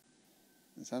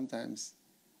 And sometimes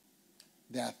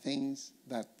there are things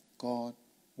that God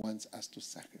wants us to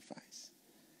sacrifice.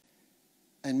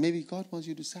 And maybe God wants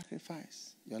you to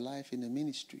sacrifice your life in the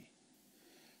ministry.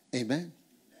 Amen.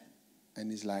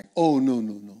 And it's like, oh, no.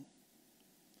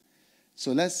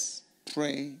 So let's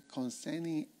pray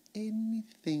concerning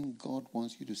anything God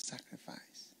wants you to sacrifice.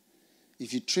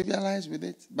 If you trivialize with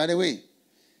it, by the way,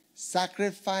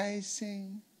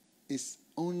 sacrificing is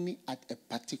only at a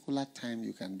particular time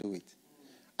you can do it.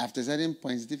 After a certain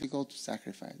point, it's difficult to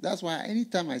sacrifice. That's why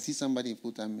anytime I see somebody in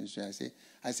full-time ministry,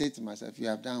 I say to myself, you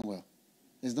have done well.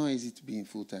 It's not easy to be in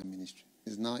full-time ministry.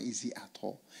 It's not easy at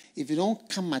all. If you don't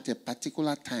come at a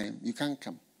particular time, you can't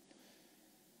come.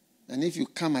 And if you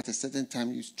come at a certain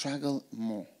time, you struggle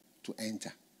more to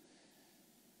enter.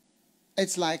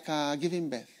 It's like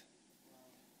giving birth.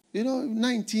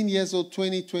 19 years old,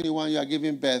 20, 21, you are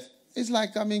giving birth. It's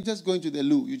like, just going to the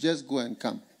loo. You just go and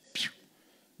come.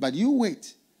 But you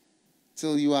wait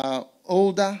till you are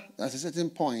older at a certain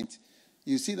point.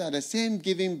 You see that the same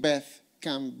giving birth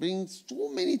can bring so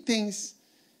many things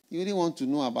you really want to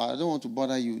know about. I don't want to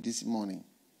bother you this morning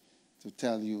to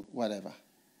tell you whatever.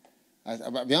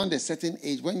 Beyond a certain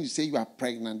age, when you say you are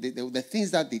pregnant, the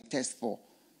things that they test for,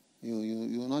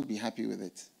 you will not be happy with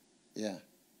it. Yeah.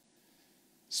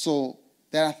 So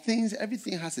there are things,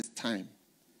 everything has its time.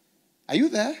 Are you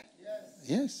there?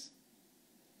 Yes.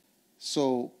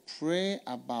 So pray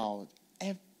about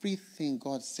everything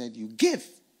God said you give.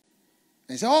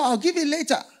 And say, I'll give it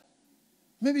later.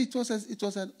 Maybe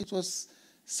it was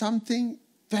something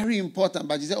very important,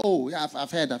 but you say,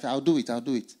 I've heard of it. I'll do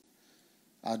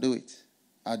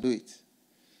it.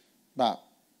 But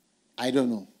I don't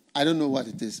know. I don't know what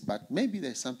it is, but maybe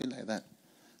there's something like that.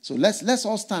 So let's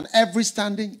all stand. Every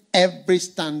standing.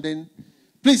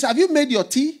 Please, have you made your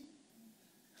tea?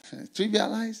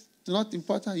 Trivialized? It's not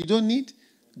important. You don't need?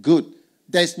 Good.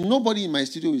 There's nobody in my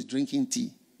studio who is drinking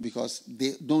tea because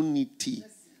they don't need tea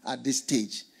at this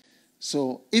stage.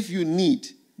 So if you need,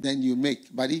 then you make.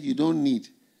 But if you don't need,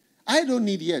 I don't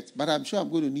need yet, but I'm sure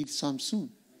I'm going to need some soon.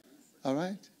 All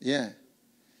right? Yeah.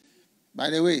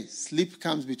 By the way, sleep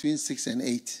comes between 6 and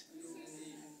 8.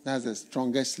 That's the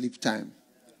strongest sleep time.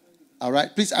 All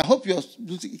right. Please, I hope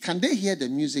can they hear the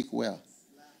music well?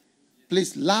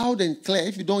 Please, loud and clear.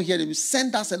 If you don't hear them,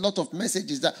 send us a lot of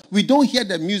messages that we don't hear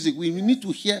the music. We need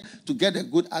to hear to get a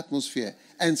good atmosphere.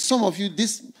 And some of you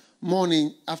this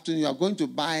morning, afternoon, you are going to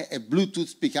buy a Bluetooth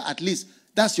speaker. At least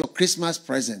that's your Christmas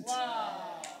present.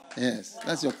 Wow. Yes,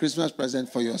 that's your Christmas present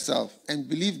for yourself. And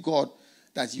believe God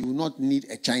that you will not need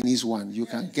a Chinese one. You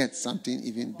can get something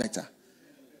even better.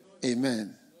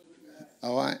 Amen.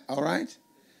 All right. All right.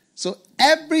 So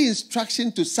every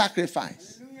instruction to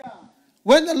sacrifice.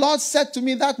 When the Lord said to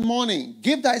me that morning,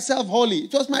 give thyself wholly,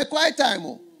 it was my quiet time.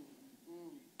 Oh.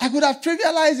 I could have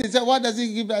trivialized it. Said, what does it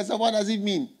give thyself? What does it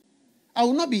mean? I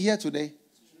will not be here today.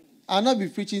 I will not be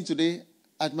preaching today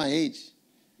at my age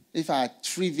if I had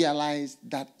trivialized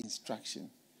that instruction.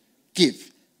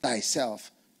 Give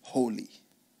thyself wholly.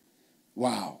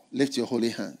 Wow. Lift your holy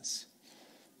hands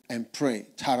and pray.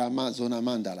 Tarama zona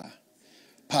mandala.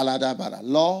 Paladabara.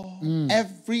 Lord,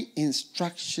 every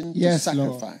instruction to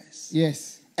sacrifice. Lord.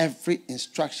 Yes. Every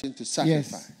instruction to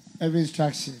sacrifice. Yes. Every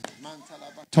instruction.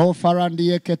 To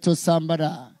farandiye to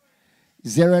sambada.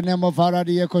 Zerenemo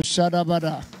varadiye ko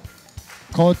shadabada.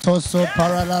 Kotoso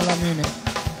paralalamine.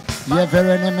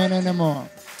 Yeverenemenemo.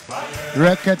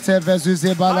 Rekete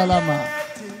vezuze balalama.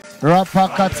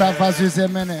 Rapakata vazuze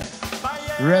mene.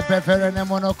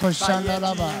 Rebeverenemono ko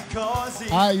shandalaba.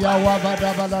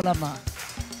 Ayawabada balalama.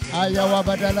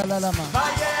 Ayawabadalalama.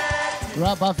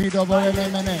 Rabavido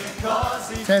borelemene.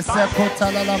 Tese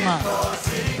kotalalama.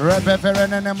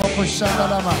 Rebeverene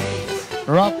mokushandalama.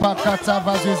 Rapakata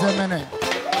vazuzemene.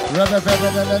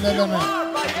 Rebevereleleleme.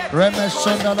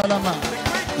 Remeshondalalama.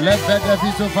 Levede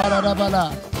vizu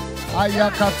faradabala.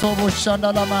 Ayakatobu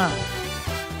shandalama.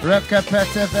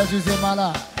 Rekepete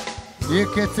vezuzemala.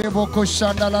 Iketebo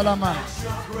kushandalalama.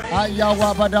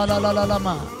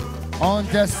 Ayawabadalalama. On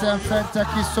desenfente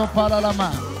kiso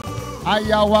palalama.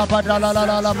 Ayawa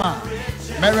badalalama.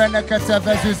 Merenekete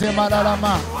vezuze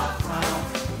malalama.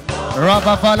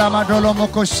 Rabavalama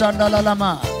dolomoko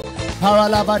shandalalama.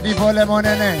 Paralaba divole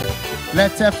monene.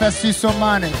 Lete fesiso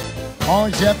mane.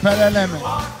 Onje pereleme.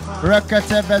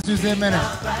 Rekete vezuze mene.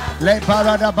 Le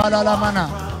parada balalamana.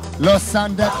 Lo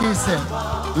sande kise.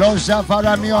 Lo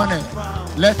javara mione.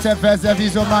 Lete veze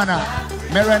vizomana.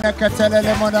 Merenekete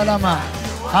lele monalama.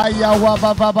 Ayawa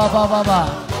baba baba baba.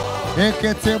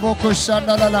 Eketebo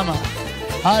kushanda lalama.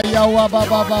 Ayawa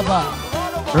baba baba.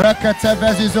 Rekete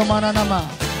vezizo mananama.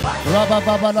 Raba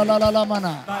baba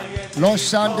lalalamana. Lo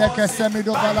shande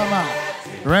kesemido balama.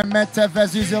 Remete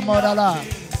vezizo modala.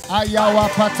 Ayawa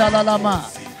patalalama.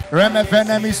 Reme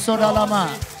venemi sodalama.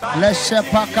 Leshe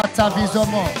pakata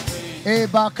vizomo.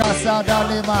 Eba kasada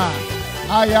lima.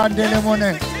 Ayande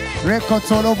lemone.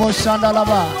 Rekotolobo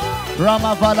shandalaba.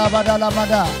 Rama vala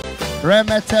badalamada.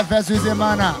 Remete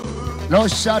vezuzimana. Lo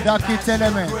shada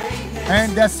kiteleme.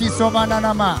 Ende siso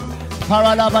mananama.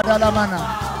 Paralabadalamana.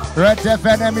 Rete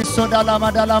venemi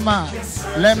sodalama dalama.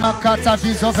 Lema kata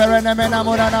vizo verenemena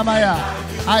muranamaya.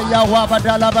 Ayawa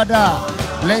badalabada.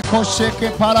 Leko sheke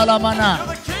paralamana.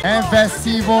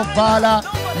 Investivo bala.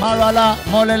 Marala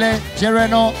molele.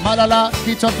 Jereno malala.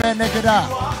 Kitope negeda.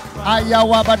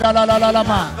 Ayawa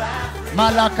badalalama.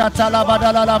 Malakata la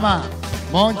badalalama.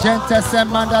 Monjente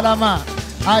semandalama.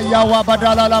 Ayawa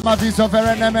badalalama viso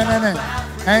verenemenene.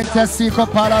 Ente siko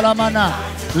paralamana.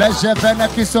 Leje vene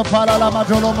kiso paralama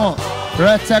dolomo.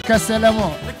 Reteke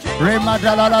selemo. Rema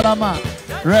dalalalama.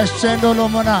 Reshendo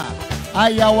lomona.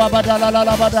 Ayawa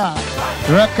badalalabada.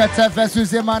 Rekete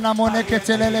vesuze mana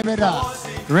monekete lelebeda.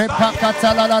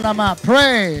 Repakata lalalama.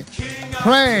 Pray.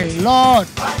 Pray, Lord.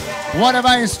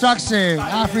 Whatever instruction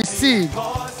I've received,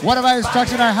 whatever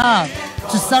instruction I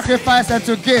have to sacrifice and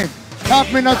to give,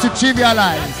 help me not to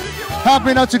trivialize. Help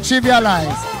me not to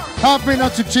trivialize. Help me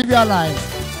not to trivialize.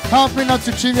 Help me not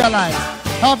to trivialize.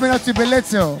 Help me not to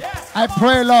belittle. I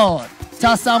pray, Lord.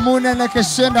 Tasamune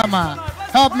nekeshendama.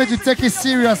 Help me to take it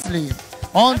seriously.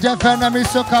 Onde venemi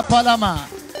sokapalama.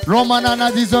 Romanana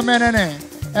dizomenene.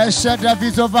 Esheda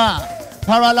vizova.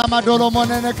 Paralama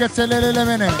dolomonene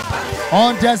ketelelelemene.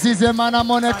 On desize mana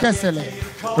mone kesele.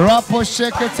 Rapo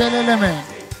sheke teleleme.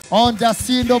 On da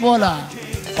sido bola.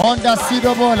 On da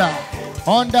sido bola.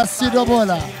 On da sido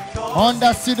bola. On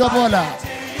da sido bola.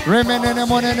 Remenene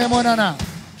monene monana.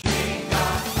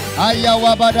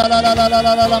 Ayawa badala la la la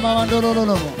la la la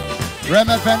mamandolo.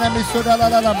 Remefene misoda la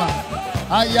la la ma.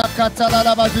 Ayakata la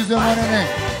la bazize monene.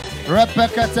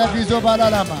 Repekete vizo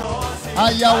balalama.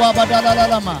 Ayawa badala la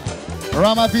la ma.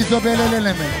 Rama vizo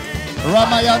beleleme.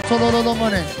 Ramayan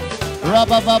Tololomone,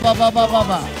 Rabba Baba Baba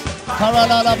Baba,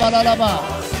 Paralala Balalaba,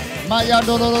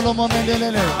 Mayandololo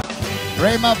Momendelele,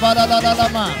 Rema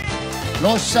Balalalama,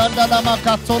 Lo shandalama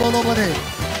katololobore.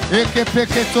 Eke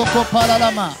peke toko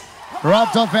palalama.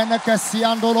 Radovene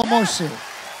kesiandolo moshe.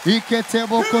 Ike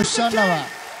teboko shandaba.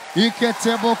 Ike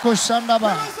teboko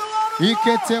shandaba.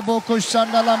 Ike teboko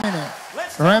shandalamine.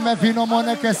 Reme vino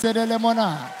mone kesedele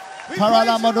mona.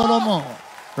 Paralama dolomo.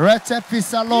 Rete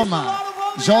pisaloma.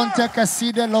 Jonte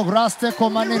keside lograste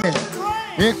komanine.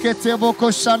 Ike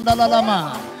teboko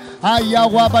shandalalama.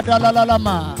 Ayawa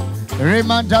badalalama.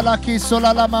 Remandala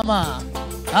kisolala mama.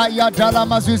 Ayadala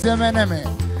mazuzemeneme.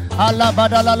 Allah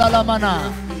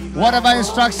badalalamana. Whatever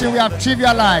instruction we have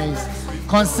trivialized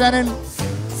concerning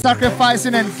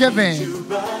sacrificing and giving,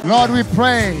 Lord, we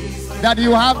pray that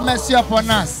you have mercy upon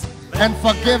us and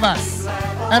forgive us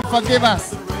and forgive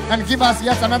us and give us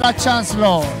yet another chance,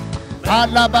 Lord.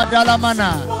 Allah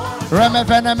badalamana.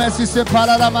 Remeveneme sise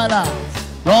palalamana.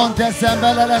 Lord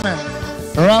desembeleleme.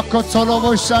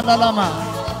 Rakotolobo shandalama.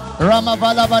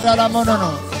 Ramavala badala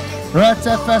monono.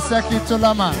 Rete feseki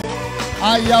tulama.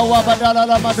 Ayawa badala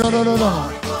lama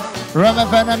dololo.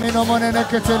 Ramavana mino monene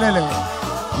ketelele.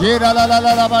 Yera la la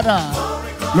la la bada.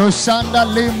 Lushanda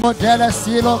limbo dele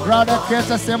silo grada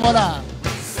keta semola.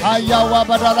 Ayawa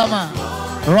badala ma.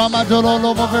 Ramadolo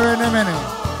moverene mene.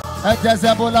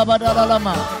 Etezebola badala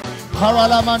lama.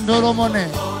 Parala mandolo mone.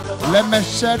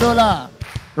 Lemeshedola.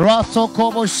 Rato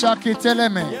kobo shaki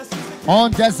teleme.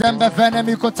 On December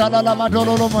venemi kotala la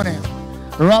madolo mone.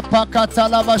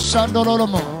 Rapakatala bashandolo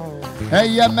mo.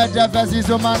 Eye meja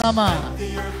vezizo manama.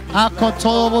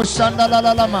 Akotobo shandala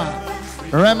la lama.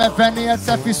 Remeveni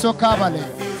etefiso kabale.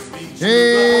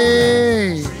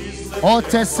 Hey.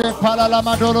 Otese pala la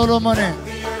madolo mone.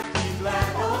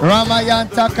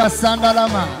 Ramayanta kasanda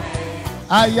lama.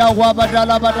 Ayawa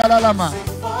badala badala lama.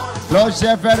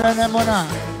 Loje verene mona.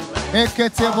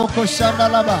 Eketebo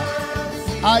koshandalaba.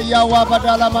 Ayawa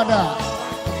badala mada.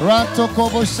 Ranto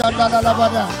kobo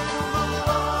shandalabada.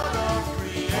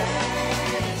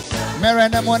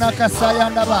 Merene mona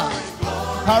kasayandaba.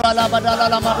 Parala badala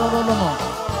la madolumo.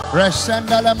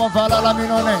 Reshendale movala la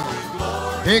minone.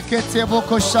 Eketebo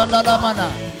koshandalamana.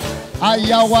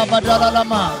 Ayawa badala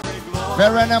lama.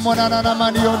 Verene mona nana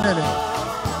maniondele.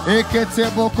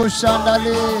 Eketebo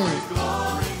koshandale.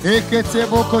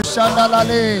 Eketebo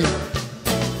koshandalale.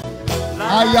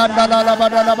 Ayandala la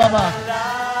badala baba.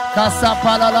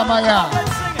 Kasapala la maya.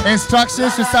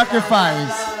 Instructions to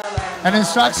sacrifice and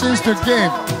instructions to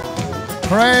give.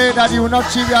 Pray that you will not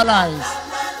trivialize.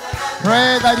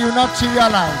 Pray that you will not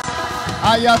trivialize.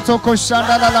 Ayatoko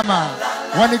shandala lama.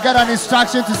 When you get an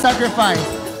instruction to sacrifice,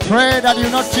 pray that you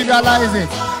will not trivialize it.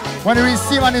 When you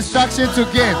receive an instruction to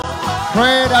give,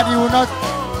 pray that you will not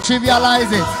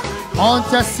trivialize it. On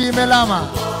tesime lama.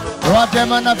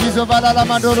 Rodemana vizovala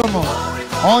lama doromo.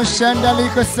 On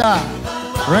shendelikosa.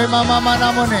 Rema mama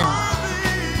namone.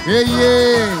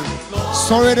 Yeye.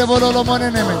 Sorry de bololo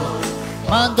moneneme.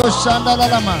 Mando shandala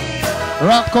lama.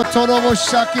 Rakotolobo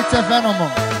shakite venomo.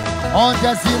 On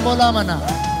jazimbo lamana.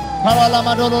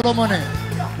 Paralama dololo mone.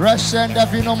 Rashenda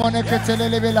vino mone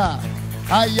ketelelebela.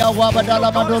 Ayawa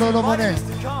badala mandolo mone.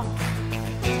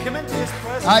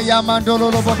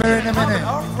 Ayamandolo berene mene.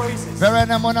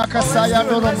 Verene mona kasaya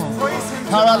dolomo.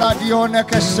 Parala dione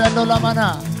keshendo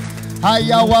lamana.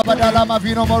 Ayawa badala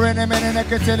mavino morene mene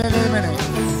ketelele mene.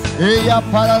 Iya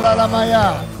parala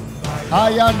lamaya.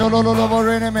 Ayandolo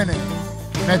morene mene.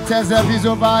 Neteze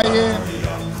vizo baye.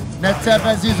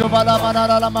 Neteze vizo bala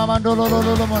manala la mamandolo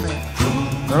mone.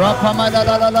 Rapa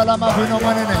madala la mavino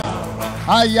mene.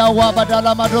 Ayawa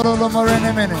badala madolo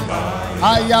morene mene.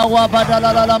 Ayawa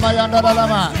badala la mayanda la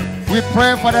lama. We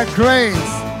pray for the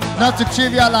grace not to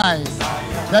trivialize,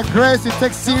 the grace to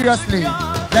take seriously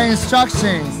the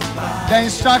instructions,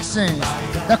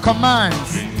 the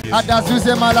commands.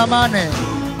 Adazuze malamane,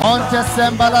 onte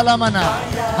sembala lamana.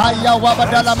 Ayawa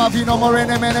badala mavino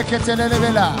morene mene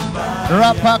ketelelebela.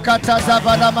 Rapakata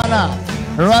zabalamana.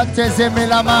 Rate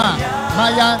zemilama.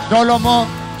 Maya dolomo.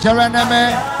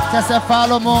 Jereneme.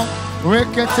 Tesefalomo.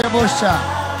 Reketebusha.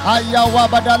 Ayawa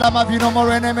badala mavino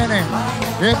morene mene.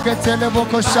 Eketelebo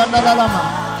koshanda lama.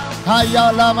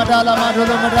 Ayala madala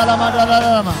madolo madala madala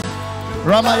lama.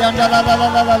 Ramayanda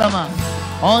la lama.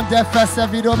 On the fesse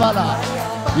video bala.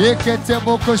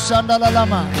 Eketebo koshanda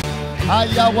lama.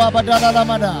 Ayawa badala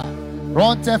lamada.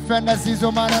 Ronte fenda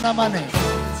zizo manana mane.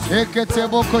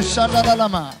 Eketebo koshanda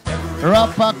lama.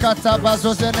 Rapakata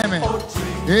bazozeneme.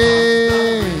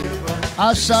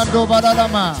 Ashando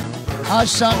badalama.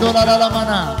 Ashando la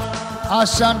lamana.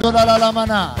 Ashando la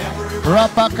lamana.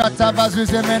 Rapakata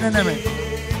bazuzemeneme.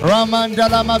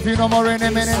 Ramandala mavino morene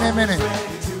mene.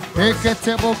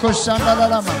 Eketebo koshanda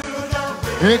lama.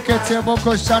 Eketebo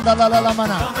koshanda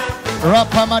lamana.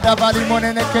 Rapamada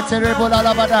Balimonene Keterebola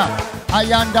Labada.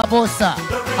 Ayanda Bosa.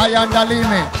 Ayanda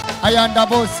Lime. Ayanda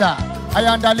Bosa.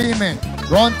 Ayanda Lime.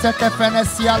 Ronte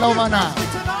Kefenesia Lomana.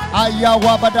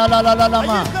 Ayawa Badala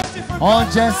Lama. On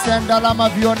Jensen Dalama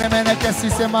Vionemene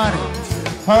Kesisemani.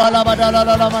 Parala Badala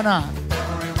Lamana.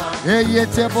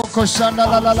 Eyete Bokoshanda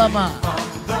Lama.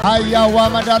 Ayawa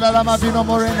Madala Lama Vino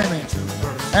Moreneme.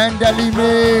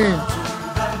 Endelime.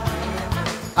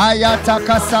 Ayata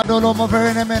Casadolo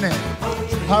Moverenemene.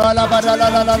 Parala Badala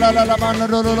Lama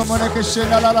Nodolo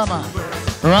Monekeshina Lama.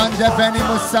 Rande Beni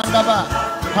Musandaba.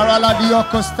 Parala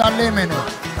Diocosta Lemene.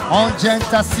 On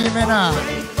Genta Simena.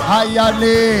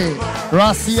 Ayale.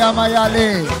 Rasia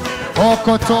Mayale.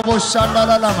 Okotobo Shanda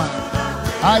Lama.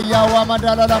 Ayawa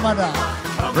Madala Lamada.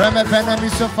 Reme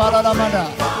Benemiso Fala Lamada.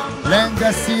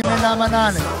 Lenda Simena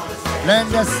Manane.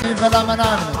 Lenda Sivela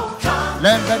Manane.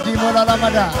 Lenda Dimola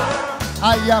Lamada.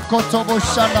 Ayakotobo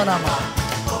Shanda Lama.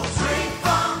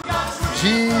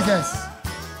 Jesus.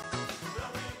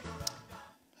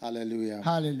 Hallelujah.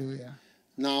 Hallelujah.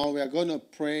 Now we are going to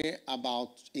pray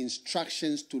about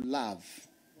instructions to love.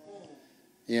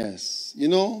 Yes.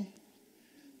 Do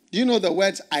you know the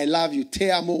words I love you? Te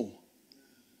amo.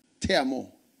 Te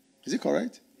amo. Is it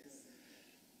correct?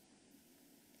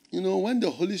 When the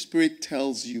Holy Spirit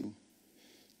tells you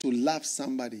to love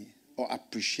somebody or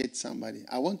appreciate somebody,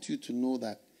 I want you to know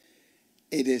that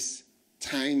it is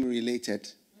time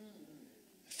related.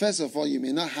 First of all, you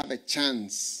may not have a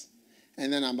chance.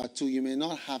 And then number two, you may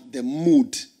not have the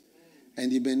mood.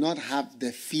 And you may not have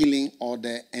the feeling or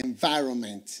the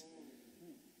environment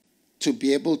to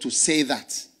be able to say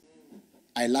that.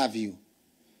 I love you.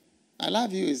 I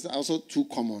love you is also too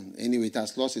common. Anyway, it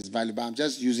has lost its value. But I'm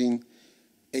just using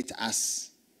it as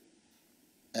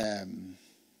an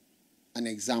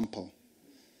example.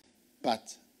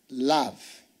 But love,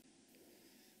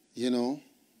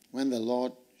 when the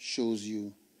Lord shows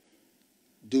you,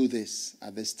 do this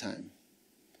at this time,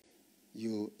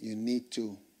 you need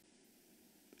to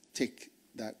take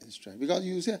that instruction. Because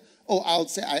you say, I'll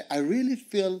say, I really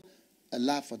feel a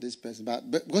love for this person. But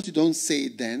because you don't say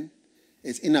it then,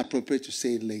 it's inappropriate to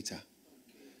say it later.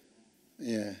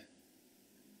 Yeah.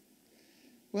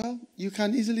 Well, you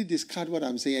can easily discard what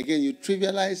I'm saying. Again, you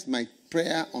trivialize my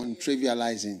prayer on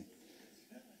trivializing.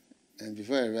 And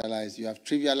before I realize, you have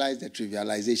trivialized the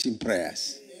trivialization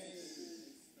prayers.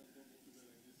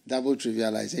 Double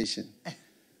trivialization.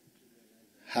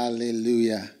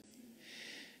 Hallelujah.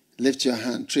 Lift your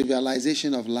hand.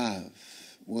 Trivialization of love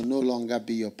will no longer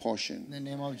be your portion. In the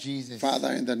name of Jesus.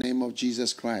 Father, in the name of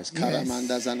Jesus Christ. Yes.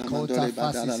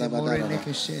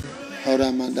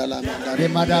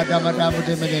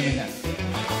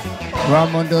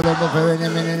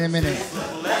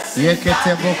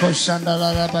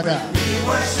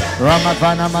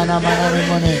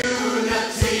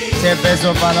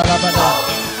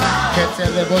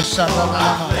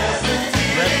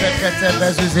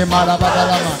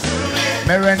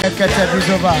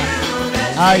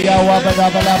 Ayawa bada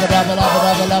bala bada bala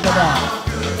bada bala bada.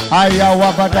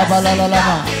 Ayawa bada bala la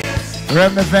lama.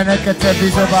 Remevene kete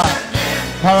bizoba.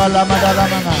 Paralamada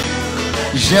lamana.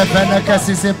 Jevene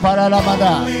kesise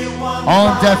paralamada.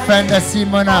 On defende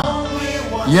simona.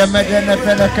 Yemedene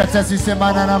pele kete sise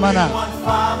mana namana.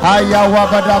 Ayawa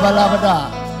bada bala bada.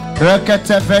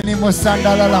 Rekete veni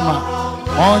musanda la lama.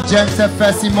 On gente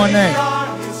fesimone.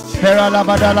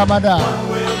 Paralabada lamada.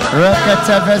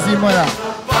 Rekete vezimona.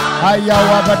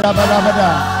 Ayawa bada bala bada.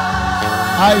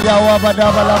 Ayawa bada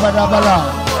bala bada bala.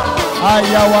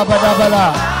 Ayawa bada bala.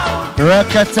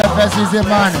 Rekete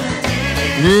vezizemani.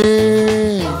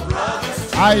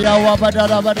 Ayawa bada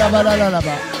bada bala la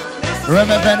ba.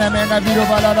 Remevene mena biro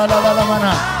bala la la la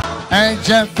mana.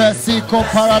 Enjem fesiko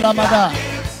paralamada.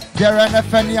 Gerene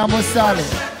feni amusale.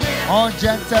 On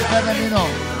gente fenemino.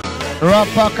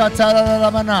 Rapakatara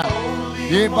la mana.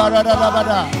 Ibarada la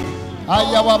bada.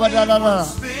 Ayawa bada la la.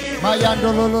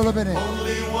 Mayando lolo bene.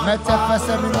 Mete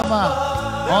fesemino ma.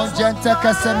 On gente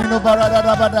kesemino barada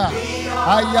rabada.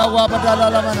 Ayawa badala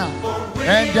lamana.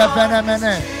 Ende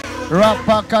venemene.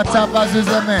 Rapakata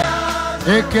bazuzeme.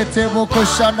 Ekete moko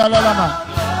shanda lalama.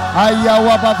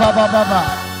 Ayawa baba baba.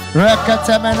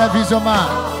 Rekete mene vizoma.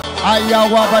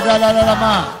 Ayawa badala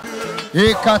lalama.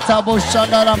 Ekatabo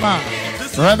shanda lama.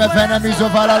 Reme venemizo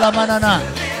vala lamanana.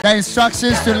 The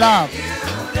instructions to love.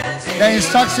 The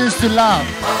instructions to love.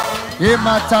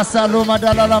 Imata saluma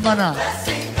dalalamana.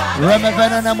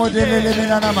 Remevena modele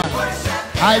minanama.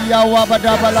 Ayawa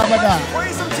badabalabada.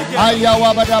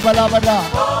 Ayawa badabalabada.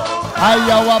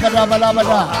 Ayawa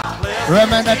badabalabada.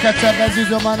 Remena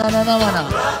katebezizo mananamana.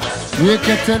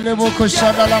 Yeketele boko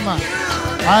shadalama.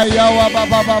 Ayawa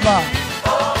baba baba.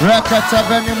 Rekata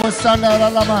veni musanda la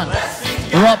lama.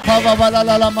 Rapa baba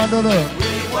la mandolo.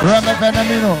 Reme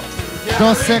venamino.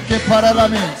 Doseke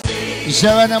paralami.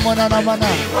 Jevene mona namana.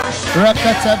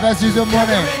 Rekata vezizo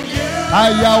mone.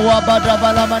 Ayawa bada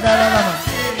bala madala lama.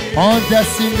 On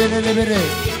descende libere.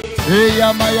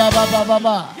 Iya maya baba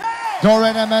baba.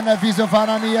 Dorene mene vizo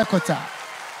vanani ekota.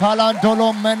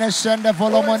 Palandolo mene shende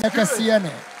volomone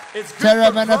kasiene.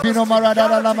 Terre mene vino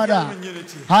maradala lamada.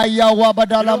 Ayawa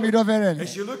badala mido verene.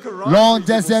 Lon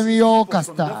desemio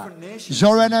casta.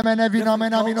 Jorene mene vino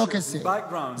mena vino kese.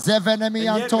 Zevene mi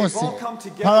antosi.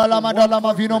 Paralamada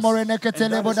lama vino morene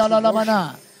ketele bodala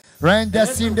lamana. Rende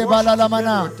sinde bala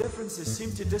lamana.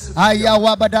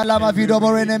 Ayawa badala ma vido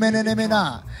morene mene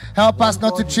mena. Help us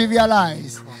not to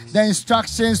trivialize the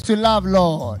instructions to love,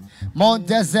 Lord.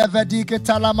 Monte zevedike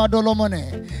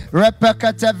talamadolomone.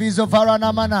 Repekate viso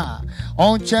varanamana.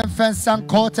 Onchen fensan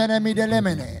kotene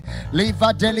midelemene.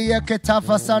 Liva delie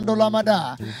ketafa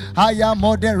sandolamada. Haya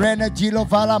moderene gilo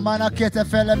valamana kete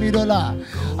fele midola.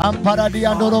 Amparadi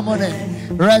andolomone.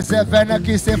 Rezevene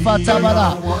kise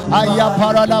fatabala. Aya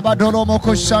paralabadolomo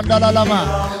kushandala lama.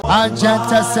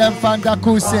 Anjente semfanda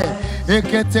kuse.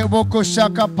 Ekete boko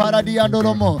shaka paradi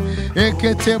andolomo.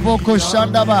 Ekete boko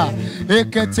shandaba.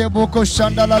 Ekete boko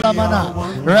shandala lamana.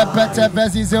 Repete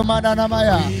vezize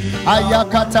mananamaya.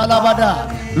 Ayakata labada.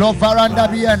 Lo varanda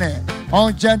biene.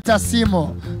 Onjenta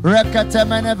simo. Rekete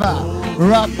meneva.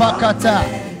 Rapakata.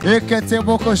 Ekete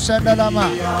boko shandalama.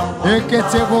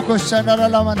 Ekete boko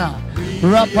shandalamana.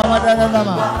 Rapamadana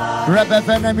lama.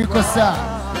 Rebevene mikosa.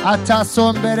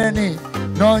 Atasombereni.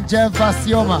 Non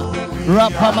jevasioma.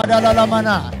 Rapamadala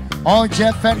lamana.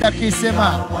 Onje fenda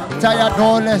kisema. Taya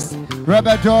doles.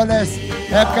 Rebe doles.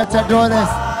 Ekete doles.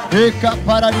 Ika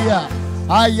paradia.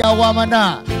 Aya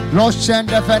wamana.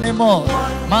 Loshende fenimo.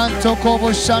 Manto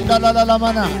kobo shandala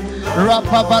lamana.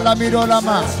 Rapa balamido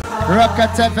lama.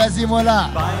 Rakate vezimola.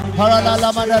 Parala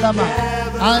lamana lama.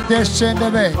 Ande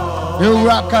shendebe.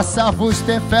 Uraka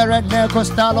safuste fere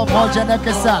nekostalo mojene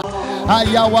kesa.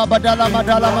 Aya wabadala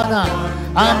madala mana.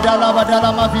 Andala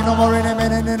badala mavino morene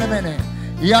mene.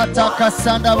 Yata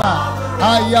kasandaba.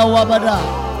 Aya wabada.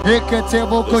 Ekete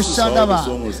boko shandaba.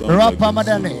 Rapa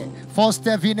madane.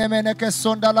 Foste vine mene ke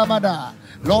sondala mada.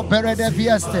 Lopere de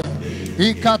vieste.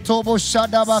 Ikatobo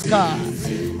shadabaka.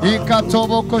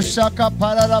 Ikatobo koshaka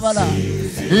paralabala.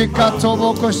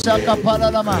 Ikatobo koshaka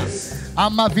paralama.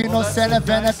 Amma vino sele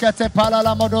vene kete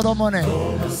palala modoromone.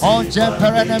 Onje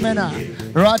perene mena.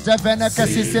 Raja vene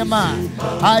kesisema.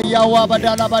 Ayawa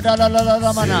badala badala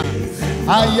la mana.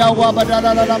 Ayawa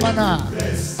badala la mana.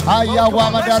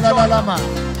 Ayawa badala la lama.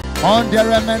 Onde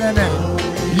remenene.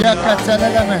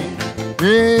 Yekateleleme.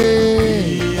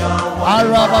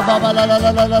 Araba baba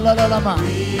la lama.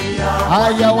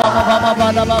 Ayawa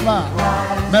baba baba.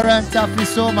 Merenta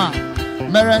fisoma.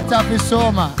 Merenta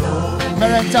fisoma.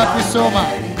 Merenta fisoma.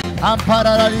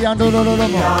 Ampara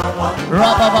andololomo.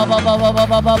 Raba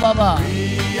baba.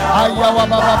 Ayawa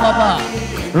baba.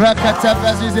 Rekata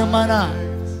vezizimana.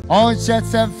 Onche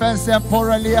semfense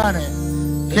poreliane.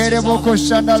 Kereboko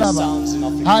shandalaba.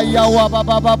 Ayawa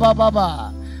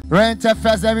baba. Rente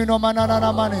fezemino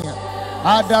manana mani.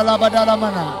 Adala badala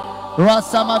mana.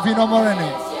 Rasama vino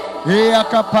morene.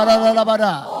 Iaka parala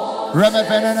bada. Reme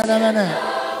venene.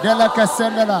 Dela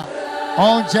casendela.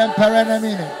 On jemperene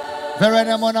mine.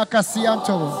 Verene mona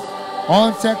casianto.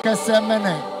 On te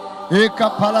casemene. Ika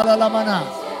parala mana.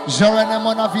 Jorene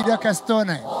mona vida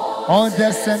castone. On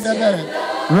descendele.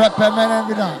 Repemene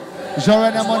vida.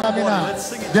 Jorene mona mina.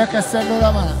 De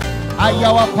casendela mana.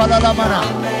 Ayawa parala mana.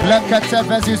 Lekate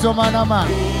vezizomana.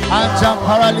 Anjam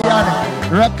paraliane.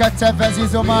 Rekate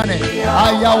vezizomane.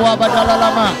 Ayawa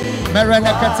badalalama.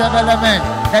 Merene kateveleme.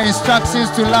 The instructions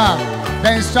to love.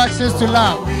 The instructions to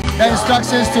love. The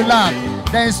instructions to love.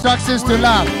 The instructions to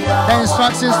love. The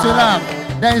instructions to love.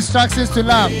 The instructions to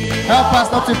love. Help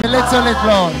us not to belittle it,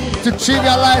 Lord. To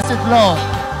trivialize it, Lord.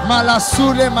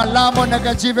 Malasule malamo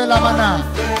negajive lamana.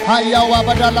 Ayawa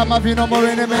badalama vino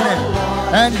morene mene.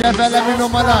 And devele vino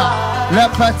mana.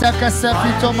 Lepateka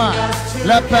sepitoma.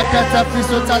 Lepeketa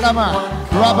pisotalama.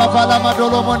 Rababalama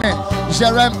dolomone.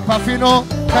 Jerem pafino.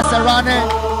 Caserane.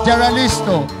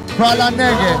 Jerelisto.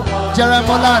 Pralanege.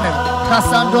 Jeremolane.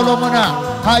 Casandolomona.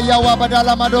 Ayawa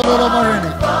badalama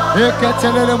dolomorene.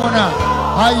 Eketelemona.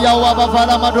 Ayawa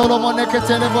babalama dolomone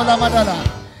ketelevola madala.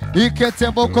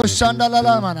 Iketeboko shandala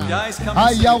lamana.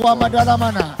 Ayawa madala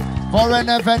mana.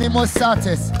 Forene venimo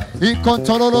satis.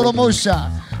 Ikontololo mosha.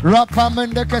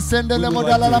 Rapamende kesendele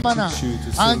modala lamana.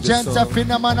 Anjenta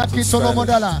finamana kitolo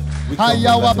modala.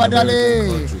 Ayawa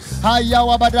badale.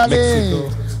 Ayawa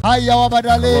badale. Ayawa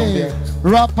badale.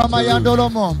 Rapa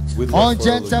mayandolomo.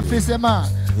 Onjente fisema.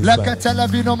 Lekatele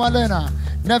vino malena.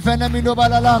 Nevene mino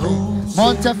balalami.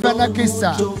 Monte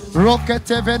fenakisa.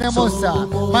 Rokete venemosa.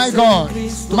 My God.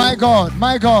 My God.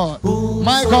 My God.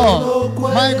 My God.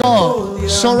 My God.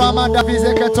 Shorama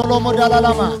davizeke tolomo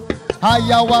dalalama.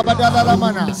 Ayawa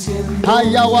badalamana.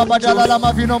 Ayawa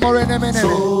badalalama vino morene menene.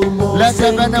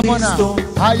 Lete venemona.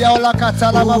 Ayaola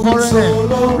katalama vorene.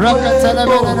 Rekatele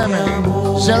veneme.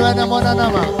 Jerene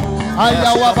monanama.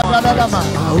 Ayawa badalalama.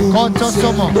 Konto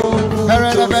somo.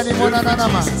 Perele veni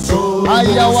monanama.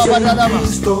 Ayawa badalama.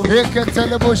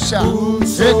 Eketele busha.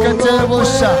 Eketele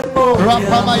busha.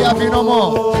 Rapama ya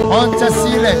vinomo. Onte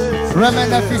sile.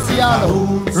 Remene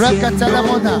fisialo. Rekatele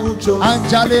mona.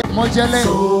 Anjale mojele.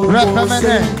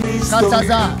 Repemene.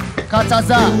 Kataza.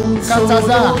 Kataza.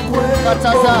 Kataza.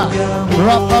 Kataza.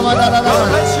 Rapama dalalama.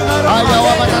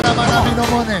 Ayawa badalama na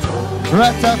vinomone.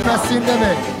 Reta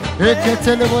presindele.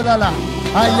 Eketele bodala.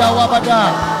 Ayawa bada.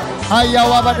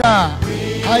 Ayawa bada.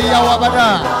 Ayawa bada.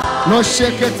 Lo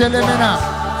sheketele mena.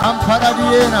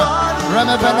 Amparadiena.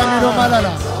 Remebele miro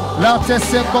malala. Laute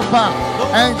sekopa.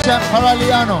 Enche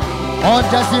paraliano.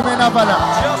 Onja zimena vala.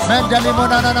 Mendeli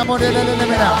monana na modelele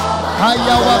mena.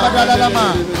 Ayawa badala lama.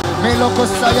 Meloko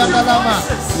sayanda lama.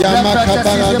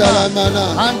 Yamakabara dalamana.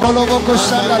 Andologo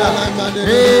kushandala.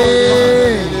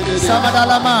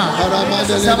 Samadalama.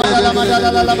 Samadalama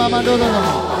dalalama mandololo.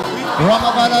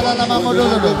 Ramabala lama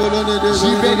mandololo.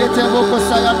 Shibegete boko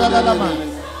sayanda lalama.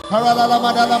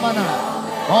 Paralalama dalamana.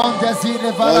 On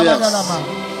desile vala dalalama.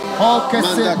 Oke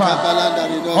sepa.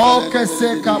 Oke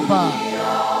sekapa.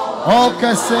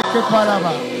 Oke seke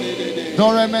paraba.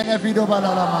 Doremene vido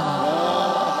balalamana.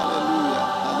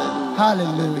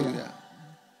 Hallelujah.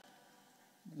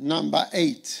 Number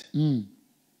 8.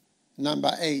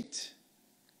 Number 8.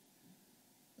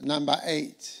 Number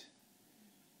 8.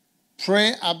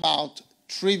 Pray about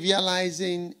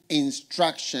trivializing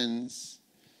instructions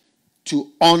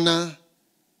to honor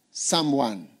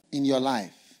someone in your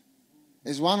life.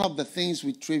 It's one of the things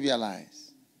we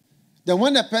trivialize. Then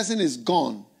when the person is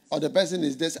gone or the person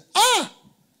is this,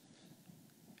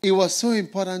 it was so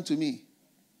important to me.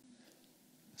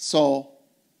 So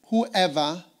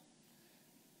whoever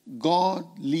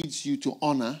God leads you to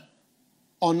honor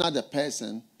the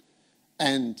person,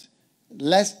 and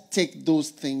let's take those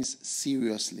things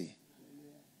seriously.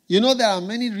 You know, there are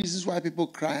many reasons why people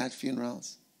cry at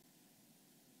funerals.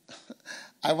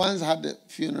 I once had a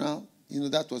funeral,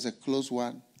 that was a close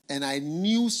one, and I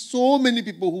knew so many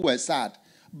people who were sad,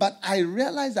 but I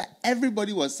realized that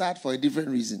everybody was sad for a different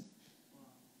reason.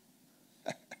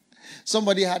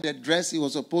 Somebody had a dress he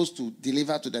was supposed to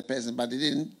deliver to the person, but they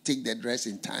didn't take the dress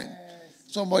in time.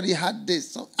 Somebody had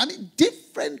this.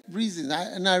 Different reasons.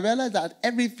 And I realized that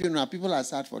every funeral, people are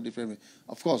sad for different reasons.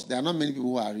 Of course, there are not many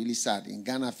people who are really sad in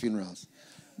Ghana funerals.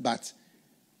 But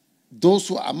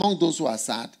among those who are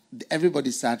sad,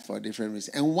 everybody's sad for a different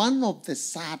reason. And one of the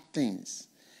sad things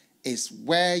is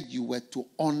where you were to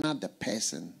honor the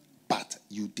person, but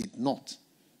you did not.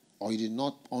 Or you did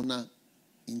not honor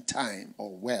in time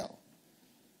or well.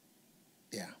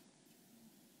 Yeah.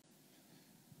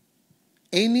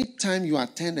 Anytime you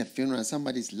attend a funeral and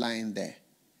somebody's lying there,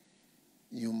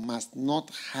 you must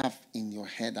not have in your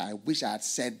head, I wish I had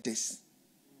said this.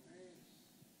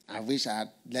 I wish I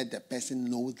had let the person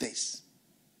know this.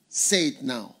 Say it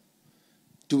now.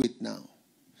 Do it now.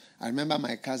 I remember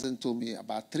my cousin told me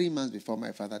about 3 months before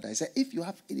my father died. He said, if you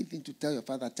have anything to tell your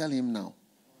father, tell him now.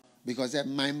 Because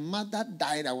my mother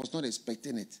died, I was not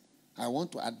expecting it. I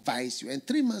want to advise you. And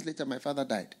 3 months later, my father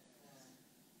died.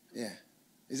 Yeah.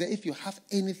 He said, if you have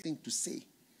anything to say,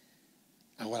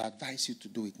 I will advise you to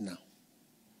do it now.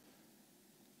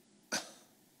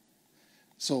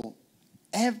 So,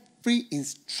 every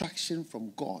instruction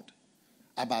from God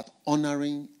about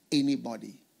honoring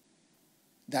anybody,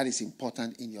 that is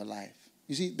important in your life.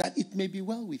 You see, that it may be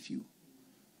well with you.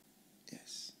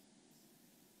 Yes.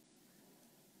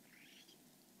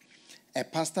 A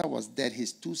pastor was dead.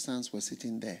 His 2 sons were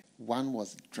sitting there. One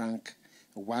was drunk.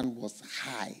 One was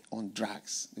high on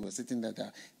drugs. They were sitting there.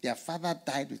 Their father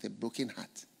died with a broken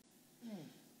heart.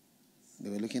 They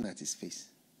were looking at his face.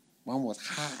 One was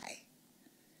high.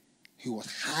 He was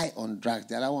high on drugs.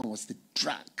 The other one was the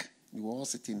drunk. We were all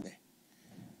sitting there.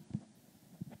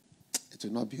 It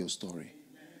will not be your story.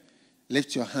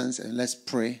 Lift your hands and let's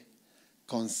pray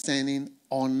concerning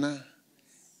honor.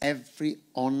 Every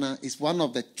honor is one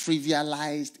of the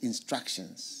trivialized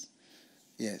instructions.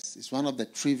 Yes, it's one of the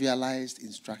trivialized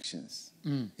instructions.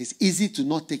 It's easy to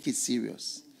not take it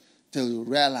serious till you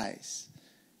realize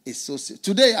it's so serious.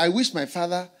 Today, I wish my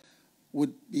father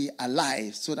would be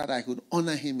alive so that I could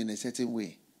honor him in a certain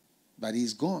way. But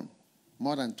he's gone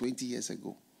more than 20 years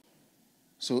ago.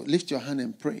 So lift your hand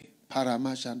and pray.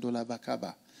 Paramashandola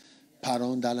bakaba.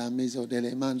 Parondala mezo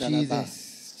dele mandala ba.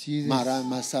 Jesus.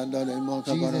 Marama sandole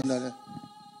monka barondala.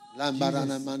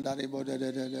 Lambarana mandale boda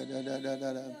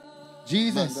da.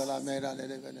 Jesus. Mandola mera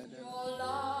de.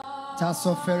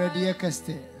 Tasso feredie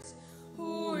keste.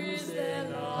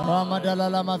 Ramadala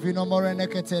lama vino morene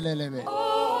ketelelebe.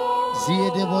 Zie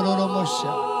de bololo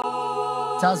mosha.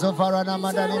 Tazo varana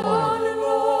mandali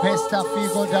more. Pesta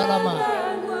figo dalama.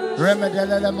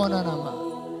 Remedelele monanama.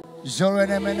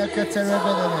 Jorene mene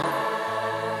ketelebele.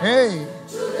 Hey.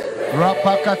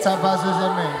 Rapakata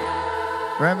bazuzeme.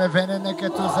 Reme venene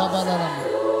ketuzabalama.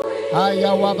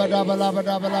 Haya wabada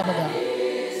balabada balabada.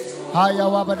 Haya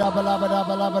wabada balabada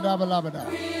balabada balabada.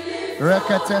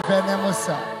 Rekete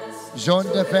venemusa.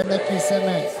 Jonde vene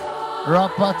kiseme.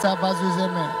 Rapata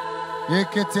bazuzeme.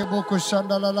 Yekete boku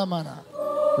shandala lamana.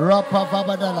 Rapa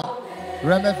babadala.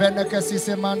 Reme vene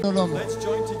kesise mandolomo.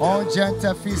 On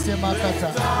gente fise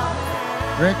makata.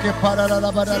 Reke parala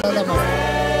labada lama.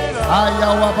 Haya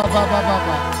wababa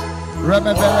baba.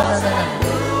 Reme vene.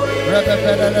 Reme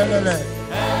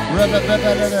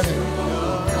vene.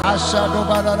 Ashado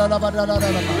badala badala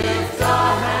lama.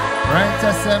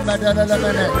 Rente sembe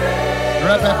delemene.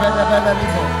 Rebe vene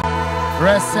limo.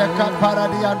 Reseka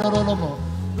paradia dorolomo.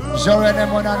 Jorene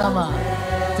monanama.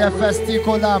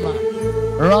 Tefestiko lama.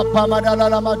 Rapa madala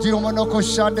lama diumonoko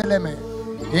shandeleme.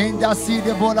 Inda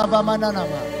side bola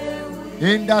vamananama.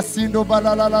 Inda sindo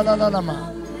balala lama.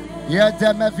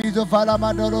 Yete me fizo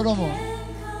falama dorolomo.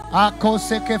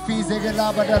 Akose ke fize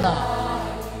gelabadala.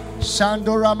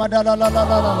 Shando ramadala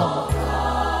lama.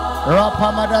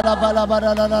 Rapa madala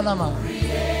balabadala lama.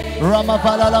 Rama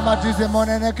balala juze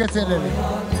monene ketelele.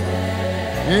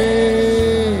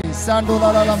 Sando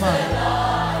lama.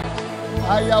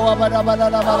 Ayawa badala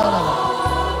lama.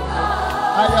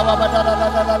 Ayawa badala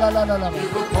lama.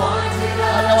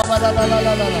 Ayawa badala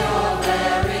lama.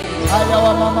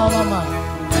 Ayawa mama.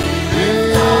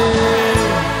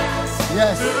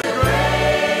 Yes.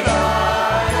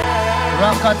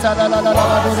 Rakata la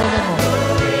badurimo.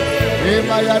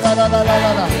 Imaya la.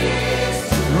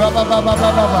 Raba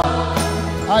baba.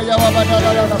 Ayawa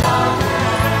badala lama.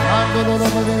 Andolo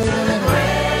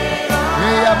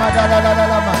Iya madala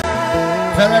lama.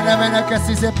 Verenemene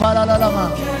kesise para lama.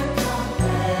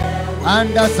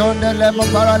 Anda zonde lemo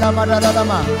para lama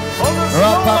lama.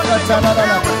 Rapa kata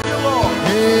lama.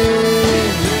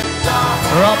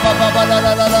 Rapa baba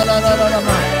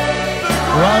lama.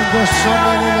 Rango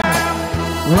sonde lama.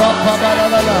 Rapa baba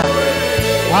lama.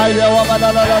 Ayawa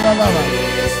badala lama.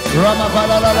 Rama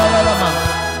baba lama.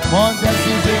 Monte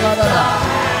sisi badala.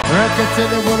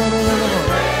 Reketele bolo.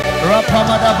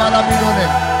 Rapamada balamidole.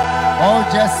 Oh,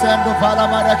 Jesendo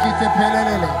Valamada Kite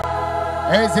Pelele.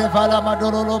 Eze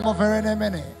Valamadolo Moverene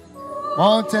Mene.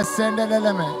 Monte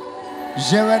Sendeleme.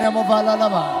 Jerenemo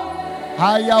Valalama.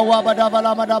 Haya Wabada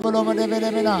Valamada Boloma de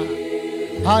Velemina.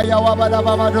 Haya Wabada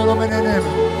Vamadolo Menem.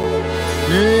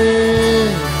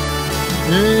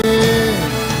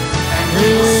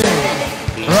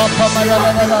 Rapamada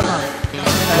Lama.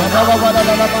 Rababada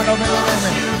Lama no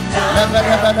Menem.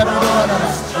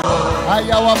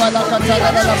 Ayawa balakata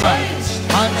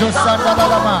Anjo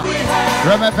sandalama.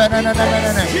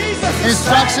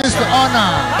 Instructions to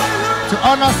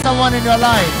honor someone in your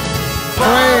life.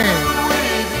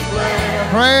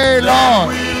 Pray,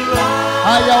 Lord.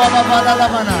 Ayawa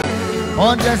babalamana.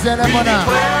 Onje zelemona.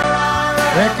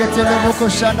 Reketele buku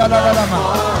shandalama.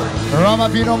 Rama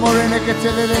vino morene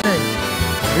ketelele.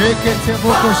 Rekete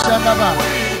buku shandaba.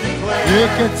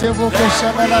 Eketebo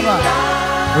koshanalaba.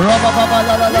 Roba baba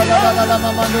la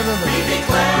mandulu.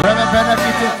 Reme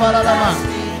benefit faralama.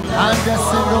 Ande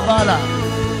sindobala.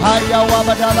 Haya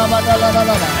wabadala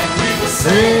badala.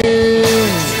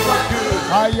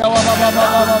 Haya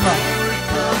wababa.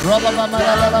 Roba baba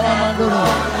la mandulu.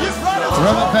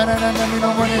 Reme benene mino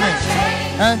monine.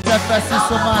 Ante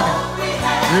fesisomane.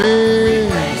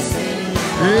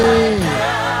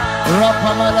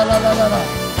 Roba la.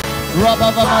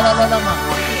 Rababa Malalama,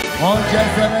 on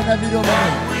Jezemena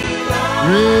Vidomone,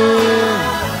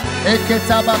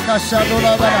 Eketabaka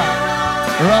Shadolabala,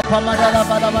 Rapamadala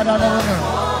Badabada,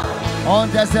 on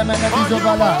Jezemena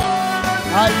Vizobala,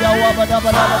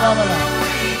 Ayawabadabala,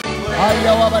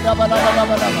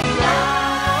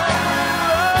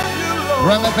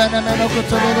 Ramapena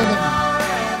Kutulu,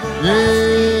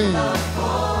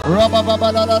 Rababa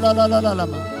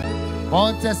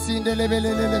Monte Sinde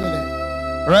Lebele.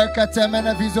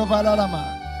 Rekatemene viso valalama.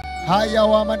 Haya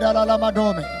wa madala lama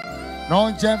dome.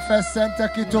 Non jem fesente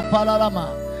kitu palalama.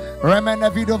 Remene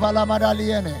vido valama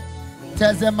daliene.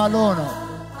 Teze malono.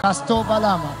 Casto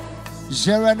valama.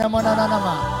 Jerene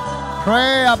monanama.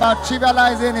 Pray about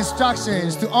trivializing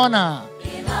instructions to honor.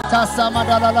 Tasama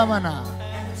dalalamana.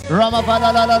 Rama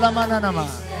valalamananama.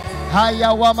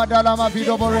 Haya wamadalama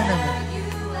vido boreneme.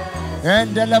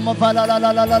 Endelema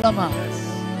valalalalama.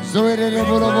 Zuirele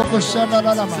bulobo kushana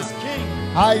lalama.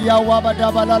 Haya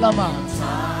wabadabalalama.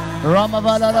 Rama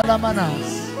valalalamana.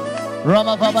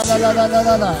 Rama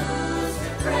valalalalala.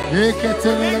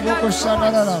 Iketele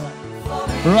bukushana lalama.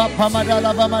 Rapa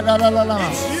madala vamadalalalama.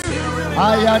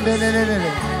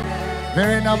 Ayandelele.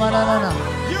 Very namanana.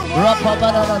 Rapa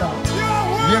valalala.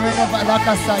 Yemene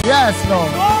valakasa. Yes,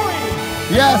 Lord.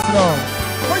 Yes, Lord.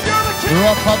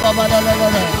 Rapa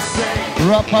valalala.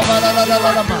 Rapa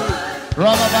valalalama.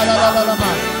 Rama valalalama.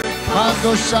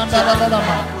 Mando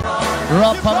shandalalama.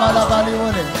 Rapa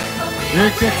malabaliwole.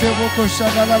 Ikete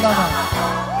bukushana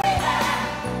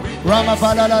Rama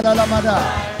valalalama.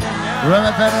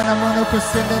 Rama venena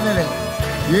monokusindelele.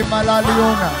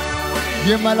 Yimalaliona.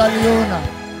 Yimalaliona.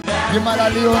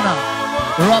 Yimalaliona.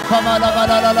 Rapa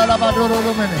malabalala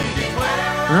dorolumene.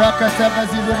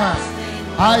 Rakasemazizima.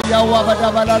 Haya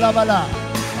wabadabalala.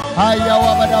 Haya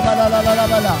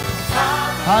wabadabalala.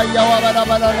 Haya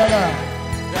wabadabalala.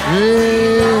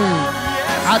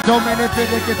 Adomene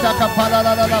pede kitaka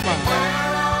palalalama.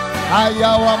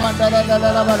 Haya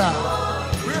wamandalalalala.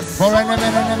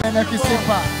 Forenemene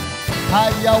kisipa.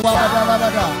 Haya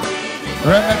wabadabalala.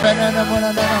 Remepene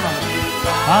monanama.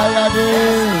 Haya de.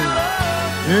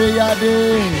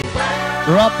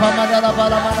 Rapa madala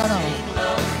balamanana.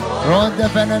 Ronde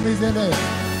fenemizele.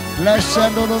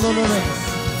 Leshendo lululu.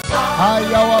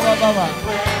 Haya wababa.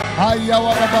 Haya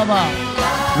wababa.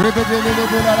 Ribedele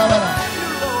bulalabala.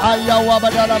 Haya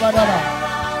wabadala.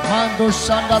 Mando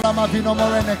shandala mavino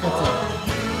morenekete.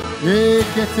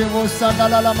 Ekete wo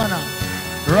sandala lamana.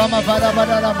 Rama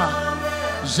badalama.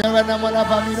 Jerena mala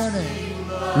vaminone.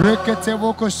 Rekete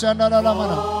wo koshandala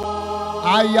lamana.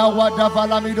 Haya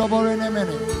wadavala mido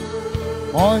borenemene.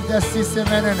 Onde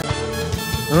sisemenene.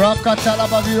 Rakatala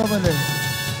bavirobele.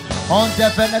 Onde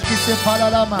venekise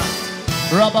palalama.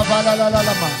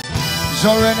 Rababalalalama.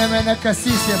 Jorenemene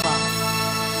kasisema.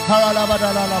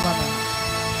 Paralabadalalama.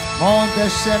 Onde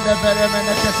shende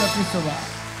veremene kesefisuba.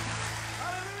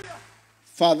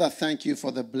 Father, thank you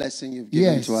for the blessing you've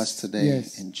given to us today.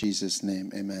 Yes. In Jesus'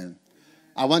 name, amen.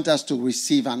 I want us to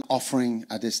receive an offering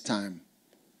at this time.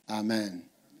 Amen.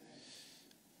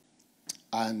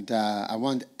 And I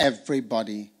want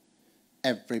everybody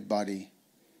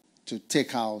to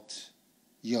take out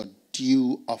your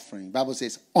due offering. The Bible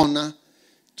says, honor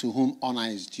to whom honor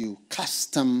is due.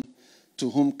 Custom to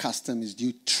whom custom is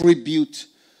due. Tribute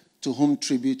to whom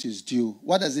tribute is due.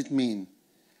 What does it mean?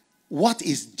 What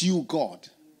is due God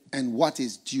and what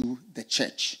is due the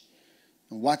church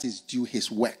and what is due his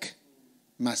work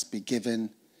must be given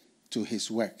to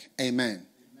his work. Amen.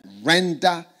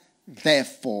 Render,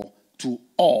 therefore, to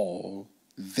all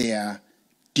their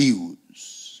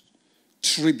dues.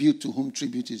 Tribute to whom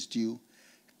tribute is due.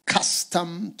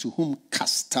 Custom to whom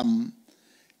custom.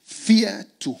 Fear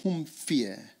to whom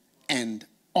fear. And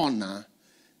honor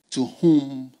to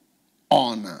whom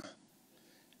honor.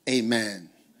 Amen.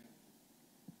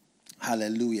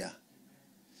 Hallelujah.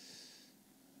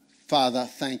 Father,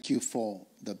 thank you for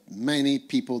the many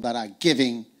people that are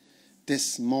giving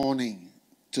this morning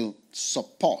to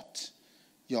support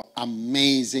your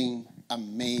amazing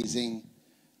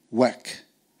work.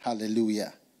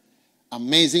 Hallelujah.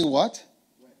 Amazing what?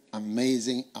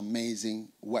 Amazing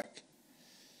work.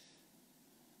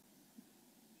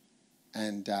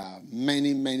 And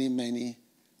many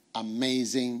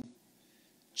amazing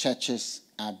churches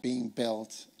are being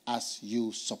built as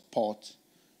you support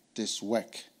this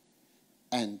work.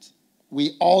 And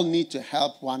we all need to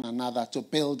help one another to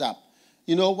build up.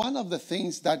 You know, one of the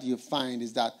things that you find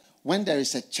is that when there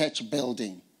is a church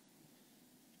building,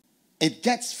 it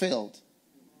gets filled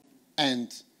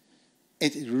and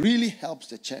it really helps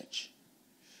the church.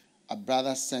 A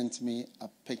brother sent me a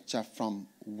picture from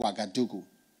Ouagadougou.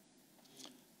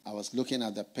 I was looking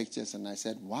at the pictures and I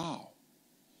said, wow,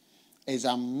 it's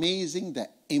amazing the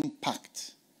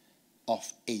impact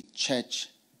of a church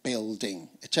building.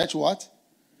 A church what?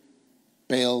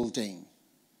 Building.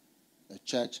 A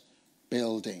church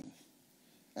building.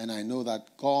 And I know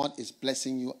that God is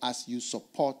blessing you as you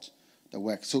support the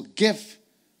work. So give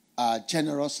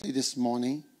generously this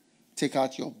morning. Take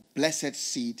out your blessed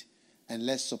seed and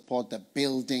let's support the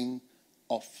building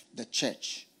of the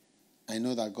church. I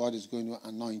know that God is going to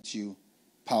anoint you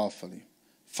powerfully.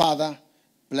 Father,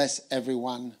 bless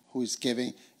everyone who is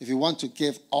giving. If you want to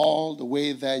give all the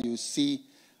way there, you see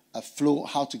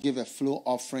how to give a flow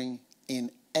offering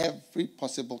in every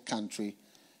possible country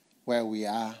where we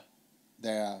are.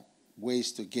 There are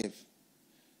ways to give.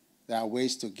 There are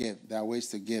ways to give. There are ways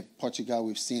to give. Portugal,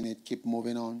 we've seen it keep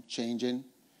moving on, changing.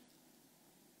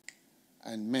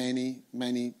 And many,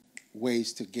 many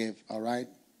ways to give, all right?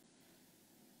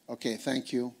 Okay,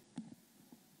 thank you.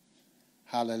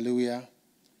 Hallelujah.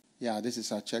 Yeah, this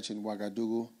is our church in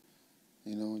Ouagadougou.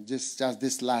 You know, just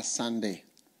this last Sunday.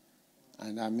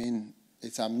 And I mean,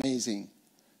 it's amazing.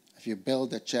 If you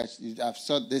build a church, I've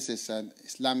thought this is an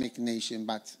Islamic nation,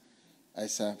 but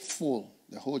it's full.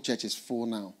 The whole church is full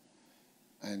now.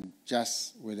 And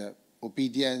just with the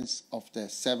obedience of the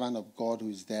servant of God who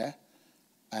is there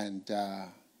and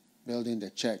building the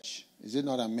church. Is it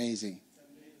not amazing?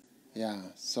 Yeah,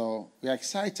 so we are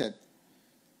excited.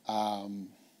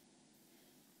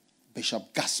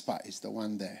 Bishop Gaspar is the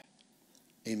one there.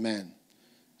 Amen.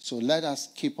 So let us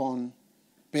keep on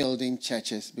building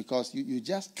churches because you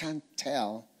just can't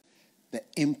tell the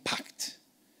impact,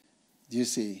 you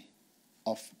see,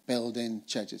 of building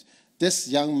churches. This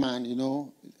young man, you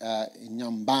know, in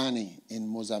Nyambani in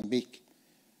Mozambique,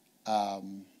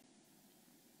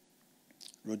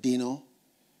 Rodino,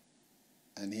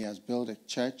 and he has built a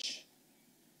church.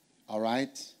 All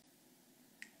right.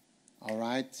 All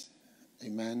right.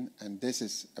 Amen. And this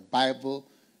is a Bible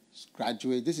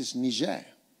graduate. This is Niger.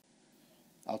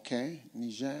 Okay.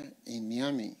 Niger in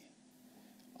Niamey.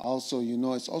 Also, you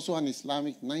know, it's also an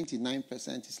Islamic,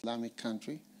 99% Islamic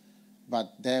country.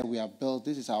 But there we are built.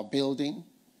 This is our building.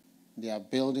 They are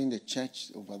building the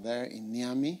church over there in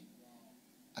Niamey.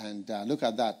 And look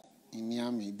at that in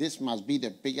Niamey. This must be the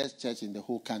biggest church in the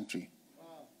whole country. Wow.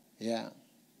 Yeah.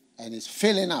 And it's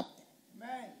filling up.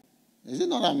 Man. Is it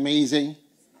not amazing?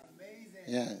 Amazing.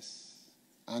 Yes.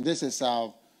 And this is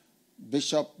our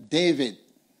Bishop David.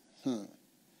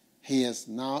 He is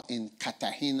now in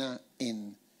Cartagena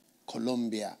in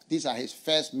Colombia. These are his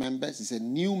first members. He's a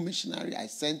new missionary. I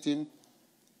sent him.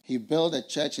 He built a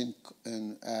church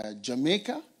in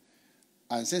Jamaica.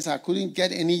 And since I couldn't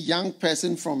get any young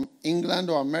person from England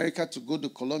or America to go to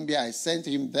Colombia, I sent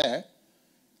him there.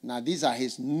 Now, these are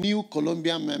his new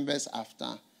Colombian members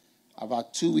after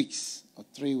about 2 weeks or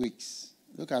 3 weeks.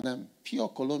 Look at them, pure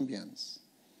Colombians.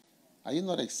 Are you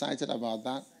not excited about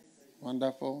that?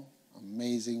 Wonderful,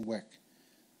 amazing work.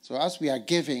 So as we are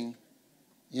giving,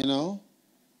 you know,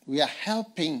 we are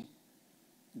helping.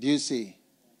 Do you see?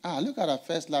 Look at our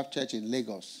First Love Church in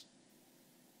Lagos.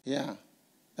 Yeah,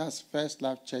 that's First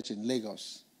Love Church in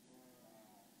Lagos.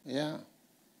 Yeah.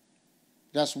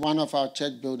 That's one of our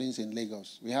church buildings in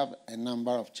Lagos. We have a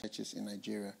number of churches in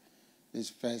Nigeria. This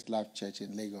First Love Church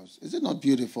in Lagos. Is it not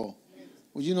beautiful?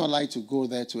 Would you not like to go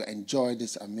there to enjoy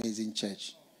this amazing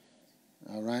church?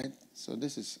 All right? So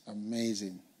this is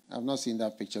amazing. I've not seen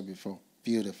that picture before.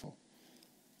 Beautiful.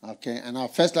 Okay, and our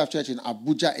First Love Church in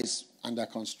Abuja is under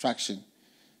construction.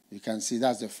 You can see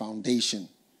that's the foundation.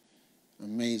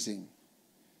 Amazing.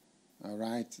 All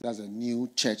right, that's a new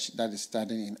church that is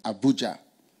starting in Abuja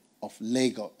of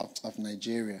Lagos, of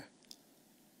Nigeria.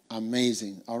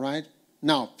 Amazing. All right.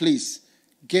 Now, please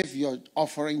give your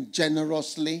offering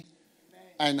generously.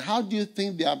 And how do you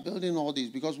think they are building all this?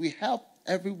 Because we help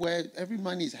everywhere. Every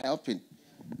money is helping.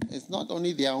 It's not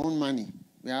only their own money.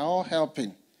 We are all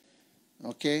helping.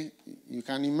 Okay? You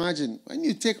can imagine. When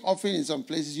you take offering in some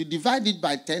places, you divide it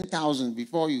by 10,000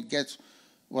 before you get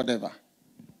whatever.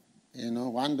 You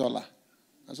know, $1.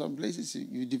 In some places,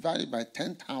 you divide it by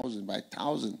 10,000, by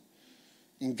 1,000.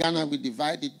 In Ghana, we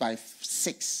divide it by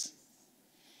 6.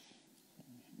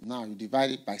 Now you divide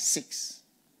it by 6.